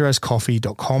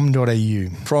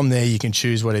 30scoffee.com.au. From there, you can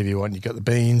choose whatever you want. You've got the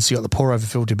beans, you've got the pour-over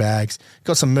filter bags, you've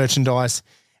got some merchandise.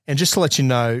 And just to let you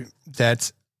know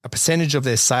that a percentage of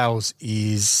their sales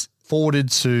is forwarded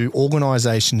to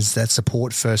organisations that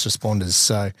support first responders.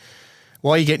 So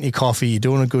while you're getting your coffee, you're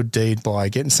doing a good deed by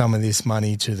getting some of this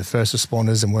money to the first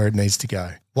responders and where it needs to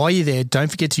go. While you're there, don't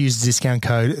forget to use the discount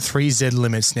code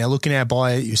 3ZLimits. Now, look in our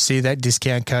bio, you see that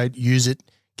discount code, use it,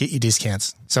 get your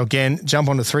discounts. So again, jump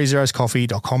on to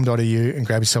 30scoffee.com.au and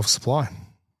grab yourself a supply.